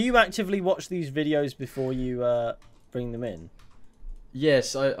 Do you actively watch these videos before you bring them in?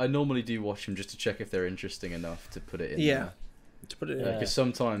 Yes, I normally do watch them just to check if they're interesting enough to put it in. Yeah. There. To put it in. Because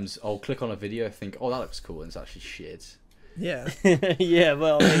sometimes I'll click on a video, think, oh, that looks cool, and it's actually shit. Yeah. Yeah,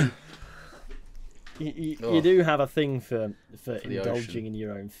 well, I mean, you Oh. do have a thing for the indulging ocean. in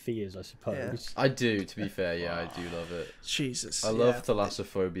your own fears, I suppose. I do, to be fair, yeah, I do love it. Jesus. I love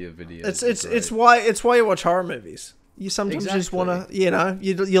thalassophobia videos. It's why you watch horror movies. You sometimes just Exactly. want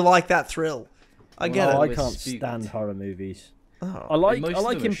to, you like that thrill. I get Oh, it. I can't Spooked. stand horror movies. Oh. I like Most of them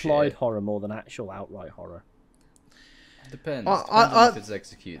are implied shit. horror more than actual outright horror. Depends. I- Depends on if it's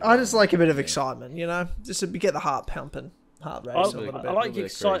executed. I just like a bit of Yeah. excitement, just to get the heart pumping, heart racing a little I bit. like bit of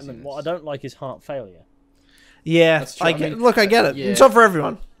excitement. What I craziness. don't like is heart failure. Yeah, That's true. I mean, I get it. yeah. It's not for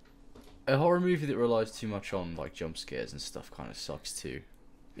everyone. A horror movie that relies too much on like jump scares and stuff kind of sucks too.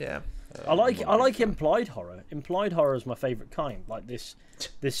 Yeah. I like I'm not a big fan. implied horror. Implied horror is my favourite kind. Like this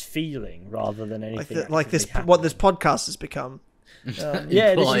feeling rather than anything. Like this, actively what this happening. podcast has become.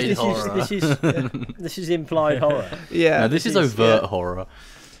 Yeah, Implied horror. this is implied horror. Yeah. No, this is overt horror.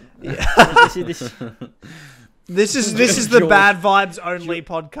 This This is the bad vibes only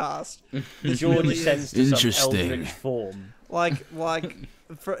podcast. George descends to some Interesting. eldritch form. Like,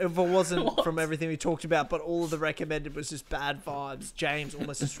 if it wasn't from everything we talked about, but all of the recommended was just bad vibes. James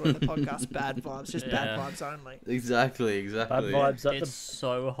almost destroyed the podcast. Bad vibes, just bad Yeah. vibes only. Exactly. Bad vibes at It's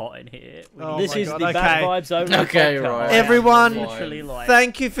so hot in here. Oh This my is God, the okay. bad vibes only. Okay, podcast. right. Everyone, literally like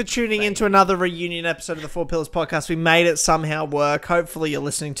Thank you for tuning into another reunion episode of the Four Pillars podcast. We made it somehow work. Hopefully you're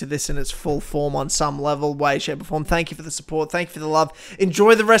listening to this in its full form on some level, way, shape, or form. Thank you for the support. Thank you for the love.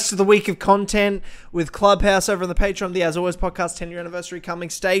 Enjoy the rest of the week of content with Clubhouse over on the Patreon. The As Always podcast 10-year anniversary coming.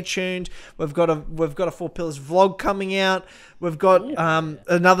 Stay tuned. We've got a Four Pillars vlog coming out. We've got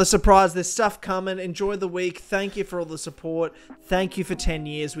another surprise. There's stuff coming. Enjoy the week. Thank you for all the support. Thank you for 10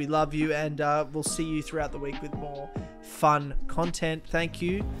 years. We love you, and we'll see you throughout the week with more fun content. Thank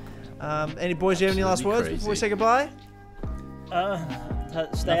you. Any boys, do you have any last words before we say goodbye? Stay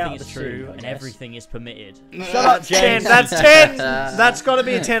out nothing of is the true sea, I and guess. everything is permitted. Shut up, 10. That's 10. That's got to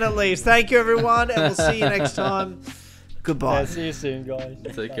be a 10 at least. Thank you, everyone, and we'll see you next time. Goodbye. Yeah, see you soon, guys.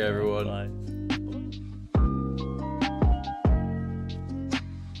 Take care, everyone. Bye.